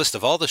see a list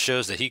of all the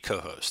shows that he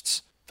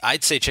co-hosts.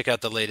 I'd say check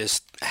out the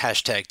latest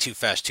hashtag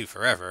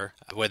 #TooFastTooForever,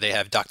 where they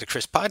have Dr.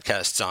 Chris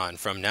podcasts on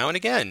from now and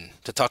again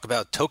to talk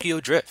about Tokyo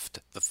Drift,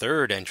 the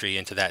third entry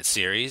into that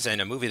series, and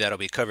a movie that'll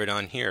be covered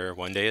on here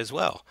one day as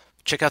well.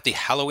 Check out the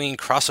Halloween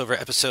crossover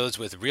episodes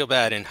with Real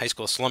Bad and High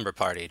School Slumber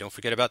Party. Don't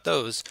forget about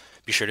those.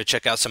 Be sure to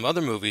check out some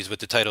other movies with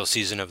the title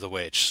Season of the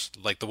Witch,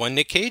 like the one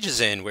Nick Cage is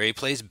in, where he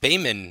plays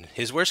Bayman,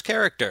 his worst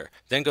character.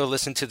 Then go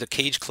listen to the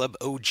Cage Club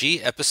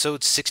OG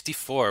episode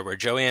 64, where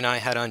Joey and I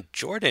had on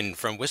Jordan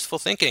from Wistful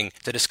Thinking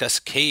to discuss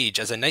Cage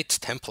as a Knights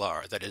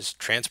Templar that is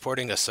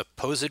transporting a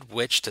supposed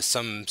witch to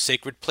some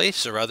sacred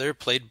place or other,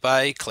 played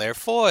by Claire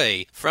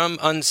Foy from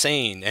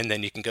Unsane. And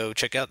then you can go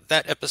check out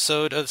that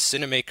episode of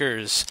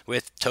Cinemakers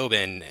with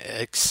Tobin,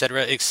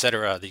 etc.,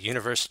 etc. The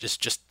universe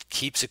just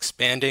keeps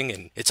expanding,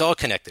 and it's all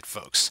connected,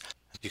 folks.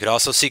 You could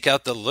also seek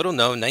out the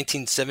little-known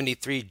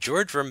 1973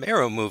 George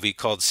Romero movie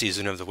called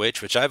Season of the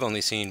Witch, which I've only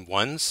seen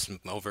once,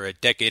 over a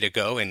decade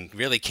ago, and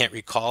really can't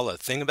recall a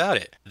thing about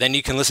it. Then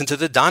you can listen to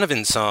the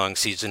Donovan song,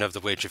 Season of the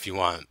Witch, if you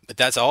want. But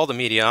that's all the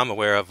media I'm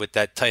aware of with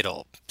that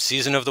title,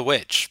 Season of the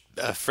Witch,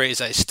 a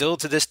phrase I still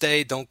to this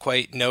day don't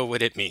quite know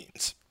what it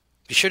means.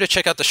 Be sure to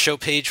check out the show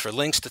page for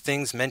links to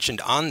things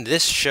mentioned on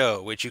this show,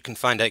 which you can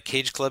find at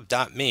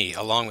cageclub.me,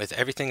 along with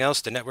everything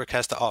else the network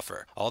has to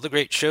offer. All the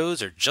great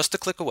shows are just a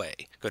click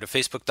away. Go to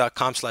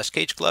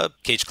facebook.com/cageclub,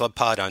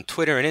 CageClubPod on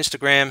Twitter and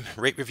Instagram,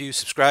 rate, review,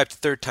 subscribe to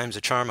Third Time's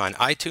a Charm on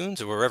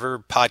iTunes or wherever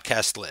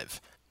podcasts live.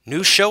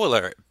 New show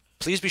alert!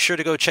 Please be sure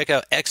to go check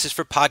out X is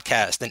for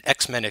Podcast, an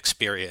X-Men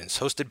experience,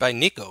 hosted by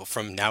Nico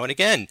from Now and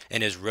Again,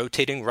 and his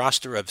rotating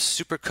roster of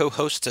super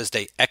co-hosts as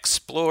they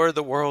explore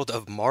the world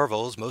of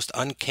Marvel's most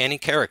uncanny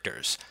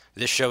characters.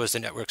 This show is the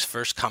network's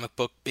first comic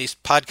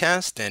book-based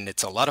podcast, and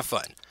it's a lot of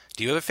fun.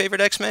 Do you have a favorite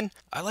X-Men?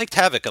 I liked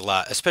Havoc a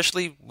lot,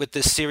 especially with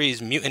this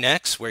series Mutant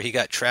X, where he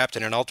got trapped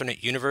in an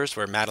alternate universe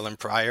where Madeline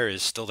Pryor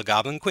is still the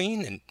Goblin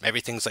Queen, and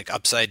everything's like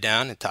upside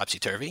down and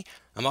topsy-turvy.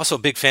 I'm also a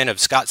big fan of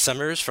Scott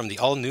Summers from the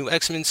all-new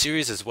X-Men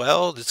series as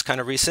well. It's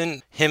kind of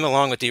recent. Him,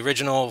 along with the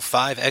original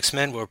 5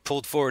 X-Men, were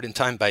pulled forward in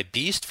time by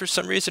Beast for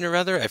some reason or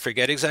other. I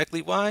forget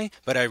exactly why,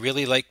 but I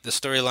really like the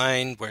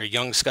storyline where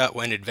young Scott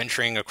went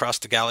adventuring across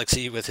the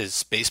galaxy with his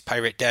space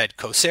pirate dad,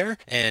 Corsair,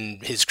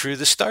 and his crew,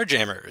 the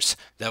Starjammers.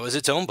 That was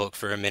its own book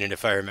for a minute,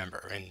 if I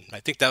remember. And I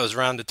think that was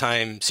around the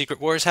time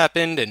Secret Wars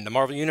happened and the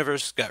Marvel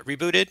Universe got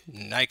rebooted,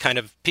 and I kind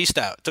of peaced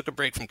out, took a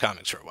break from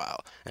comics for a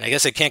while. And I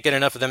guess I can't get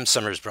enough of them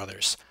Summers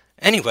brothers.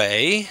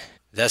 Anyway,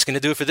 that's going to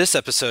do it for this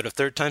episode of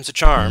Third Time's a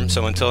Charm.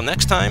 So until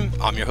next time,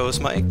 I'm your host,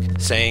 Mike,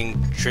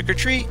 saying trick or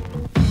treat.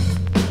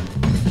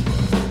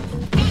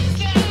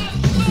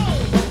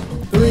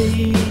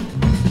 3,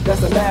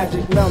 that's a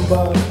magic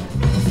number.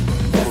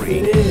 Yes,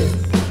 it is.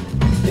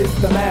 It's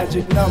the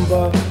magic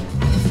number.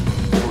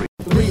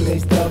 3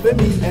 makes love at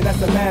me, and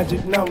that's a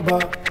magic number.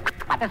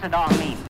 What does it all mean?